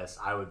had this,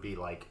 I would be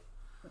like...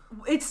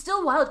 It's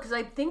still wild because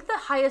I think the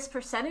highest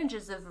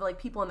percentages of, like,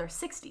 people in their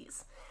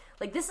 60s.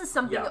 Like, this is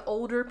something that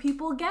older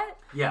people get.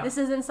 Yeah. This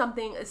isn't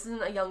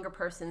a younger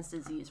person's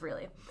disease,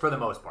 really. For the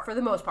most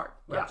part.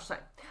 Yeah.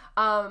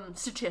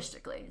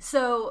 Statistically.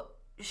 So,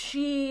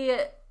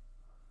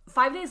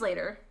 5 days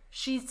later...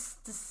 She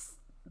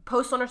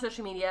posts on her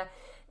social media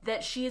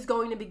that she is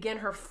going to begin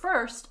her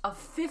first of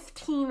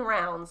 15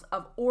 rounds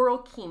of oral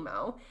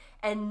chemo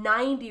and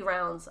 90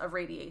 rounds of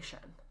radiation.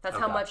 That's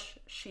how much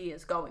she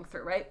is going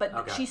through, right?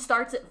 But she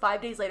starts at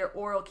 5 days later,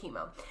 oral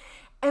chemo.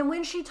 And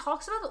when she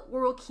talks about the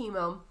oral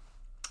chemo,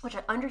 which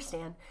I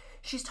understand,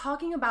 she's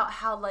talking about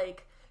how,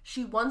 like,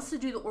 she wants to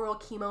do the oral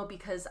chemo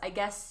because I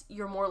guess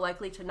you're more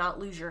likely to not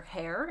lose your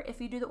hair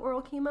if you do the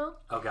oral chemo.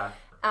 Okay.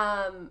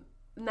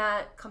 And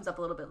that comes up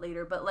a little bit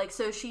later, but like,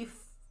 so she's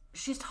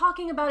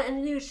talking about it,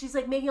 and she's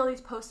like making all these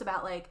posts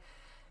about like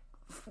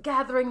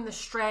gathering the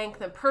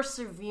strength and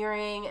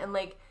persevering, and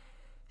like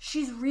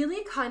she's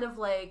really kind of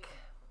like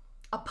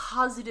a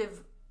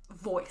positive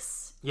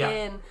voice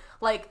in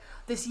like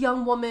this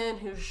young woman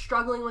who's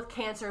struggling with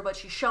cancer, but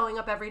she's showing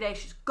up every day.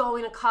 She's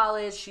going to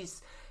college.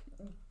 She's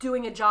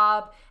doing a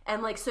job,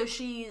 and like so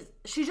she's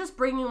just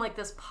bringing like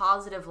this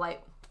positive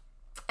light.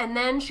 And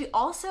then she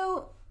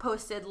also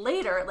posted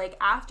later, like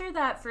after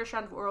that first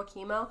round of oral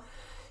chemo,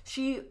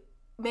 she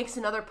makes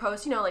another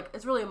post, like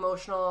it's really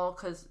emotional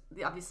because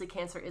obviously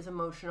cancer is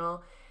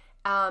emotional,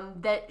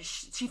 that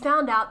she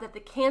found out that the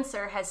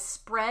cancer has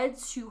spread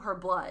to her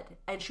blood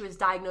and she was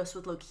diagnosed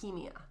with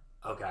leukemia.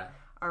 Okay.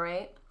 All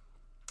right.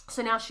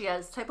 So now she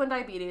has type 1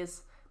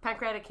 diabetes,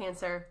 pancreatic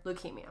cancer,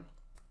 leukemia.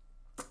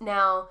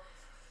 Now,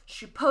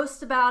 she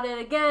posts about it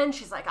again.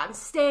 She's like, I'm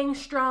staying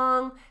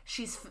strong.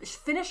 She's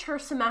finished her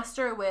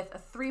semester with a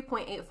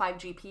 3.85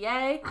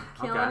 GPA,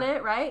 killing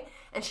it, right?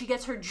 And she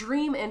gets her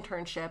dream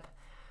internship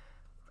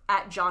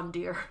at John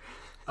Deere.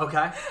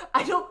 Okay.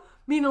 I don't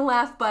mean to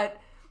laugh,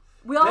 but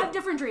we all have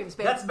different dreams,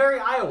 babe. That's very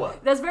Iowa.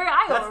 That's very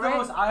Iowa, That's right? the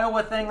most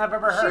Iowa thing I've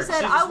ever heard. She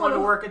said, just wanted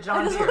to work at John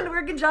Deere. I just wanted to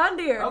work at John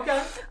Deere.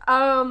 Okay.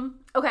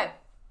 Okay.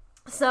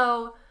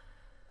 So...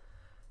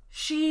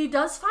 she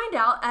does find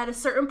out at a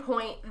certain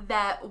point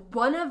that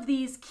one of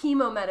these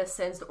chemo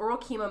medicines, the oral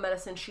chemo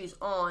medicine she's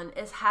on,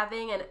 is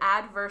having an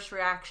adverse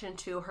reaction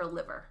to her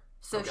liver.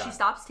 So she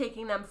stops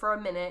taking them for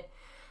a minute,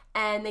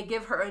 and they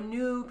give her a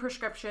new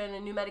prescription, a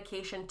new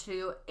medication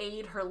to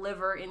aid her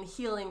liver in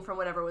healing from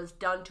whatever was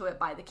done to it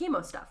by the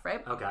chemo stuff,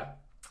 right? Okay.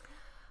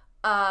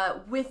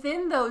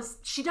 Within those,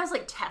 she does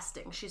like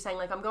testing. She's saying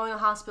like, I'm going to the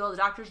hospital, the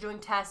doctor's doing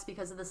tests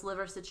because of this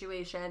liver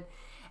situation.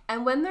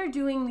 And when they're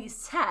doing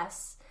these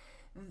tests,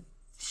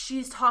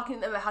 she's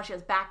talking about how she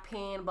has back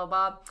pain, blah,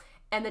 blah.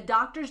 And the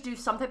doctors do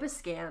some type of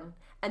scan,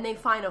 and they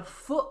find a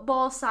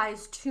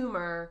football-sized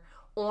tumor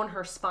on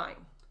her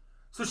spine.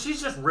 So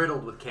she's just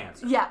riddled with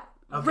cancer. Yeah,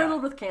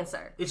 riddled with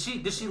cancer. Does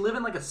she live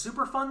in like a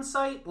Superfund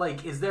site?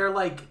 Like, is there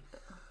like,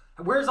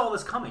 where's all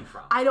this coming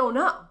from? I don't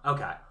know.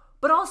 Okay.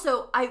 But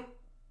also,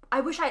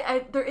 I wish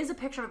there is a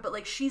picture of it, but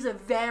like she's a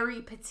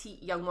very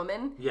petite young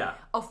woman. Yeah.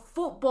 A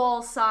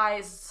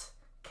football-sized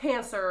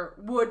cancer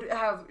would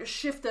have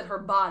shifted her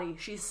body.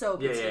 She's so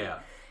petite. Yeah.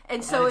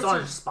 And so it's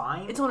on her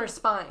spine? It's on her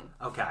spine.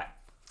 Okay.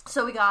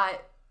 So we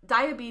got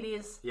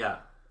diabetes, Yeah.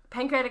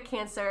 pancreatic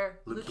cancer,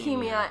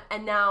 leukemia,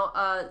 and now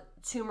a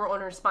tumor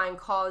on her spine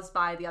caused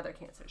by the other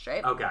cancers,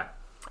 right? Okay.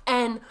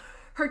 And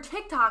her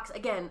TikToks,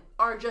 again,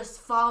 are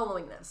just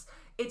following this.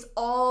 It's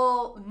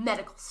all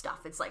medical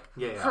stuff. It's like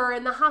her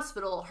in the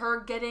hospital, her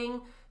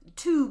getting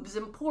tubes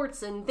and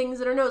ports and things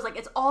in her nose. Like,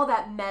 it's all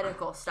that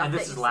medical stuff. And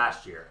this is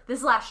last year? This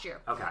is last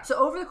year. Okay. So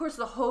over the course of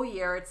the whole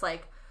year, it's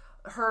like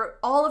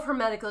all of her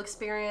medical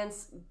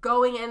experience,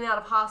 going in and out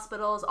of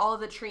hospitals, all of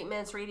the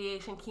treatments,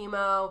 radiation,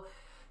 chemo.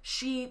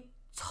 She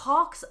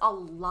talks a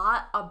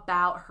lot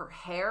about her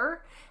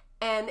hair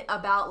and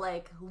about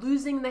like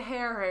losing the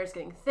hair. Her hair is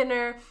getting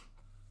thinner,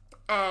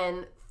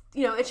 and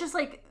it's just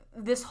like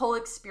this whole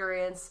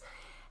experience.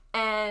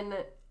 And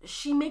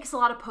she makes a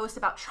lot of posts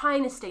about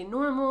trying to stay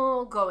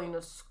normal, going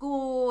to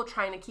school,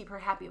 trying to keep her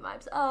happy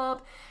vibes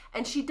up.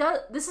 And she does,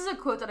 this is a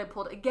quote that I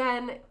pulled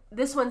again.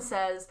 This one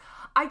says,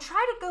 "I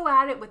try to go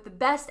at it with the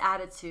best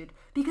attitude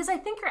because I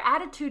think your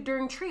attitude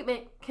during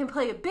treatment can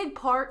play a big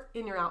part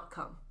in your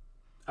outcome."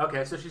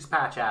 Okay, so she's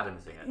Patch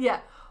Adamsing it.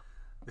 Yeah.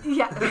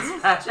 Yeah.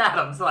 Patch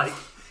Adams, like,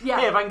 yeah.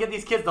 Hey, if I can get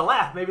these kids to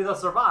laugh, maybe they'll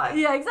survive.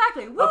 Yeah,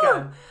 exactly. Woo!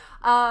 Okay.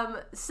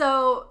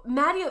 So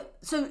Maddie,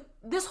 so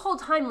this whole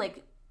time,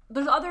 like,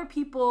 there's other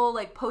people,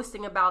 like,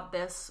 posting about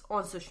this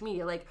on social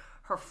media, like,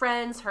 her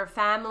friends, her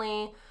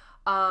family,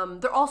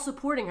 they're all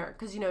supporting her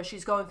because,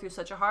 she's going through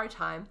such a hard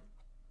time.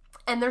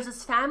 And there's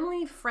this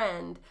family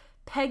friend,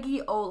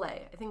 Peggy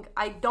Ole.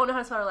 I don't know how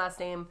to spell her last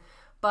name,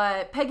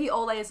 but Peggy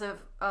Ole is a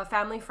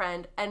family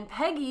friend, and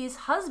Peggy's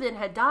husband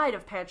had died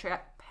of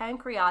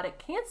pancreatic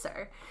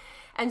cancer.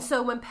 And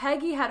so when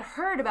Peggy had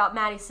heard about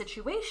Maddie's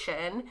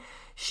situation,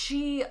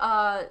 she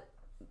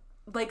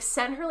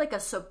sent her like a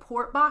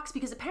support box,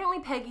 because apparently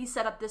Peggy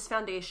set up this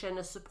foundation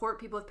to support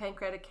people with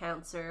pancreatic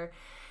cancer,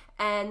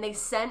 and they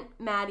sent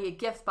Maddie a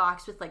gift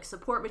box with like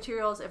support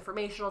materials,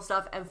 informational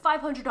stuff, and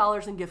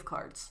 $500 in gift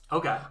cards.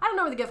 Okay. I don't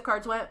know where the gift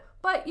cards went,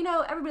 but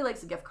everybody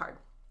likes a gift card.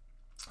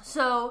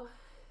 So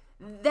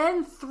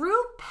then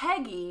through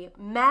Peggy,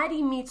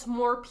 Maddie meets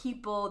more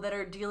people that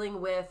are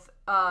dealing with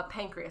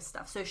pancreas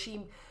stuff. So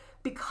she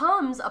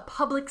becomes a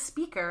public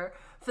speaker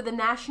for the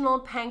National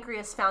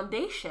Pancreas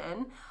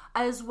Foundation,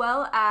 as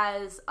well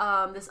as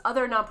this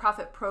other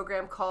nonprofit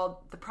program called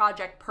the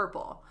Project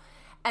Purple.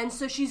 And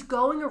so she's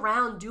going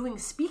around doing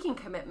speaking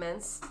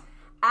commitments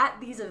at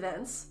these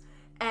events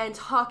and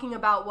talking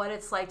about what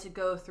it's like to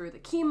go through the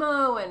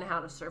chemo and how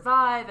to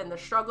survive and the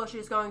struggle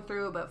she's going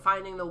through, but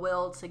finding the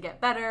will to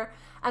get better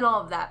and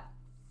all of that.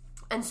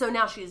 And so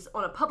now she's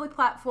on a public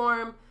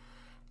platform,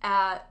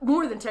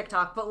 more than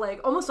TikTok, but like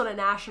almost on a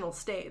national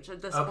stage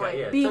at this point,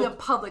 yeah. being a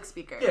public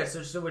speaker. Yeah,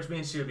 so which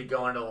means she would be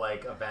going to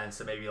like events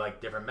and maybe like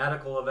different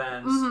medical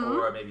events,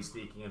 or maybe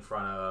speaking in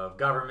front of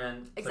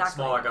government, like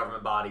smaller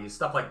government bodies,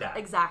 stuff like that.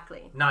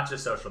 Exactly. Not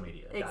just social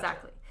media.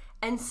 Exactly.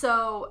 Gotcha. And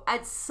so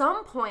at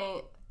some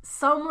point,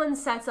 someone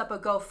sets up a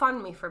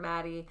GoFundMe for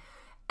Maddie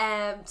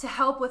to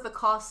help with the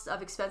cost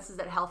of expenses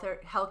that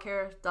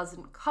healthcare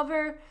doesn't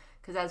cover.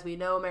 Because as we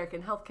know,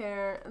 American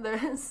healthcare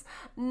is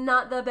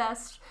not the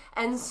best.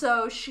 And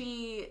so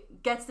she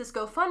gets this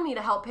GoFundMe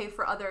to help pay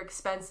for other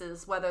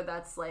expenses, whether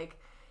that's like,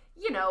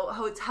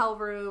 hotel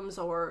rooms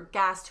or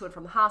gas to and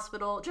from the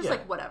hospital, just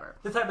like whatever.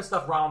 The type of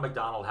stuff Ronald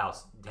McDonald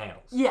House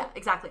handles. Yeah,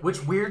 exactly.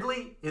 Which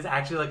weirdly is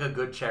actually like a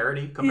good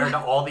charity compared to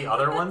all the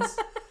other ones.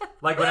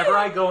 Like whenever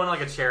I go on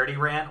like a charity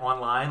rant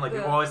online, like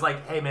people are always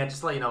like, "Hey man,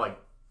 just to let you know, like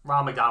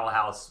Ronald McDonald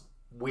House,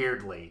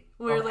 weirdly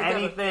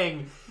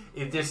anything,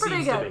 it just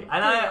seems to be."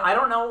 And I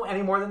don't know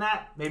any more than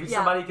that. Maybe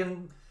somebody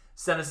can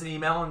send us an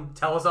email and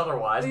tell us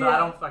otherwise, but I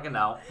don't fucking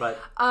know. But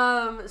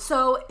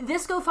so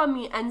this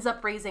GoFundMe ends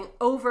up raising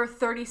over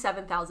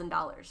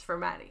 $37,000 for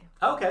Maddie.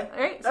 Okay, all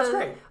right, that's so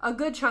great. A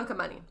good chunk of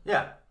money.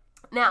 Yeah.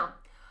 Now,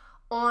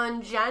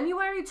 on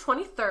January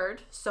 23rd,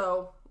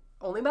 so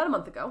only about a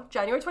month ago,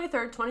 January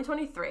 23rd,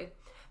 2023,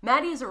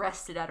 Maddie is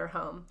arrested at her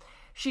home.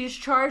 She's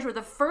charged with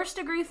a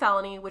first-degree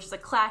felony, which is a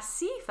Class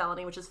C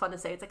felony, which is fun to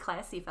say. It's a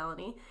Class C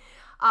felony.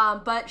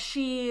 But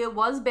she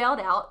was bailed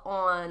out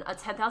on a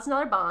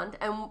 $10,000 bond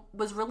and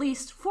was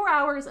released 4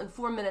 hours and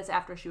 4 minutes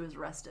after she was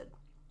arrested.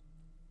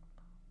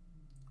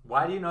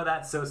 Why do you know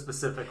that so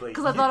specifically?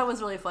 Because I thought it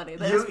was really funny.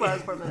 That it was 4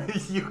 hours, 4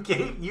 minutes.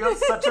 You have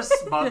such a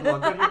smug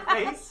look on your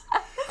face.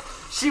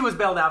 She was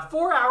bailed out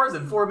 4 hours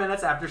and 4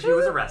 minutes after she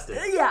was arrested.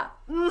 Yeah.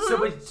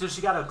 Mm-hmm. So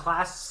she got a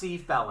Class C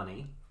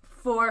felony.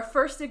 For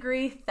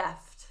first-degree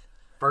theft.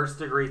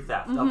 First-degree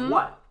theft of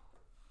what?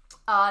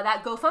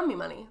 That GoFundMe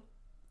money.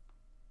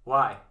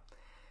 Why?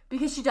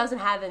 Because she doesn't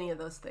have any of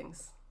those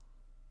things.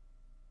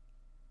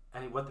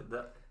 Any what?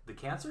 The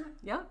cancer?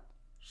 Yeah.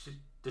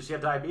 Does she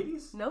have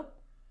diabetes? Nope.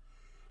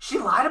 She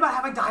lied about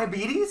having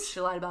diabetes? She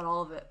lied about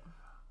all of it.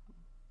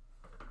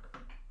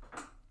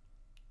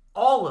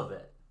 All of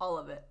it? All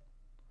of it.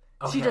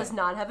 Okay. She does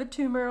not have a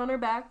tumor on her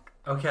back.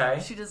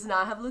 Okay. She does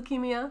not have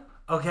leukemia.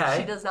 Okay.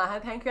 She does not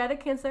have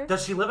pancreatic cancer.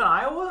 Does she live in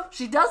Iowa?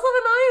 She does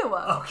live in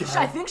Iowa. Okay.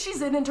 I think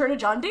she's an intern at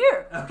John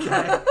Deere.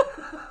 Okay.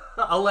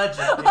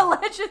 Allegedly.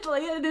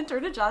 Allegedly an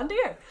intern at John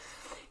Deere.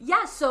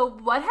 Yeah, so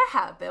what had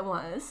happened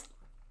was,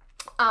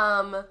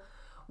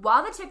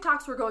 while the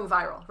TikToks were going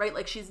viral, right?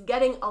 Like she's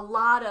getting a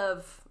lot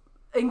of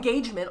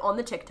engagement on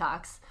the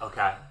TikToks.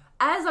 Okay.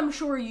 As I'm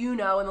sure you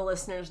know and the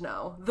listeners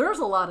know, there's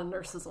a lot of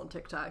nurses on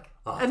TikTok.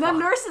 And then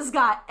nurses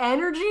got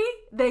energy,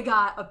 they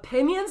got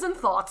opinions and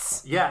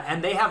thoughts. Yeah,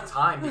 and they have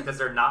time because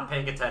they're not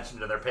paying attention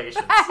to their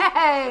patients.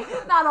 Hey,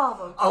 not all of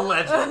them.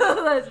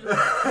 Allegedly.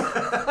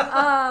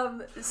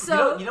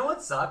 So you know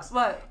what sucks?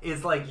 What?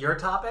 Is like your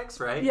topics,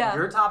 right? Yeah.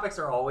 Your topics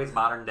are always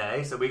modern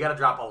day, so we got to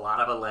drop a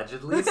lot of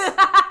allegedlys.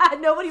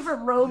 Nobody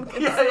from Rome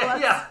can sue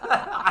us. Yeah.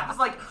 I was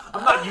like,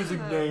 I'm not using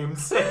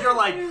names. And you're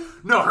like,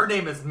 no, her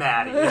name is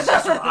Maddie. And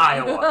she's from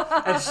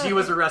Iowa. And she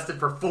was arrested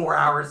for 4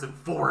 hours and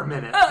 4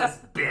 minutes. This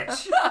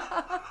bitch.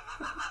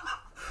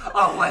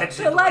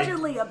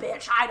 Allegedly a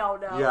bitch. I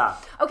don't know. Yeah.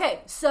 Okay,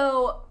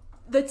 so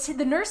the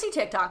nursey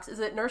TikToks, is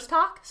it Nurse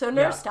Talk? So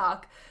Nurse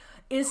Talk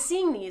is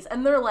seeing these,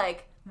 and they're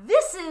like,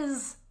 this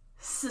is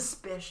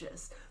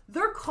suspicious.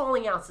 They're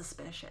calling out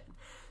suspicion.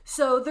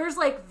 So there's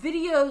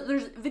videos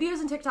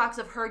and TikToks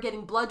of her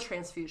getting blood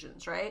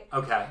transfusions, right?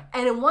 Okay.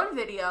 And in one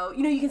video,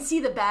 you can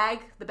see the bag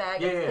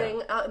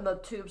thing and the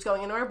tubes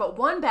going in her, but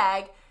one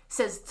bag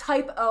says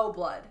type O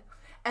blood.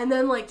 And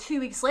then 2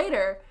 weeks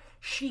later,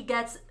 she's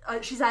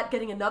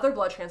getting another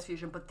blood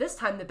transfusion, but this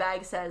time the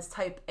bag says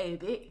type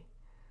AB.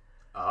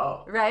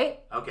 Oh. Right?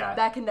 Okay.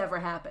 That can never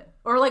happen.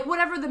 Or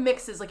whatever the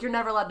mix is, you're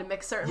never allowed to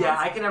mix certain ones.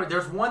 I can never.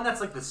 There's one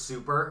that's the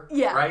super.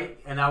 Yeah. Right?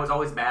 And I was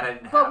always mad at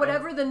it. But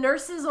whatever the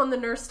nurses on the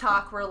Nurse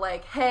Talk were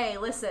like, hey,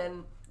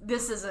 listen,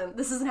 this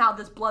isn't how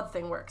this blood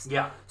thing works.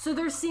 Yeah. So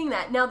they're seeing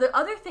that. Now the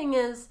other thing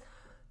is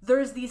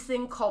there's these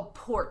thing called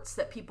ports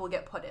that people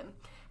get put in.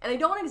 And I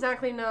don't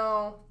exactly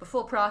know the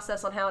full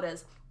process on how it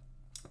is.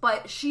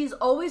 But she's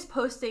always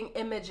posting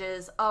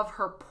images of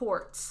her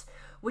ports,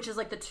 which is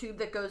the tube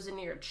that goes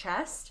into your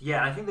chest.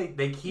 Yeah, I think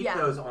they keep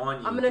those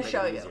on you. I'm going to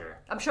show you.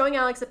 I'm showing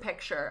Alex a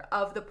picture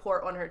of the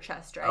port on her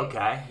chest, right?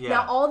 Okay, yeah.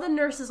 Now, all the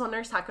nurses on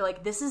Nurse Talk are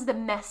like, this is the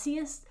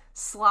messiest,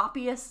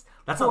 sloppiest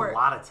That's port. a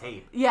lot of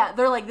tape. Yeah,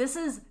 they're like,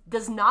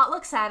 does not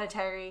look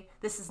sanitary.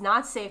 This is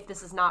not safe.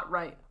 This is not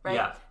right?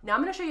 Yeah. Now,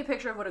 I'm going to show you a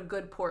picture of what a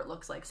good port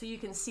looks like so you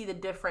can see the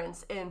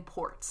difference in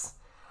ports.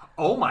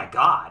 Oh, my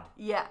God.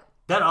 Yeah.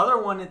 That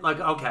other one,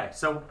 okay,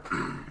 so,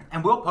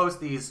 and we'll post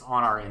these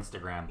on our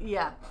Instagram.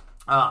 Yeah.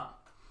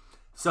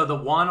 So the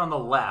one on the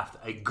left,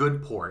 a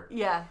good port.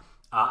 Yeah.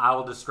 I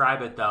will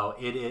describe it though.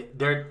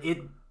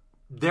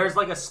 There's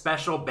a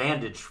special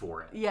bandage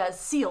for it. Yeah, it's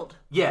sealed.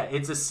 Yeah,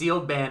 it's a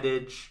sealed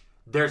bandage.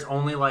 There's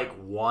only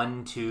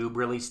one tube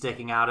really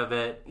sticking out of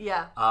it.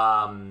 Yeah.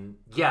 And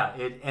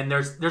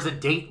there's a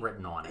date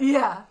written on it.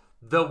 Yeah.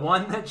 The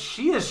one that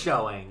she is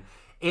showing,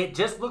 it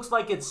just looks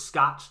like it's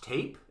Scotch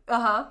tape.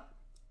 Uh-huh.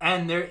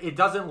 And it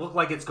doesn't look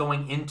like it's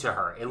going into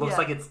her. It looks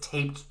like it's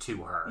taped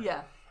to her.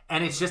 Yeah.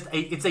 And it's just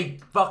it's a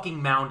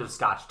fucking mound of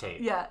Scotch tape.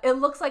 Yeah. It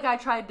looks like I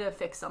tried to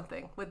fix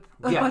something with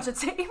a bunch of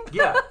tape.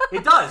 Yeah.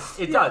 It does.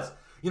 It does.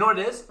 You know what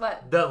it is?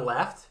 What? The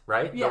left,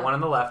 right? Yeah. The one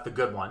on the left, the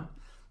good one.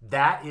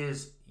 That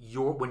is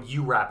when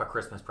you wrap a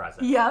Christmas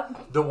present.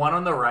 Yep. The one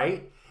on the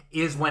right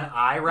is when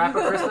I wrap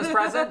a Christmas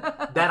present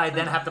that I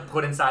then have to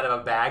put inside of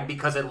a bag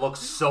because it looks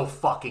so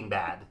fucking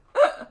bad.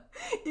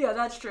 Yeah,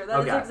 that's true. That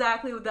is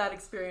exactly what that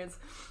experience.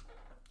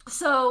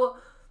 So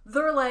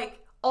they're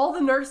all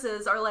the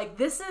nurses are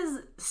this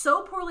is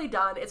so poorly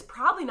done. It's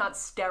probably not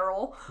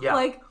sterile.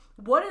 Yeah.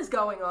 What is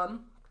going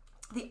on?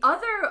 The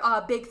other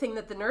big thing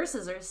that the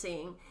nurses are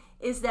seeing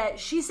is that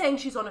she's saying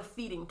she's on a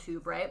feeding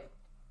tube, right?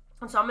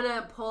 And so I'm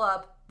going to pull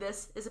up,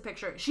 this is a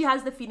picture. She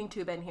has the feeding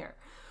tube in here.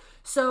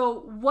 So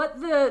what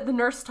the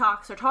Nurse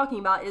Talks are talking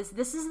about is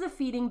this is the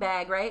feeding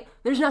bag, right?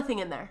 There's nothing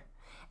in there.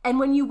 And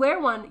when you wear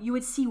one, you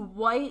would see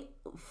white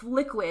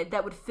liquid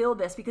that would fill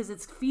this because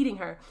it's feeding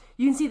her.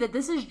 You can see that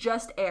this is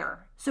just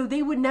air. So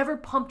they would never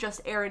pump just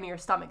air into your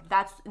stomach.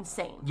 That's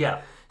insane.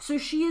 Yeah. So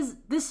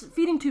this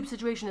feeding tube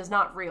situation is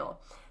not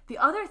real. The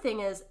other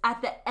thing is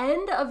at the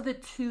end of the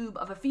tube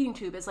of a feeding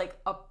tube is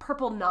a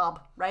purple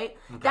knob, right?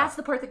 Okay. That's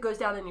the part that goes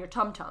down in your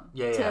tum-tum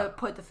to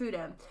put the food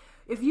in.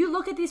 If you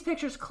look at these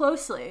pictures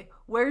closely,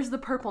 where's the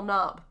purple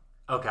knob?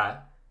 Okay.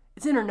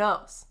 It's in her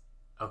nose.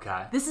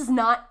 Okay. This is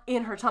not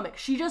in her stomach.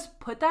 She just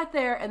put that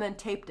there and then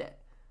taped it.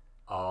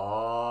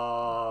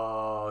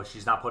 Oh,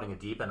 she's not putting it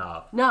deep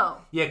enough. No.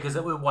 Yeah, because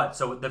what?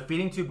 So the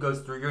feeding tube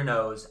goes through your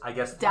nose, I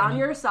guess. Down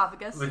your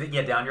esophagus.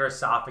 Down your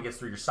esophagus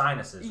through your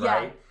sinuses,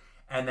 right?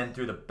 And then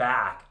through the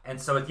back.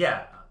 And so,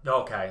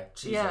 okay,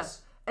 Jesus. Yeah.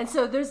 And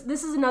so this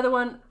is another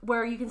one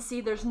where you can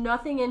see there's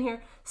nothing in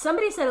here.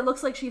 Somebody said it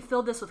looks like she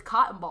filled this with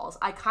cotton balls.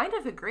 I kind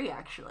of agree,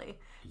 actually.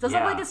 It doesn't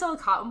look like it's filled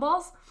with cotton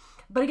balls.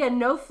 But again,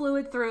 no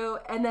fluid through,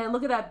 and then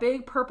look at that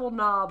big purple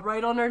knob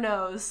right on her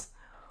nose.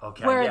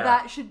 Okay, where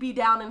that should be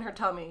down in her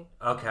tummy.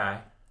 Okay.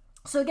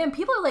 So again,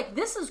 people are like,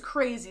 this is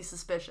crazy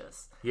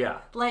suspicious. Yeah.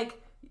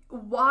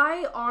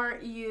 Why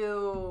aren't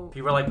you...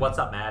 People are like, what's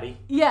up, Maddie?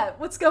 Yeah,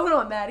 what's going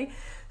on, Maddie?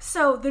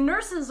 So the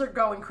nurses are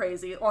going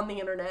crazy on the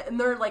internet, and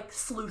they're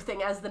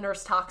sleuthing as the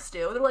Nurse Talks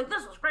do. They're like,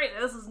 this is crazy,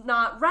 this is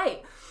not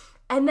right.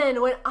 And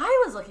then when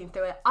I was looking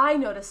through it, I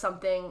noticed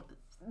something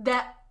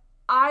that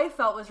I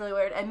felt was really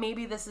weird, and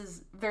maybe this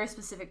is very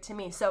specific to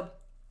me. So,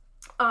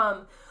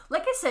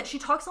 like I said, she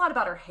talks a lot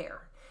about her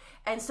hair.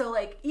 And so,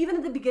 like, even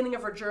at the beginning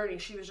of her journey,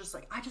 she was just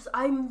like,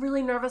 I'm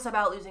really nervous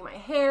about losing my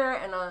hair,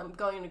 and I'm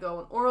going to go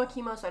on oral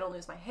chemo so I don't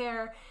lose my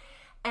hair.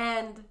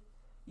 And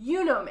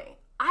you know me.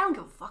 I don't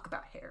give a fuck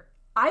about hair.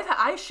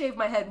 I shaved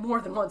my head more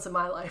than once in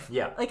my life.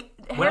 Yeah. Like,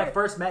 hair, when I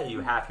first met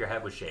you, half your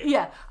head was shaved.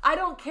 Yeah. I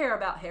don't care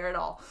about hair at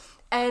all.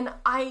 And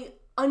I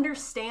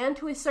understand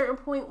to a certain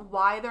point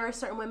why there are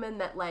certain women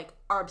that, like,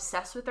 are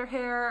obsessed with their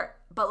hair,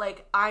 but,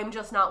 like, I'm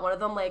just not one of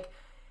them. Like,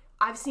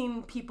 I've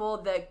seen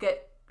people that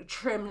get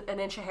trimmed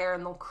an inch of hair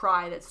and they'll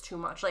cry that's too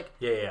much. Like,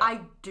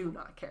 I do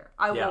not care.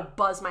 I will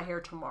buzz my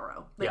hair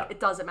tomorrow. Like, it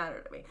doesn't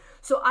matter to me.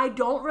 So I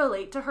don't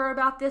relate to her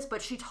about this,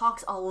 but she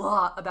talks a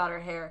lot about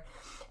her hair.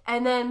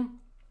 And then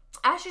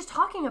as she's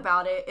talking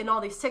about it in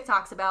all these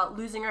TikToks about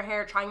losing her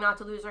hair, trying not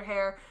to lose her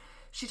hair,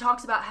 she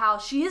talks about how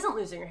she isn't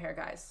losing her hair,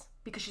 guys,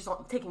 because she's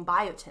taking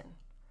biotin.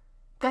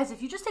 Guys,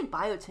 if you just take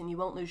biotin, you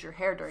won't lose your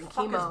hair during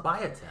chemo.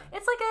 What is biotin?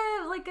 It's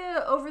like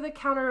a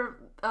over-the-counter,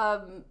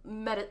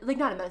 not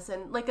a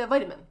medicine, like a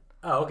vitamin.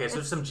 Oh, okay, so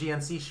it's some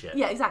GNC shit.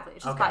 Yeah, exactly.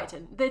 It's just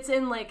biotin. That's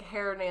in, like,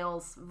 hair,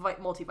 nails,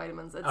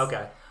 multivitamins.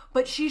 Okay.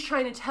 But she's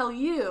trying to tell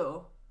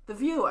you, the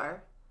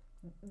viewer,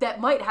 that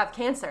might have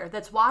cancer,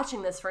 that's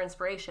watching this for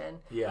inspiration.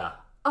 Yeah.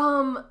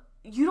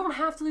 You don't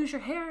have to lose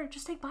your hair.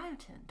 Just take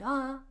biotin.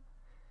 Duh.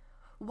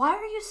 Why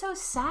are you so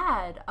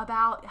sad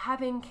about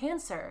having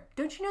cancer?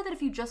 Don't you know that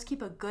if you just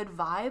keep a good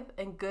vibe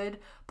and good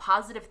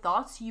positive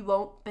thoughts, you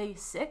won't be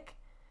sick?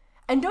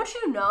 And don't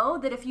you know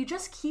that if you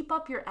just keep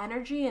up your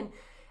energy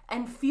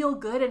and feel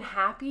good and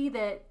happy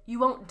that you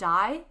won't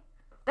die?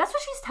 That's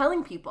what she's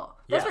telling people.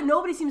 That's what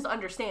nobody seems to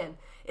understand.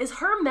 Is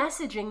her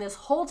messaging this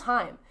whole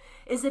time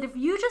is that if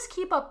you just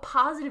keep up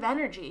positive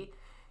energy,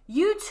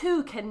 you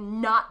too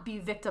cannot be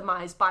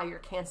victimized by your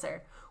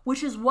cancer,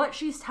 which is what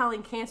she's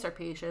telling cancer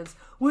patients,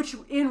 which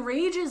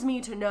enrages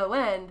me to no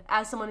end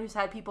as someone who's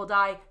had people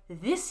die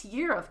this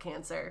year of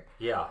cancer.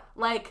 Yeah.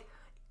 Like,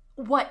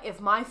 what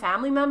if my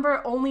family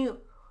member only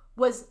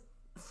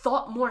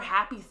thought more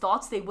happy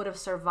thoughts, they would have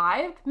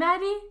survived,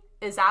 Maddie?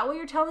 Is that what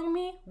you're telling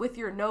me with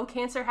your no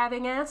cancer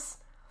having ass?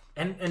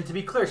 And to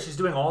be clear, she's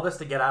doing all this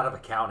to get out of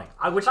accounting,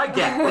 which I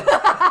get.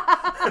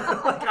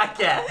 Like, I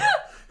get.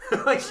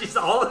 Like,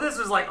 all of this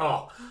was like,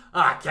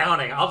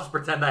 accounting. I'll just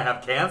pretend I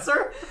have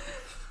cancer.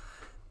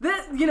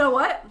 You know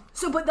what?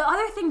 So, but the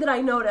other thing that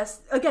I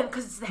noticed, again,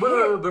 because it's the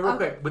hair. But real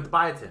quick, with the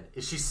biotin,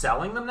 is she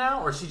selling them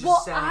now, or is she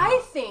just selling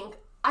them?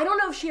 I don't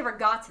know if she ever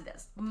got to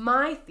this.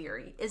 My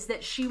theory is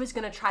that she was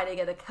going to try to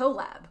get a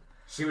collab.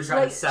 She was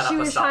trying to set up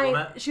a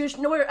supplement? She was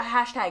nowhere a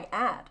hashtag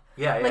ad.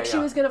 Yeah. She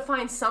was going to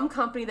find some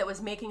company that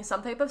was making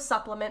some type of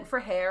supplement for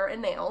hair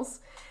and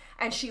nails,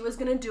 and she was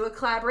going to do a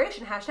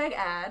collaboration, hashtag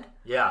ad.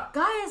 Yeah.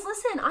 Guys,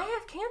 listen, I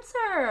have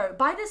cancer.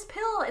 Buy this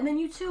pill, and then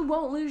you too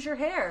won't lose your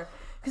hair.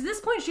 Because at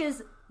this point, she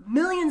has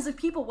millions of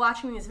people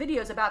watching these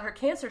videos about her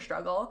cancer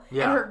struggle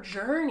and her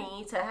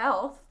journey to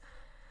health,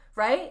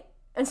 right?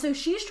 And so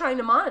she's trying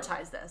to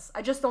monetize this.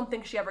 I just don't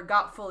think she ever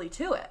got fully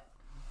to it.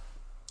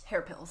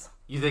 Hair pills.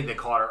 You think they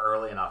caught her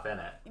early enough in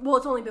it? Well,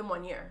 it's only been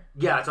 1 year.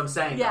 Yeah, that's what I'm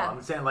saying. Yeah.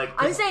 Though.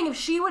 I'm saying if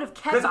she would have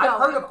kept going. Because I've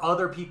heard of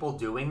other people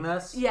doing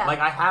this. Yeah. Like,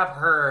 I have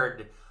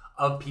heard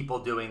of people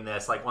doing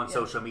this, like, on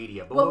social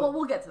media. But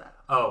we'll get to that.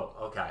 Oh,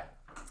 okay.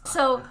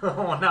 So,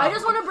 I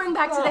just want to bring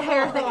back to the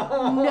hair thing.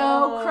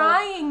 No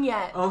crying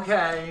yet.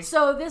 Okay.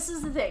 So, this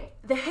is the thing.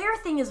 The hair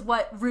thing is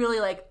what really,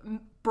 like,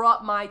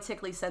 brought my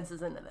tickly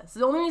senses into this.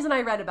 The only reason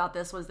I read about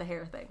this was the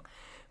hair thing.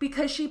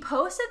 Because she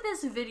posted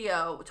this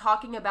video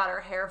talking about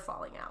her hair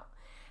falling out.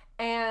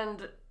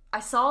 And I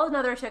saw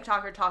another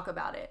TikToker talk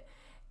about it.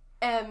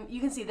 And you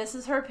can see this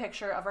is her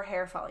picture of her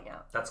hair falling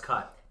out. That's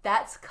cut.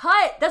 That's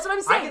cut. That's what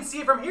I'm saying. I can see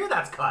it from here.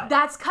 That's cut.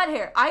 That's cut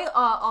hair. I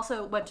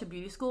also went to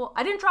beauty school.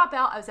 I didn't drop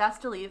out. I was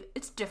asked to leave.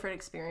 It's a different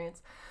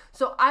experience.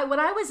 So when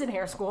I was in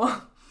hair school,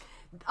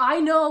 I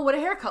know what a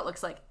haircut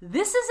looks like.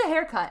 This is a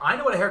haircut. I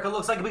know what a haircut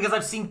looks like because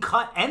I've seen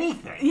cut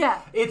anything.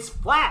 Yeah. It's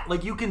flat.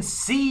 Like, you can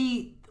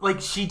see,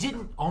 like, she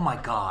didn't. Oh my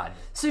God.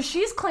 So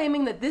she's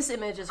claiming that this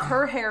image is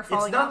her hair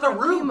falling out. It's not the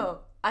from root. chemo.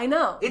 I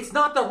know. It's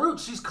not the root.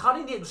 She's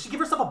cutting it. Did she give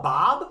herself a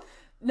bob?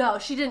 No,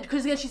 she didn't.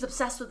 Because again, she's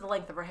obsessed with the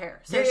length of her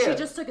hair. So she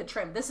just took a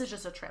trim. This is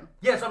just a trim.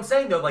 Yeah, so I'm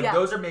saying though, like,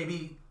 those are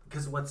maybe,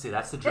 because let's see,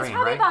 that's the drain, it's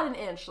probably right? about an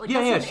inch. Like,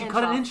 She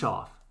cut an inch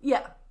off.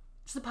 Yeah,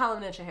 just a pile of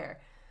an inch of hair.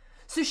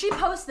 So she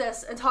posts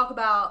this and talk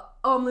about,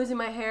 I'm losing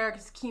my hair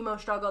because chemo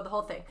struggle, the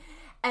whole thing.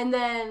 And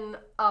then,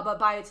 but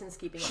biotin's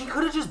keeping it. She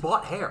could have just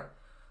bought hair.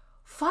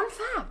 Fun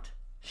fact.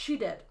 She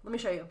did. Let me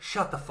show you.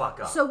 Shut the fuck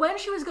up. So when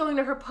she was going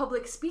to her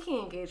public speaking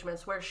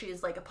engagements, where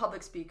she's like a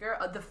public speaker,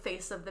 the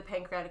face of the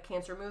pancreatic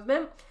cancer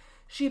movement,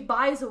 she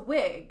buys a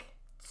wig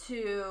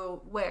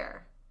to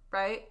wear,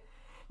 right?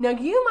 Now,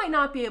 you might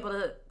not be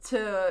able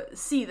to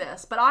see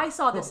this, but I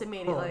saw this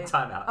immediately.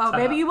 Time out. Oh,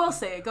 maybe you will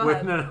see it. Go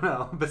ahead.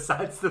 No.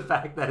 Besides the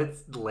fact that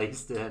it's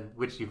laced in,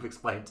 which you've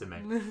explained to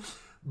me.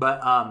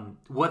 But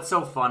what's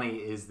so funny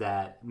is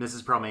that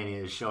Mrs.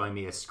 Promania is showing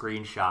me a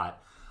screenshot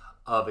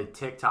of a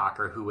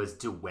TikToker who has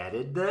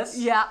duetted this.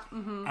 Yeah.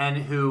 Mm-hmm. And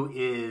who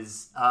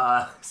is,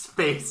 his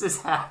face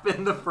is half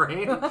in the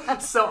frame.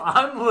 So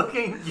I'm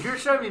looking, you're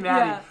showing me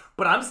Maddie,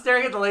 But I'm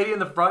staring at the lady in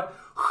the front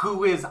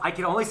who is, I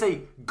can only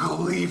say,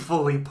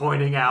 gleefully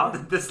pointing out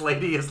that this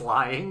lady is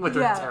lying with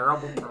her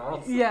terrible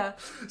pearls. Yeah.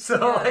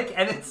 So,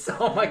 and it's,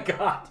 oh my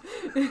God.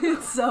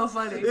 It's so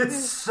funny.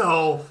 It's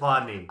so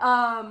funny.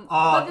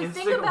 But the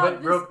thing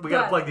about this... We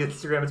got to plug the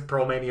Instagram. It's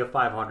Pearlmania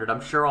 500.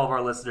 I'm sure all of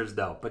our listeners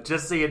know. But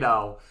just so you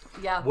know,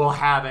 we'll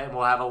have it, and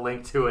we'll have a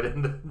link to it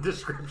in the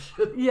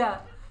description. Yeah.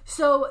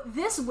 So,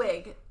 this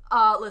wig,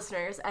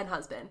 listeners and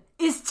husband,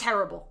 is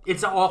terrible.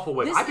 It's an awful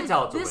wig. I can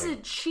tell it's a wig. This is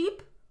a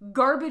cheap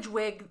garbage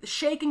wig,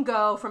 shake and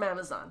go from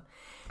Amazon.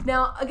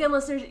 Now, again,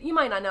 listeners, you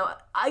might not know.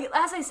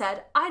 As I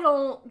said, I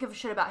don't give a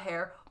shit about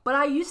hair, but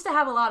I used to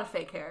have a lot of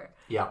fake hair.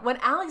 Yeah. When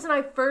Alex and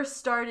I first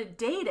started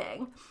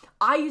dating,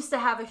 I used to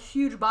have a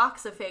huge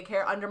box of fake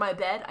hair under my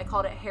bed. I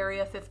called it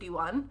Haria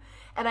 51.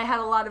 And I had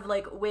a lot of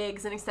like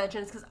wigs and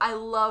extensions because I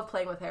love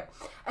playing with hair.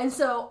 And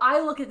so I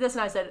look at this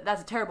and I said,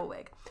 that's a terrible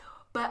wig.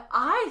 But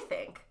I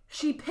think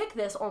she picked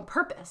this on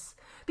purpose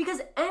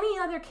because any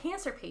other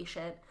cancer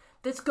patient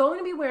that's going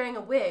to be wearing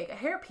a wig, a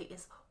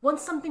hairpiece,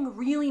 wants something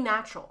really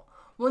natural.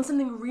 Wants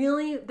something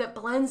really that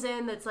blends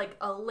in, that's like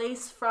a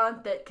lace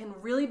front that can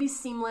really be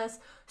seamless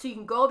so you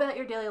can go about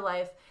your daily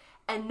life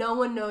and no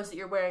one knows that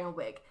you're wearing a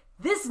wig.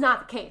 This is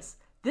not the case.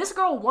 This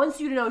girl wants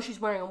you to know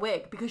she's wearing a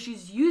wig because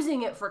she's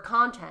using it for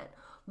content.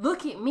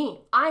 Look at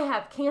me. I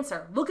have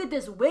cancer. Look at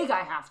this wig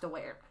I have to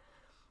wear.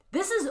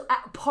 This is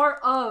part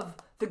of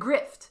the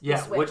grift.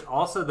 Yeah, which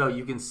also, though,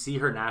 you can see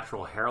her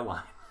natural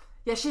hairline.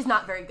 Yeah, she's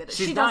not very good at it.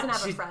 She doesn't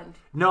have a friend.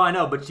 No, I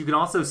know, but you can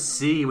also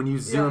see when you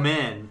zoom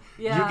in,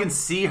 you can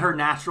see her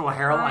natural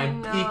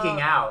hairline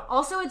peeking out.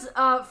 Also, it's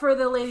for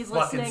the ladies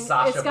listening,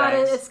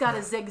 it's got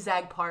a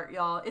zigzag part,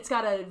 y'all. It's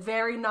got a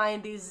very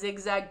 90s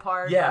zigzag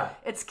part. Yeah.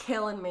 It's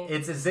killing me.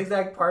 It's a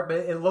zigzag part, but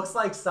it looks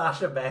like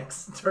Sasha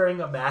Banks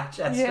during a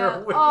match as her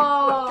wig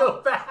would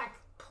go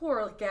back.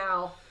 Poor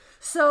gal.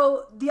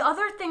 So, the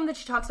other thing that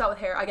she talks about with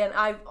hair, again,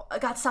 I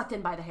got sucked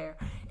in by the hair,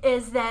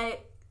 is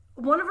that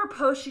one of her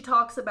posts, she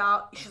talks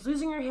about she's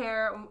losing her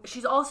hair.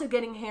 She's also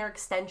getting hair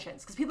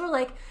extensions because people are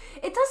like,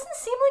 it doesn't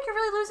seem like you're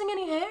really losing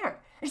any hair.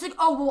 And she's like,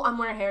 oh, well, I'm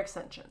wearing hair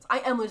extensions. I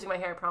am losing my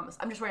hair, I promise.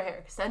 I'm just wearing hair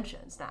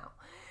extensions now.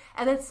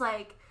 And it's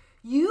like,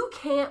 you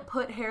can't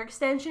put hair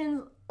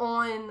extensions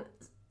on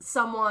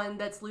someone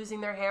that's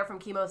losing their hair from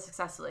chemo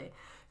successfully.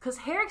 Because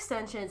hair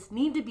extensions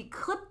need to be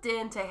clipped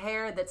into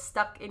hair that's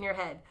stuck in your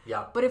head.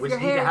 Yeah, but if which your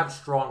hair, need to have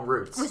strong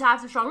roots. Which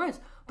have strong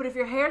roots. But if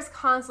your hair is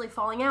constantly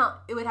falling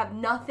out, it would have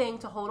nothing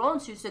to hold on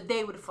to, so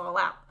they would fall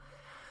out.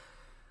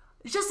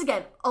 It's just,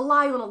 again, a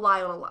lie on a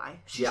lie on a lie.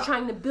 She's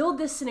trying to build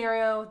this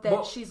scenario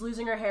that she's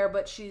losing her hair,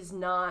 but she's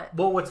not.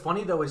 Well, what's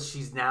funny, though, is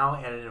she's now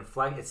at an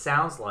inflection. It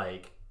sounds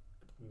like,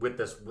 with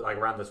this, like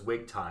around this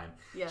wig time,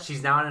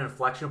 she's now at an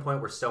inflection point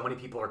where so many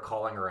people are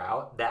calling her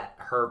out that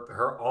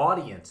her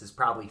audience is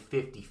probably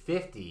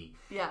 50-50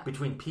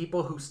 between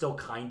people who still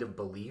kind of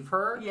believe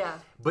her,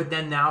 but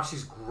then now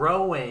she's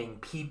growing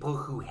people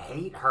who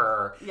hate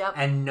her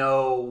and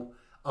know,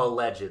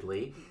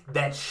 allegedly,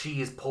 that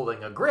she is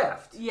pulling a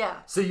grift.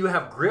 So you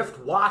have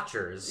grift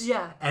watchers,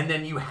 and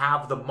then you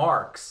have the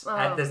marks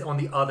at this on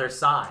the other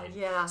side.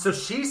 So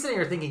she's sitting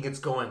here thinking it's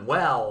going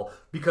well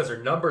because her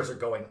numbers are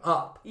going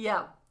up.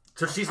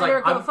 So she's and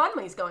like, her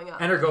GoFundMe's going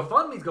up. And her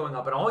GoFundMe's going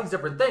up and all these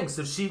different things.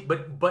 So she,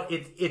 but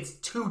it's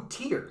two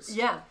tiers.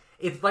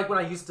 It's like when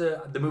I used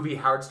to, the movie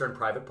Howard Stern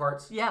Private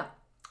Parts.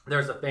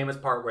 There's a famous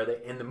part where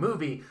in the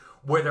movie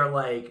where they're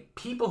like,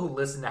 people who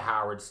listen to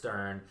Howard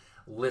Stern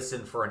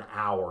listen for an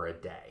hour a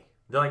day.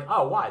 They're like,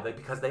 oh, why? Like,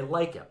 because they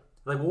like him.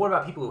 Like, well, what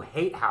about people who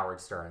hate Howard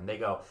Stern? They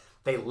go,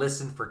 they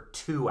listen for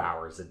 2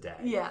 hours a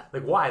day.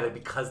 Like, why? Like,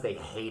 because they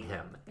hate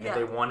him. And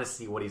they want to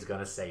see what he's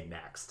going to say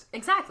next.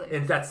 Exactly.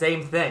 It's that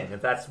same thing.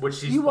 If that's what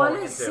she's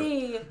falling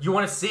into. You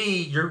want to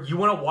see, you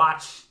want to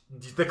watch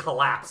the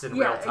collapse in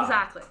real time. Yeah,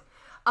 exactly.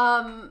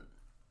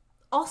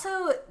 Also,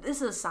 this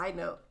is a side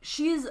note.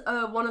 She's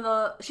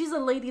she's a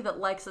lady that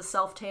likes a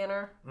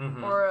self-tanner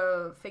or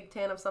a fake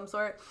tan of some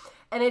sort.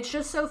 And it's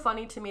just so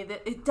funny to me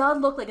that it does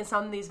look like in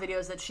some of these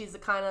videos that she's the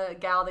kind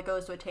of gal that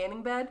goes to a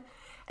tanning bed.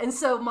 And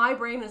so my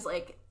brain is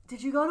like,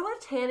 did you go to a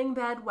tanning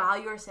bed while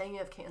you were saying you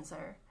have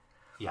cancer?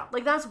 Yeah.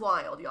 Like, that's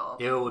wild, y'all.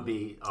 It would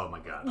be, oh my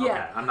God. Yeah.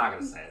 Okay, I'm not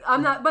going to say it.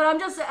 I'm not, but I'm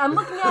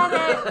looking at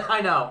it.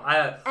 I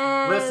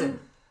know.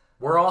 Listen,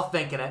 we're all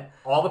thinking it.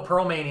 All the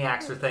Pearl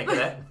Maniacs are thinking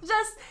it.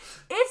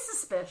 It's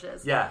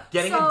suspicious. Yeah.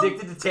 Getting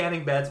addicted to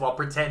tanning beds while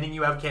pretending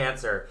you have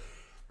cancer.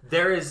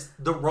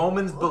 The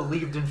Romans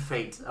believed in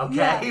fate, okay?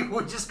 Yeah.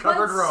 We just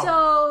covered Rome.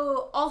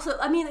 So, also,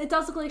 I mean, it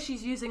does look like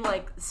she's using,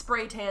 like,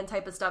 spray tan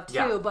type of stuff,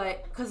 too,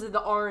 but because of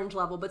the orange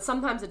level, but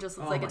sometimes it just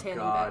looks like a tanning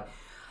bed.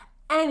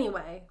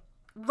 Anyway,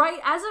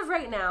 as of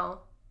right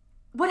now,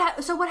 what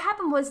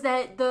happened was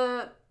that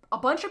a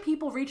bunch of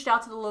people reached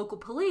out to the local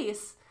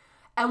police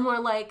and were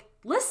like,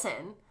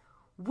 listen,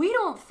 we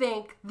don't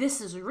think this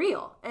is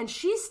real, and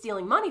she's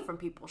stealing money from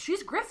people.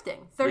 She's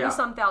grifting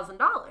 $30-some thousand.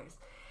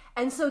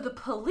 And so the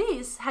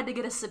police had to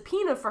get a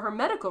subpoena for her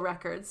medical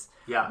records,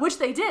 which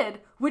they did,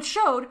 which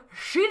showed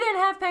she didn't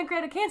have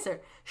pancreatic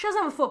cancer. She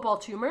doesn't have a football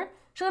tumor.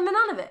 She doesn't have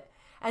none of it.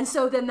 And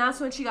so then that's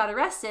when she got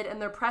arrested,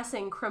 and they're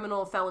pressing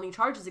criminal felony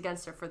charges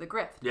against her for the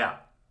grift. Yeah.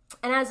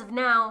 And as of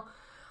now,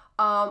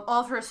 all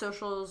of her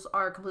socials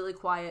are completely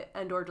quiet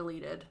and or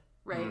deleted,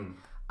 right?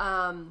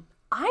 I'm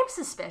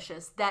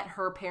suspicious that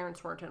her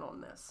parents weren't in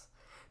on this.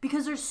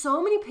 Because there's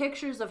so many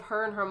pictures of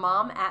her and her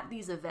mom at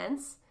these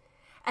events.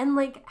 And,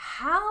 like,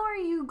 how are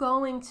you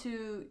going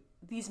to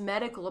these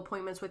medical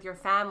appointments with your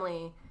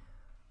family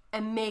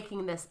and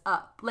making this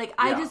up? Like,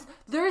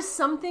 there's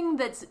something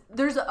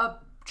there's a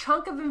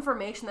chunk of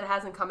information that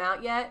hasn't come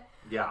out yet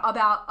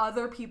about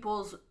other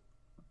people's,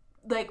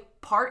 like,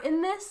 part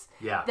in this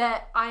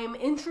that I'm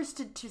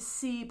interested to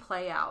see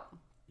play out.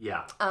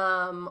 Yeah.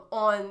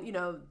 On, you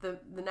know, the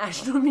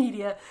national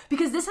media,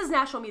 because this is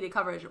national media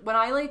coverage. When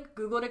I, like,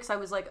 Googled it, because I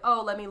was like,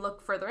 oh, let me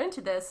look further into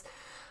this,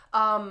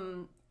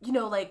 you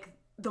know, like,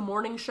 the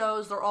morning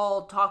shows, they're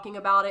all talking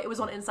about it. It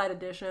was on Inside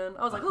Edition.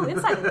 I was like, oh,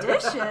 Inside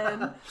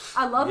Edition.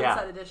 I love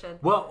Inside Edition.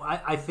 Well,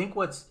 I think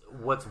what's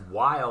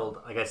wild,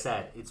 like I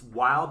said, it's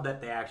wild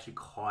that they actually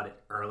caught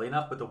it early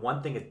enough, but the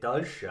one thing it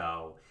does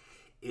show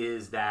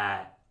is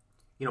that,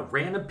 you know,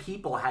 random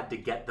people had to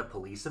get the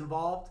police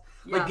involved.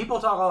 Yeah. Like, people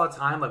talk all the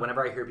time, like,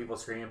 whenever I hear people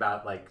screaming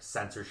about, like,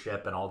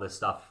 censorship and all this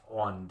stuff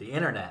on the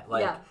internet,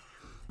 like,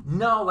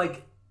 no,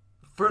 like,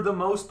 for the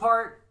most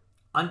part,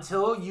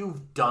 until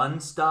you've done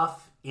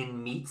stuff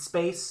in meat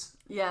space,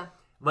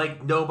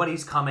 like,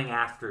 nobody's coming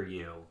after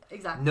you.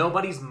 Exactly.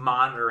 Nobody's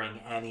monitoring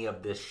any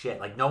of this shit.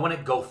 Like, no one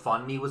at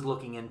GoFundMe was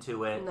looking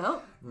into it.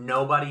 No.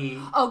 Nobody...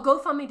 Oh,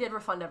 GoFundMe did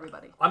refund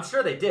everybody. I'm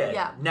sure they did.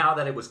 Yeah. Now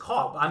that it was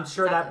caught. I'm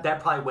sure that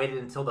probably waited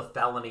until the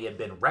felony had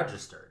been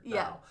registered.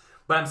 Yeah.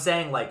 But I'm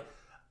saying, like,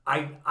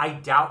 I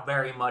doubt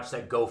very much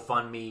that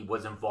GoFundMe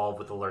was involved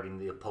with alerting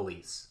the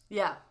police.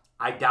 Yeah.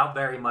 I doubt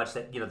very much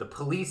that, you know, the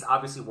police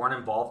obviously weren't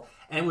involved.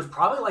 And it was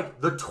probably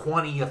like the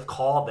 20th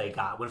call they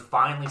got when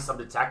finally some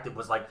detective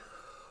was like,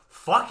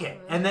 fuck it.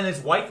 And then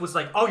his wife was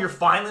like, oh, you're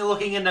finally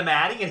looking into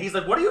Maddie? And he's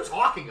like, what are you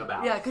talking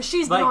about? Yeah, because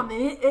she's been on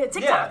the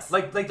TikToks. Yeah,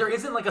 like there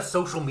isn't like a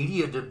social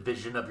media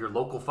division of your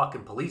local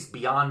fucking police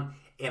beyond,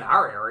 in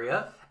our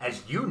area,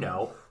 as you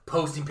know,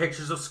 posting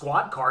pictures of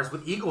squad cars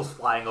with eagles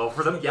flying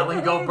over them,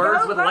 yelling "Go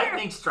Birds" with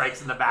lightning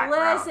strikes in the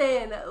background.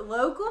 Listen,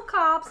 local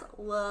cops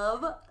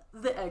love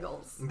the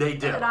eagles. They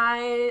do. And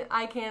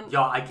I can't...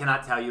 Y'all, I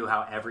cannot tell you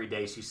how every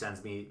day she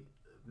sends me,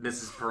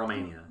 Mrs.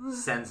 Pearlmania,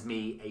 sends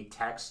me a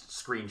text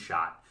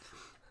screenshot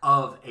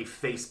of a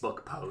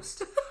Facebook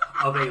post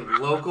of a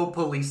local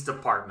police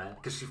department,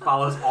 because she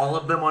follows all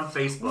of them on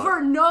Facebook.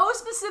 For no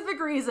specific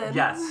reason.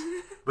 Yes.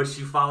 But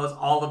she follows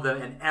all of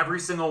them, and every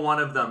single one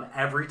of them,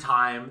 every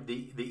time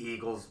the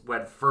Eagles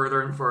went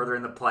further and further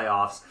in the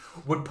playoffs,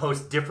 would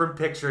post different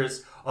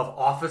pictures of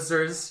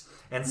officers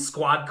and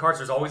squad cars.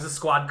 There's always a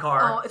squad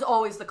car. Oh, it's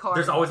always the car.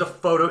 There's always a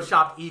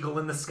Photoshopped eagle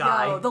in the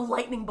sky. No, the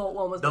lightning bolt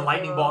one was the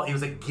lightning bolt. It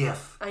was a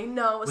GIF. I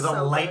know, it was with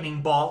so a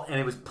lightning bolt, and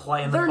it was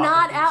playing. They're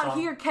not out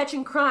here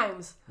catching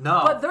crimes.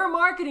 No, but their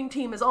marketing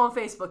team is on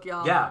Facebook,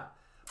 y'all. Yeah,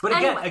 but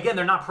again,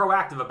 they're not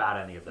proactive about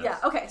any of this. Yeah.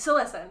 Okay. So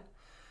listen,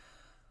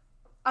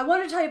 I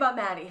wanted to tell you about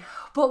Maddie,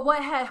 but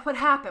what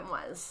happened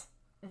was,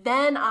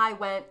 then I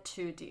went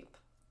too deep.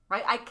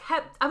 Right?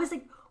 I was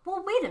like,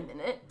 well, wait a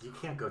minute. You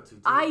can't go too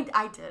deep.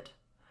 I did.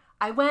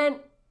 I went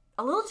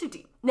a little too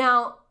deep.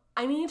 Now,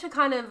 I need to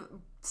kind of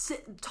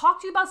talk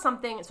to you about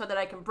something so that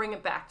I can bring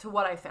it back to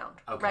what I found.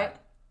 Okay. Right?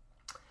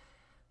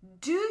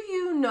 Do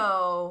you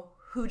know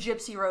who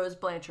Gypsy Rose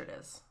Blanchard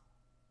is?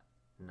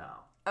 No.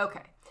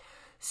 Okay.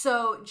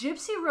 So,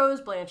 Gypsy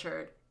Rose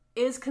Blanchard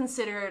is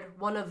considered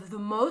one of the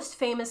most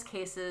famous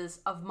cases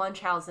of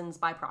Munchausen's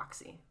by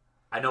proxy.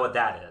 I know what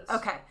that is.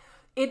 Okay.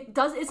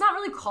 It's not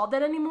really called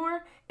that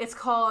anymore. It's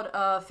called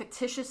a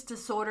fictitious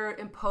disorder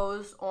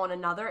imposed on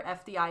another,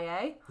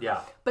 FDIA. Yeah.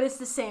 But it's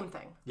the same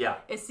thing. Yeah.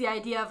 It's the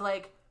idea of,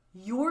 like,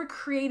 you're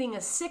creating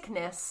a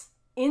sickness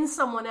in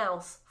someone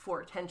else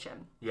for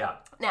attention. Yeah.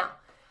 Now,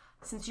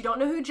 since you don't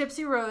know who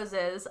Gypsy Rose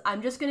is,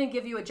 I'm just going to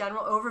give you a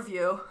general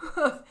overview.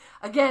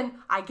 Again,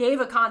 I gave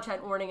a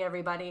content warning,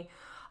 everybody.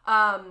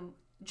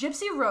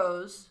 Gypsy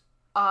Rose,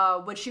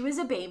 when she was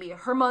a baby,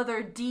 her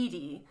mother,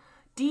 Dee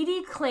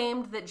Dee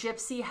claimed that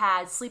Gypsy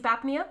had sleep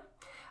apnea.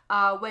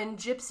 When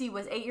Gypsy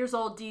was 8 years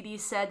old, Dee Dee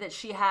said that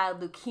she had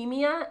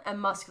leukemia and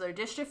muscular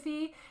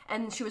dystrophy,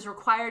 and she was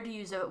required to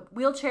use a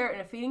wheelchair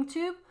and a feeding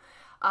tube.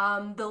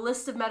 The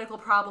list of medical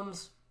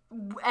problems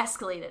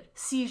escalated: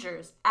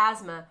 seizures,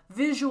 asthma,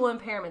 visual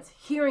impairments,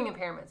 hearing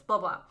impairments, blah,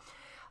 blah.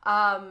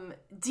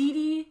 Dee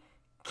Dee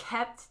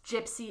kept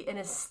Gypsy in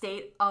a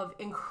state of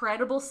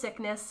incredible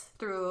sickness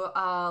through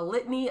a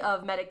litany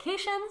of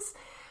medications,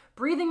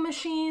 breathing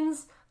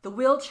machines, the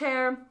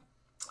wheelchair.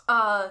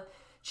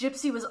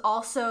 Gypsy was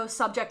also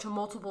subject to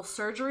multiple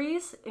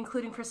surgeries,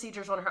 including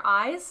procedures on her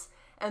eyes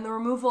and the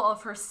removal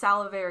of her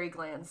salivary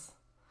glands.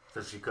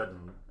 So she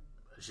couldn't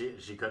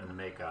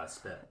make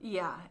spit.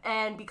 Yeah,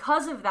 and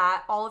because of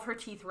that, all of her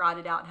teeth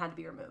rotted out and had to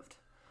be removed.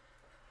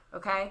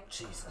 Okay?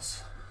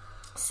 Jesus.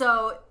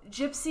 So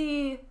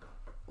Gypsy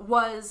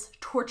was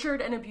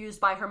tortured and abused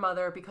by her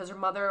mother because her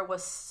mother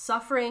was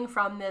suffering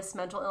from this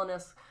mental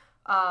illness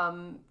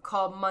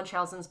called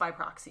Munchausen's by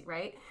Proxy,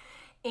 right?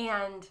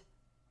 And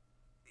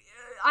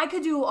I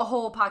could do a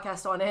whole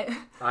podcast on it.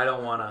 I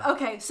don't want to.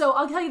 Okay, so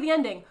I'll tell you the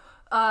ending.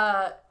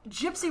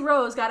 Gypsy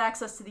Rose got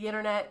access to the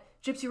internet.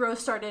 Gypsy Rose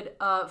started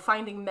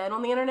finding men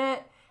on the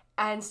internet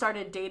and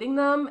started dating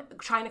them,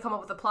 trying to come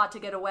up with a plot to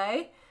get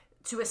away,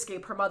 to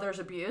escape her mother's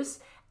abuse,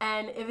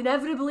 and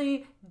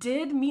inevitably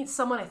did meet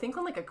someone, I think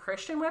on like a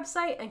Christian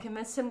website, and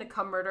convinced him to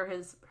come murder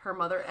her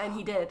mother, and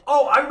he did.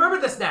 Oh, I remember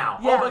this now.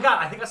 Yeah. Oh my god,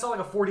 I think I saw like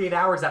a 48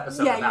 Hours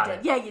episode about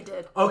it. Yeah, you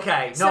did.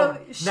 Okay, no,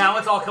 now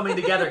it's all coming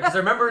together, because I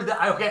remember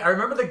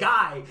the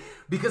guy,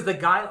 because the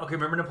guy,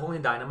 remember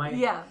Napoleon Dynamite?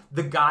 Yeah.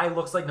 The guy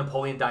looks like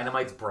Napoleon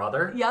Dynamite's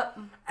brother. Yep.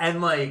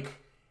 And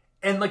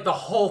the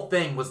whole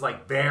thing was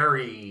like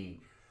very,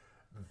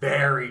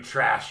 very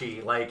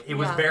trashy. Like, it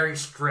was very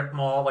strip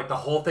mall. Like, the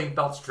whole thing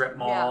felt strip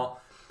mall. Yeah.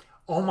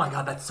 Oh my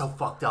god, that's so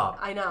fucked up.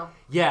 I know.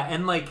 Yeah,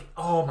 and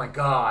oh my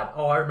god.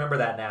 Oh, I remember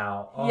that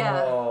now. Oh.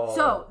 Yeah.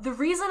 So, the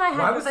reason I had...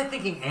 Why was I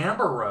thinking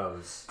Amber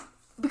Rose?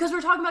 Because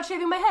we're talking about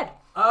shaving my head.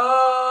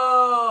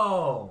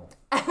 Oh.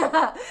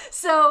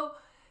 So,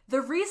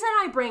 the reason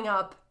I bring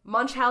up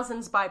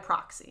Munchausen's by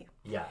Proxy...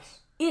 Yes.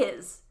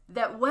 ...is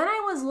that when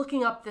I was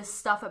looking up this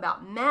stuff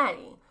about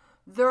Maddie,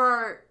 there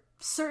are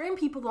certain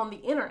people on the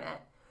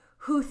internet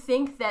who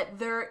think that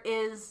there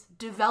is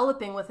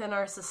developing within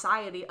our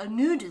society a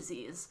new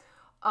disease,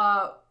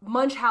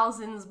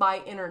 Munchausen's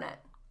by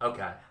internet.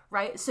 Okay.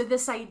 Right? So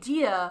this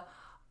idea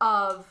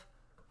of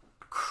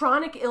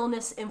chronic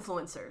illness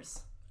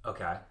influencers.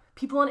 Okay.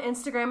 People on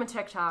Instagram and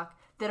TikTok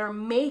that are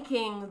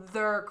making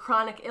their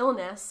chronic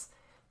illness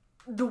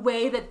the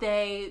way that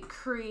they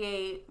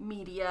create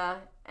media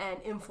and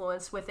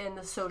influence within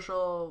the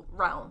social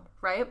realm,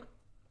 right?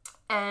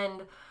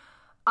 And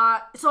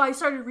so I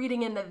started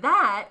reading into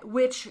that,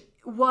 which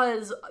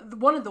was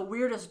one of the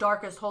weirdest,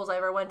 darkest holes I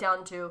ever went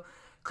down to,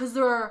 because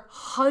there are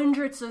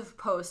hundreds of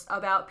posts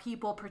about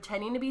people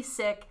pretending to be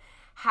sick,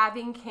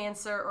 having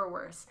cancer or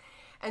worse.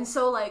 And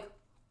so,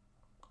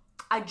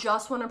 I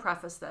just want to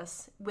preface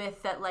this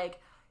with that,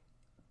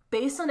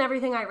 based on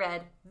everything I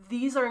read,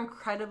 these are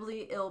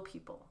incredibly ill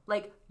people,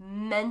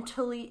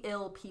 mentally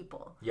ill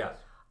people. Yes.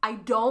 I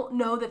don't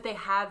know that they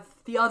have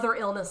the other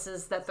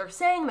illnesses that they're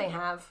saying they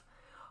have,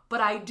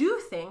 but I do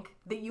think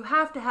that you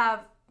have to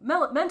have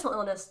mental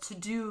illness to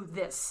do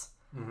this,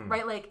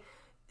 right?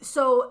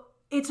 So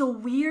it's a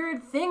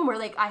weird thing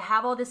where, I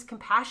have all this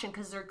compassion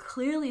because they're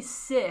clearly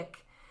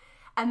sick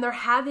and they're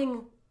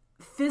having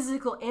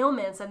physical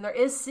ailments and there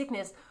is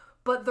sickness,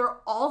 but they're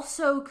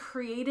also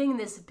creating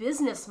this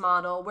business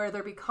model where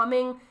they're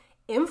becoming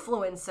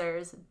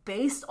influencers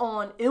based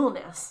on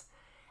illness.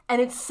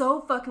 And it's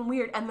so fucking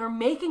weird. And they're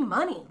making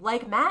money,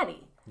 like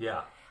Maddie.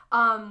 Yeah.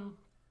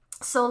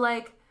 So,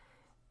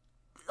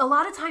 a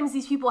lot of times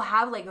these people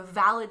have,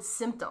 valid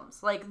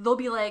symptoms. They'll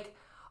be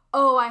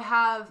oh,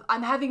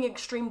 I'm having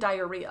extreme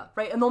diarrhea,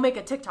 right? And they'll make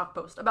a TikTok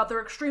post about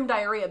their extreme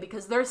diarrhea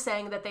because they're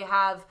saying that they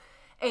have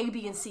A,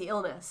 B, and C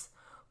illness.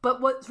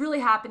 But what's really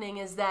happening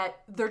is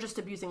that they're just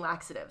abusing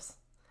laxatives.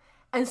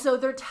 And so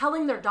they're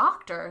telling their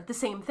doctor the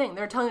same thing.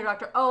 They're telling their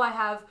doctor, oh, I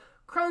have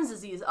Crohn's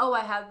disease. Oh,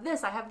 I have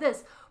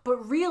this. But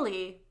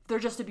really, they're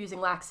just abusing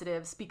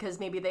laxatives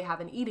because maybe they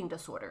have an eating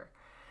disorder,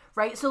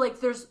 right? So,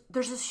 there's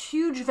this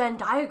huge Venn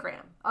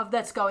diagram of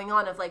that's going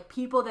on of,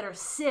 people that are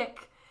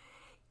sick,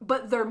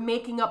 but they're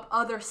making up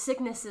other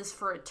sicknesses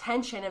for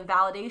attention and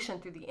validation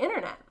through the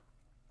internet.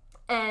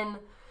 And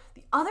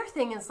the other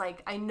thing is,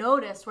 I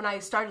noticed when I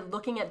started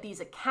looking at these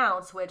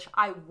accounts, which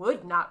I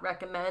would not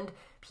recommend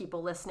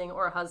people listening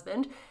or a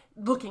husband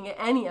looking at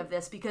any of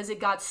this because it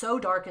got so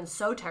dark and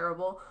so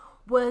terrible,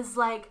 was,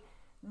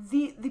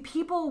 the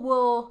people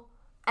will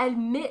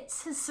admit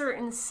to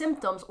certain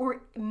symptoms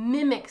or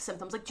mimic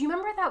symptoms. Do you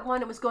remember that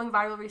one that was going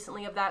viral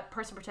recently of that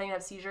person pretending to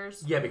have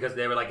seizures? Yeah, because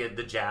they were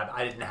the jab.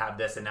 I didn't have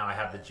this and now I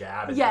have the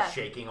jab. And they're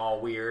shaking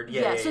all weird.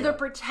 Yeah. So they're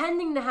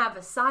pretending to have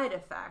a side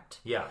effect.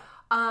 Yeah.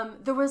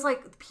 There was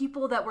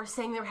people that were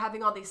saying they were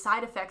having all these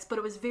side effects, but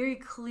it was very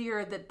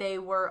clear that they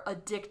were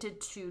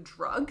addicted to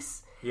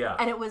drugs. Yeah.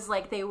 And it was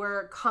they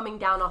were coming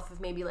down off of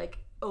maybe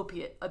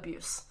opiate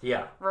abuse.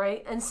 Yeah.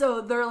 Right? And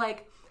so they're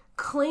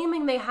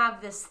claiming they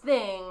have this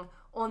thing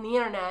on the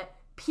internet.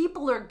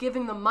 People are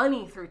giving them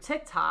money through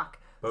TikTok.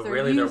 But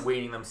really they're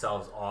weaning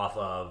themselves off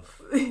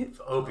of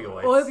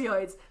opioids.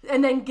 Opioids.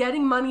 And then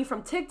getting money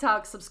from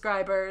TikTok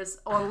subscribers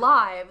on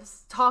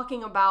lives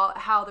talking about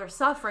how they're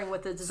suffering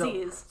with the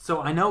disease.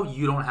 So I know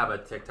you don't have a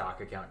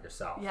TikTok account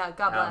yourself. Yeah,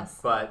 God bless.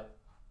 But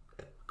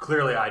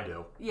clearly I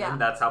do. Yeah.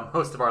 And that's how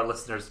most of our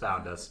listeners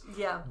found us.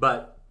 Yeah.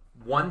 But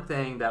one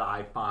thing that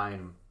I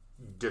find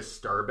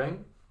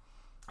disturbing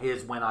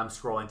is when I'm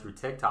scrolling through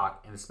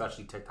TikTok, and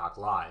especially TikTok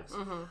lives.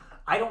 Mm-hmm.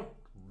 I don't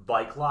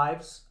like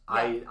lives.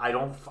 Yeah. I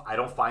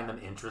don't find them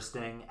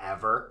interesting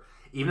ever.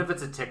 Even if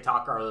it's a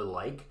TikTok I really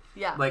like.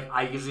 Yeah.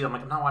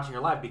 I'm not watching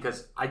your live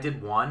because I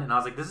did one and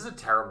I was this is a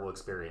terrible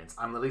experience.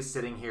 I'm literally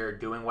sitting here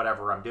doing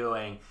whatever I'm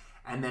doing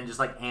and then just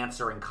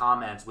answering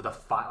comments with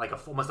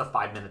almost a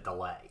 5-minute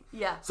delay.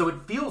 Yeah. So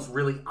it feels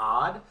really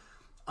odd.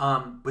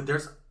 But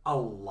there's a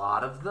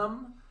lot of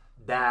them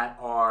that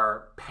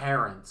are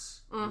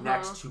parents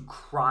next to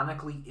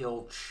chronically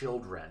ill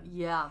children.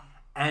 Yeah.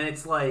 And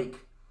it's like,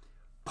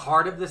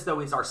 part of this, though,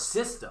 is our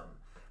system,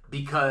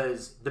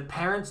 because the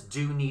parents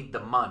do need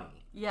the money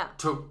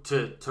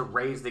to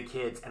raise the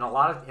kids. And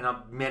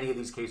many of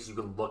these cases, you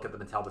can look at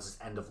them and tell this is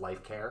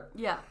end-of-life care.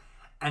 Yeah.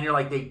 And you're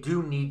like, they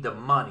do need the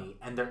money,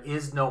 and there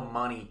is no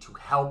money to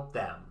help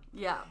them.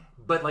 Yeah.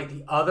 But, like,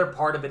 the other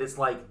part of it is,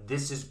 like,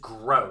 this is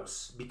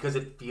gross, because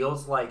it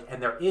feels like,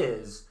 and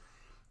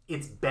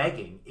it's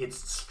begging. It's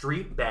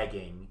street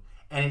begging.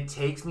 And it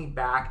takes me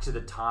back to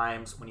the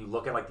times when you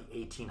look at, like, the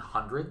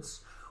 1800s,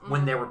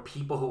 when there were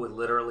people who would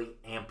literally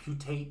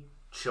amputate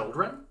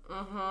children.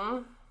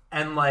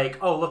 And, like,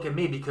 oh, look at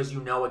me, because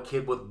a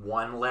kid with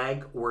one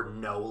leg or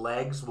no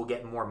legs will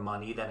get more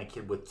money than a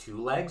kid with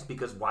two legs,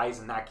 because why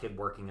isn't that kid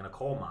working in a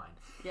coal mine?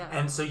 Yeah.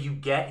 And so you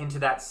get into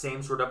that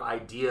same sort of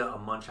idea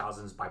of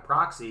Munchausen's by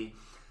proxy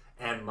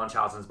and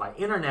Munchausen's by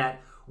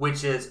internet,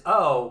 which is,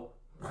 oh,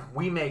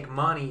 we make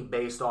money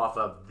based off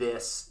of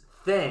this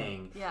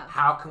thing. Yeah.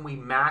 How can we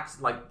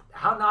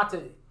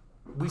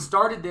we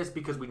started this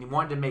because we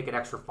wanted to make an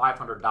extra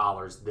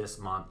 $500 this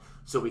month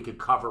so we could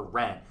cover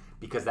rent,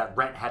 because that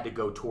rent had to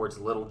go towards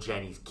little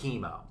Jenny's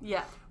chemo.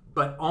 Yeah.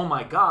 But, oh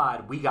my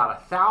God, we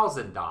got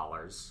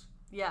 $1,000.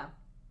 Yeah.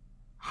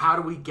 How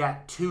do we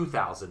get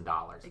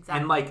 $2,000? Exactly.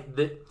 And, like,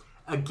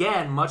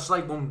 again, much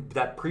like when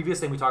that previous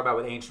thing we talked about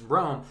with ancient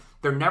Rome,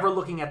 they're never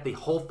looking at the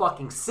whole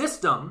fucking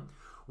system,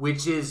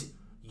 which is,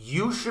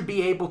 you should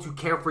be able to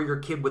care for your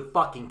kid with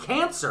fucking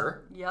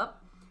cancer. Yep.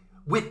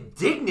 With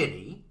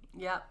dignity.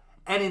 Yep.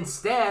 And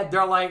instead,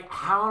 they're like,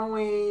 how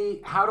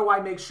do I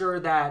make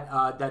sure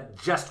that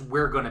just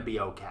we're going to be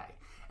okay?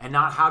 And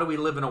not how do we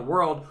live in a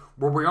world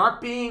where we aren't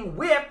being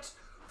whipped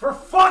for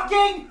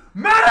fucking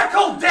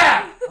medical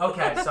debt?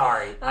 Okay,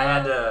 sorry. I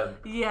had to...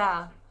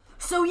 Yeah.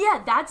 So,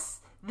 yeah, that's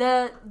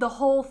the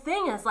whole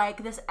thing, is,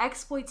 like, this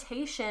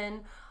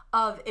exploitation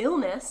of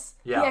illness,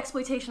 the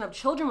exploitation of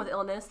children with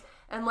illness,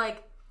 and,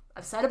 like,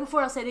 I've said it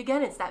before, I'll say it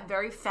again, it's that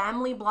very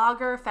family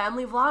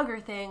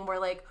vlogger thing where,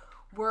 like,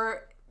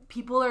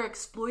 people are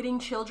exploiting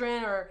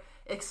children or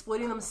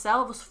exploiting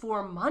themselves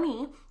for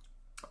money,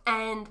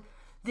 and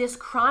this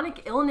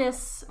chronic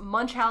illness,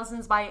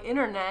 Munchausen's by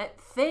internet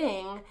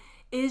thing,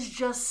 is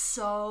just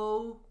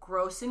so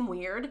gross and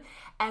weird.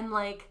 And,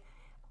 like,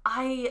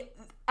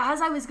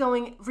 as I was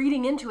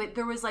reading into it,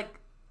 there was, like,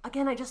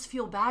 again, I just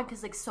feel bad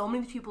because, like, so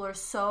many people are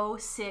so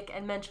sick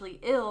and mentally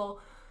ill,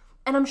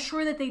 and I'm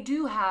sure that they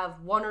do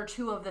have one or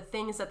two of the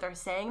things that they're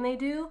saying they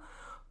do,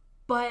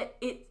 but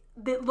it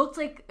looked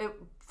like,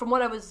 from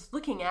what I was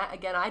looking at,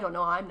 again, I don't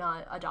know, I'm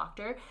not a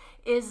doctor,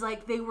 is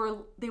like they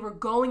were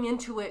going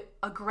into it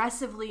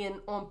aggressively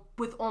and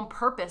on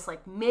purpose,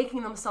 like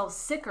making themselves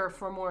sicker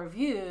for more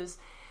views,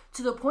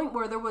 to the point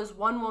where there was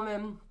one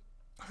woman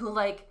who,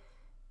 like,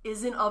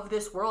 isn't of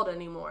this world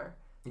anymore.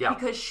 Yeah.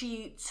 Because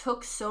she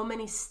took so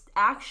many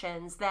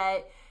actions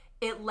that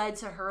it led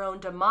to her own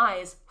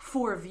demise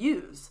for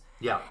views.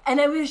 Yeah. And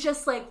I was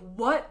just like,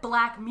 what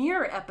Black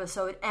Mirror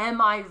episode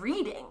am I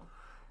reading?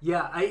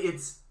 Yeah,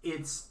 it's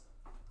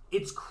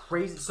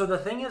crazy. So the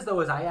thing is, though,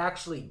 is I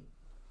actually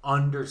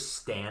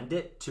understand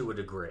it to a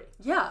degree.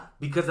 Yeah.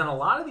 Because in a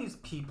lot of these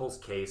people's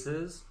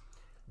cases,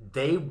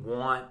 they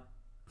want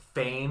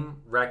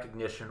fame,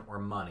 recognition, or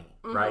money,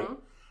 right?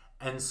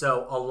 And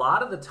so a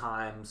lot of the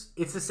times,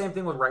 it's the same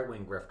thing with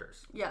right-wing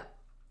grifters. Yeah.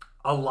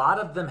 A lot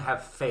of them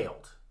have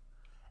failed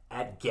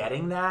at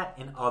getting that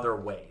in other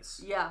ways.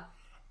 Yeah.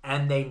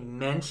 And they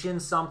mention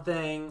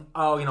something,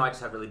 oh, I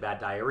just have really bad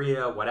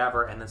diarrhea,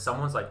 whatever. And then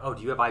someone's like, oh,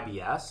 do you have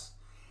IBS?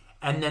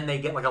 And then they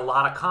get, like, a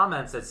lot of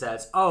comments that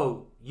says,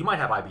 oh, you might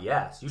have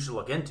IBS. You should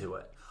look into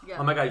it. Yeah.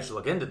 Oh, my God, you should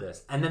look into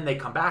this. And then they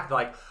come back, they're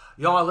like,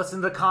 y'all, I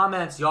listened to the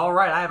comments. Y'all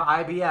right, I have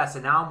IBS,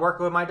 and now I'm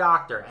working with my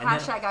doctor. And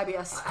hashtag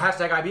IBS.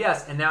 Hashtag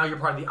IBS. And now you're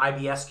part of the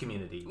IBS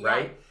community,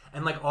 right?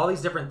 And, like, all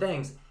these different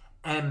things.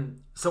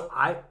 And so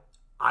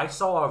I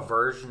saw a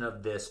version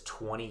of this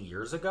 20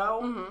 years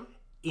ago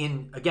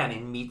in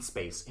meat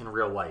space, in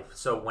real life.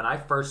 So when I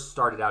first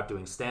started out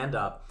doing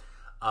stand-up,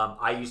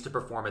 I used to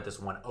perform at this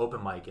one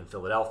open mic in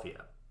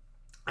Philadelphia.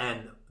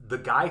 And the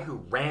guy who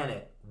ran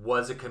it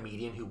was a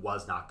comedian who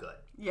was not good.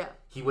 Yeah.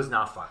 He was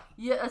not funny.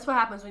 Yeah, that's what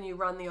happens when you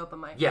run the open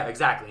mic. Yeah,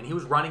 exactly. And he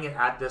was running it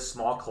at this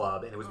small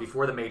club, and it was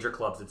before the major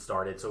clubs had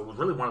started. So it was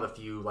really one of the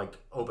few, like,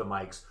 open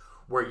mics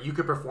where you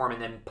could perform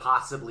and then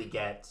possibly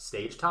get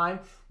stage time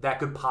that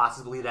could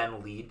possibly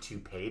then lead to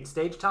paid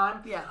stage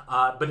time. Yeah.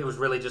 But it was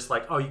really just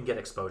like, oh, you can get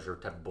exposure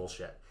type of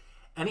bullshit.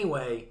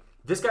 Anyway,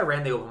 this guy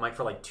ran the open mic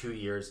for like 2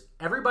 years.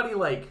 Everybody,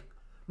 like,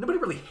 nobody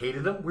really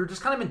hated him. We were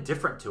just kind of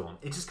indifferent to him.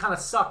 It just kind of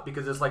sucked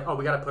because it's like, oh,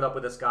 we got to put up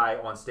with this guy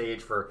on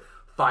stage for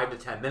 5 to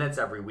 10 minutes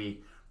every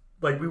week.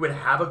 Like, we would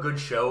have a good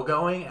show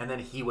going, and then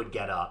he would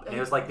get up. And it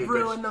was like...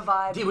 ruin the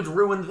vibe. He would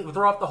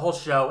throw off the whole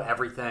show,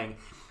 everything.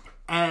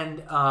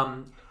 And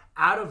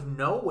out of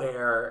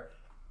nowhere...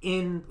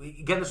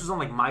 Again, this was on,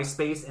 like,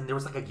 MySpace, and there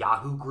was, like, a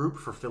Yahoo group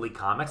for Philly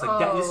comics.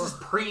 Like, this is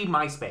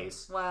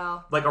pre-MySpace.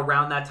 Wow. Like,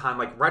 around that time,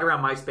 like, right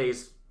around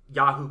MySpace,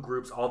 Yahoo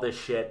groups, all this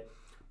shit,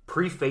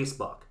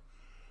 pre-Facebook.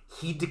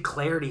 he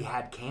declared he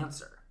had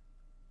cancer.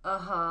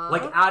 Uh-huh.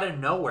 Like, out of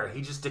nowhere.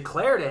 He just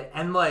declared it.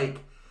 And, like,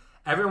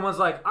 everyone was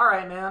like, all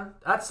right, man,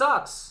 that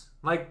sucks.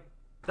 Like,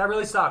 that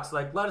really sucks.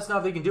 Like, let us know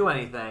if you can do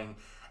anything.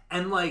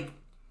 And, like,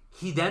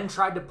 he then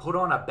tried to put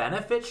on a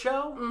benefit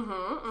show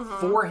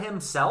for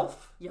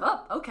himself.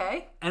 Yup,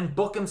 okay. And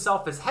book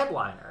himself as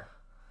headliner.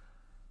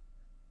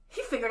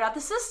 He figured out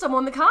the system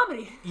on the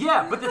comedy.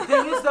 Yeah, but the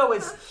thing is, though,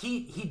 is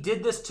he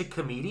did this to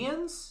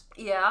comedians.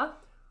 Yeah.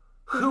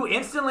 Who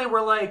instantly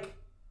were like,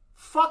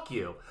 fuck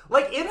you.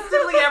 Like,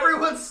 instantly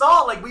everyone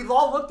saw, like, we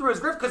all looked through his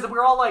grift because we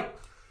were all like,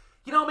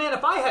 you know, man,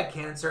 if I had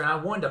cancer and I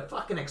wanted to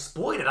fucking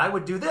exploit it, I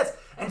would do this.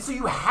 And so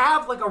you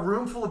have, like, a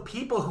room full of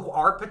people who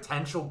are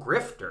potential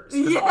grifters.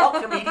 Because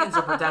all comedians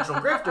are potential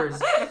grifters.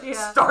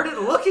 Started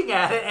looking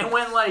at it and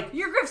went like...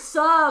 Your grift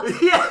sucks.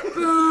 Yeah.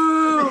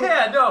 Boo.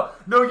 Yeah,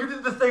 no, you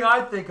did the thing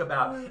I think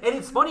about. And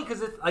it's funny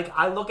because it's, like,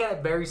 I look at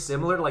it very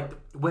similar to, like,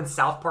 when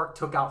South Park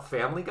took out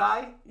Family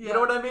Guy. You know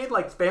what I mean?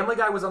 Like, Family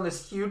Guy was on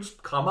this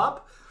huge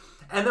come-up.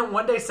 And then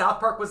one day South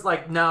Park was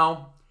like,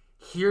 no,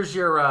 here's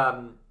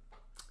your...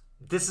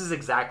 this is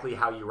exactly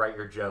how you write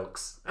your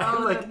jokes.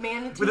 Oh, like, the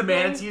manatee with the thing?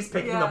 manatees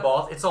picking the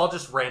balls. It's all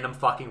just random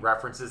fucking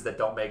references that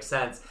don't make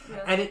sense.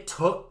 Yeah. And it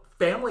took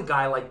Family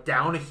Guy, like,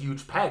 down a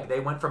huge peg. They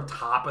went from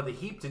top of the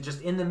heap to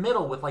just in the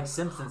middle with, like,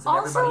 Simpsons and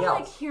everybody else.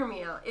 Also, like, hear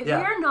me out. If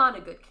you're not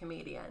a good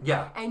comedian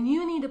and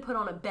you need to put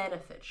on a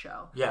benefit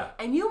show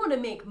and you want to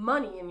make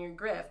money in your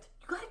grift,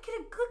 you got to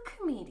get a good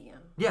comedian.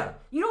 Yeah.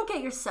 You don't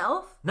get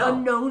yourself a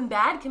known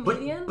bad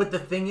comedian. But the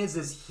thing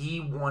is he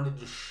wanted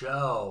to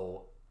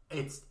show...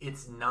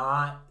 It's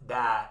not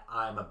that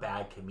I'm a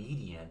bad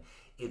comedian.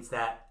 It's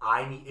that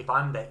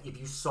if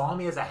you saw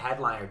me as a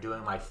headliner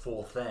doing my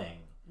full thing,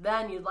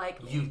 then you'd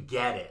like me. You'd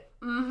get it.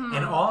 Mm-hmm.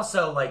 And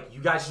also, like,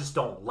 you guys just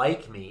don't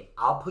like me.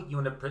 I'll put you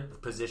in a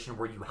position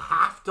where you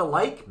have to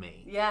like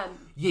me. Yeah.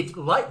 If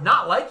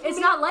not liking it's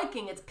not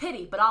liking, it's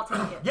pity, but I'll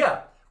take it.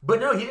 Yeah. But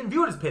no, he didn't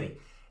view it as pity.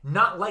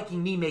 Not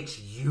liking me makes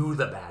you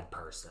the bad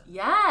person.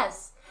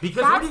 Yes.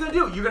 Because what are you going to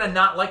do? You're going to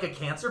not like a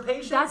cancer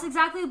patient? That's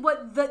exactly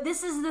what...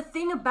 This is the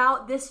thing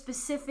about this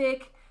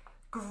specific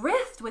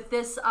grift with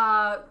this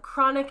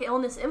chronic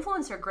illness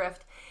influencer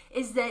grift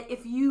is that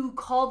if you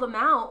call them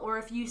out or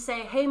if you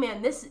say, hey,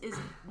 man, this is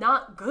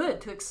not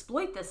good to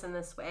exploit this in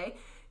this way,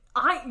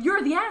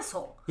 you're the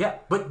asshole. Yeah,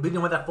 but you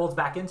know what that folds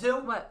back into?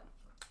 What?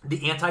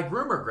 The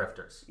anti-groomer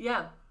grifters.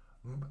 Yeah.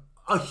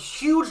 A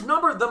huge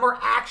number of them are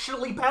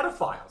actually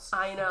pedophiles.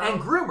 I know.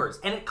 And groomers.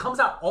 And it comes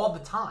out all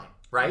the time.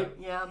 Right?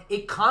 Yeah.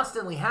 It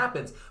constantly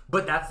happens.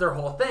 But that's their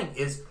whole thing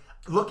is,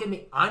 look at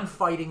me. I'm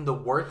fighting the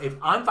worst. If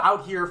I'm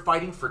out here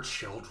fighting for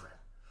children,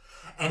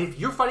 and if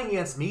you're fighting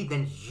against me,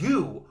 then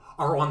you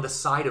are on the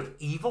side of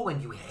evil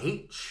and you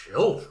hate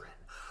children.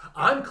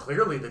 I'm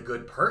clearly the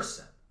good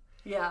person.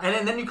 Yeah.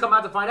 And then you come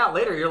out to find out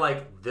later, you're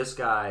like, this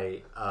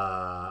guy,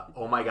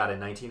 oh my God, in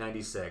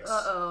 1996.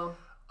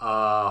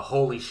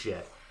 Holy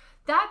shit.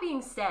 That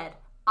being said,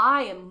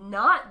 I am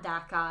not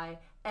that guy.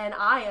 And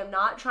I am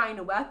not trying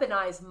to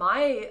weaponize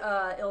my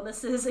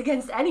illnesses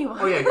against anyone.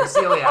 Oh yeah, your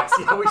celiacs.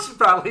 Yeah, we should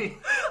probably...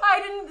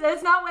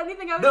 That's not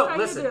anything I was trying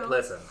to do.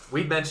 Listen.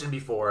 We mentioned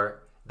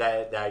before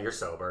that you're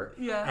sober.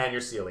 Yeah. And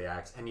you're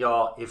celiacs. And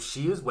y'all, if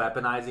she is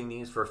weaponizing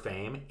these for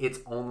fame, it's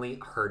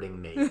only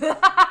hurting me.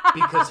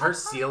 Because her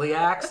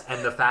celiacs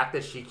and the fact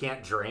that she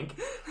can't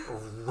drink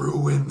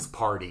ruins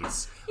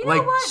parties. You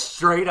know what?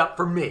 Straight up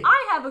for me.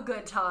 I have a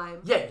good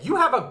time. Yeah, you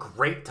have a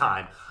great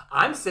time.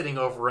 I'm sitting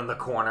over in the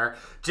corner,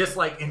 just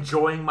like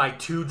enjoying my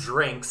 2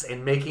 drinks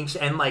and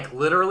and like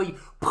literally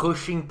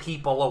pushing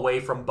people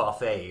away from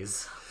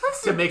buffets.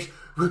 Listen, to make.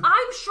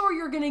 I'm sure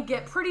you're gonna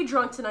get pretty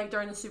drunk tonight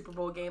during the Super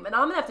Bowl game, and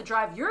I'm gonna have to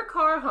drive your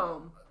car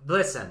home.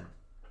 Listen,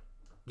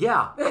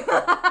 yeah,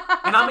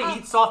 and I'm gonna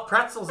eat soft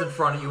pretzels in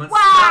front of you and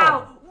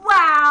Wow.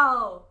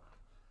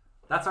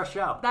 That's our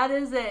show. That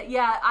is it.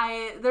 Yeah,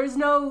 there's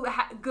no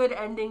good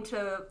ending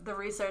to the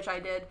research I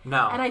did.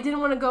 No. And I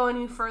didn't want to go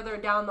any further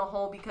down the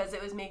hole because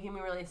it was making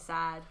me really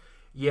sad.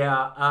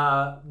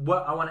 Yeah,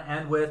 what I want to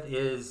end with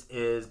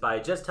is by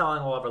just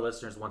telling all of our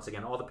listeners once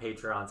again, all the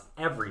Patreons,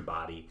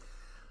 everybody,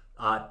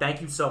 thank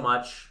you so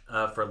much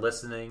for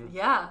listening.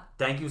 Yeah.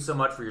 Thank you so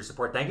much for your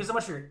support. Thank you so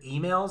much for your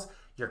emails,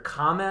 your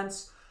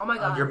comments. Oh my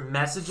God. Your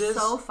messages.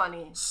 So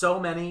funny. So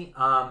many.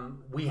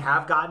 We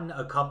have gotten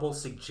a couple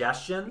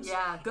suggestions.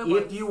 Yeah, good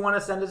ones. If you want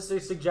to send us a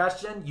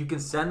suggestion, you can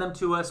send them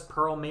to us,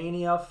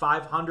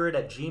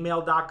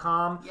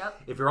 pearlmania500@gmail.com.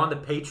 Yep. If you're on the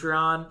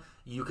Patreon,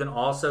 you can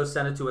also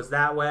send it to us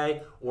that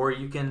way, or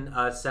you can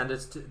send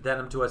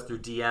them to us through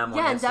DM on Instagram.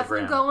 Yeah,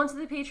 definitely go onto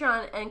the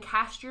Patreon and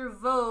cast your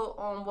vote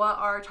on what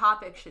our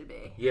topic should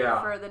be.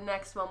 Yeah. For the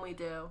next one we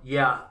do.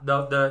 Yeah,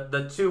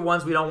 the 2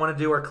 ones we don't want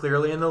to do are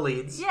clearly in the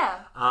leads.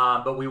 Yeah.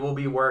 But we will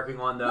be working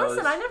on those.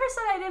 Listen, I never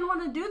said I didn't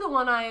want to do the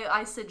one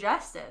I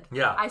suggested.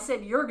 Yeah. I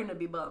said you're going to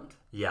be bummed.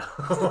 Yeah.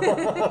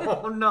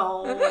 Oh,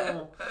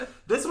 no.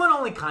 This one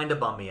only kind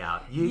of bummed me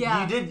out. You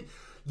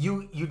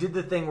you did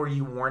the thing where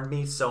you warned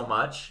me so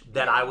much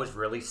that I was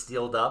really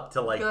steeled up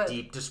to like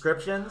deep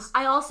descriptions.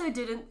 I also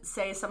didn't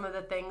say some of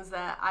the things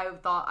that I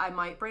thought I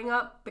might bring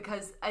up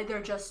because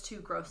they're just too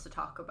gross to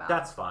talk about.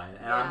 That's fine.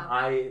 And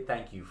I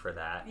thank you for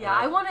that. Yeah,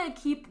 I want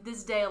to keep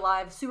this day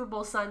alive. Super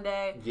Bowl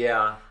Sunday.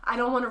 Yeah. I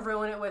don't want to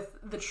ruin it with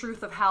the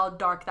truth of how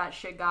dark that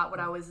shit got when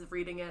I was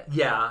reading it.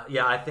 Yeah.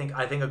 I think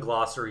a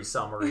glossary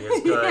summary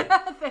is good.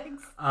 Yeah,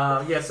 thanks.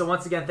 So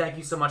once again, thank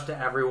you so much to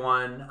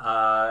everyone.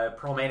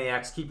 Pearl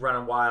Maniacs, keep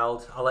running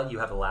wild. I'll let you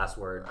have the last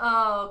word.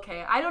 Oh,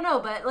 okay. I don't know,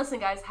 but listen,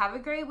 guys, have a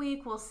great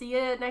week. We'll see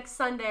you next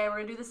Sunday. We're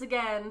going to do this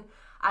again.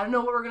 I don't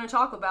know what we're going to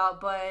talk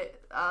about,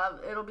 but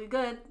it'll be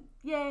good.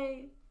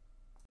 Yay.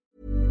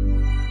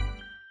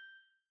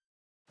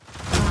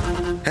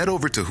 Head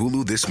over to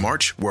Hulu this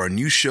March, where our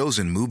new shows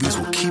and movies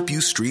will keep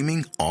you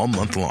streaming all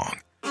month long.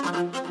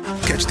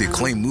 Catch the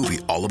acclaimed movie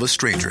All of Us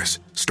Strangers,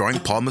 starring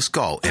Paul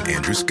Mescal and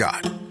Andrew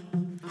Scott.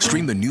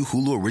 Stream the new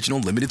Hulu original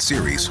limited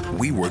series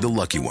We Were the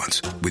Lucky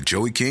Ones with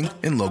Joey King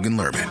and Logan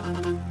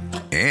Lerman.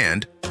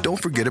 And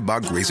don't forget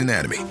about Grey's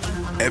Anatomy.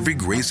 Every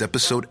Grey's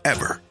episode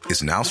ever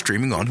is now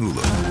streaming on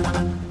Hulu.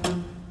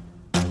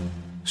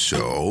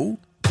 So,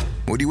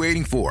 what are you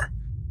waiting for?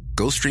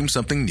 Go stream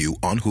something new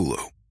on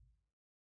Hulu.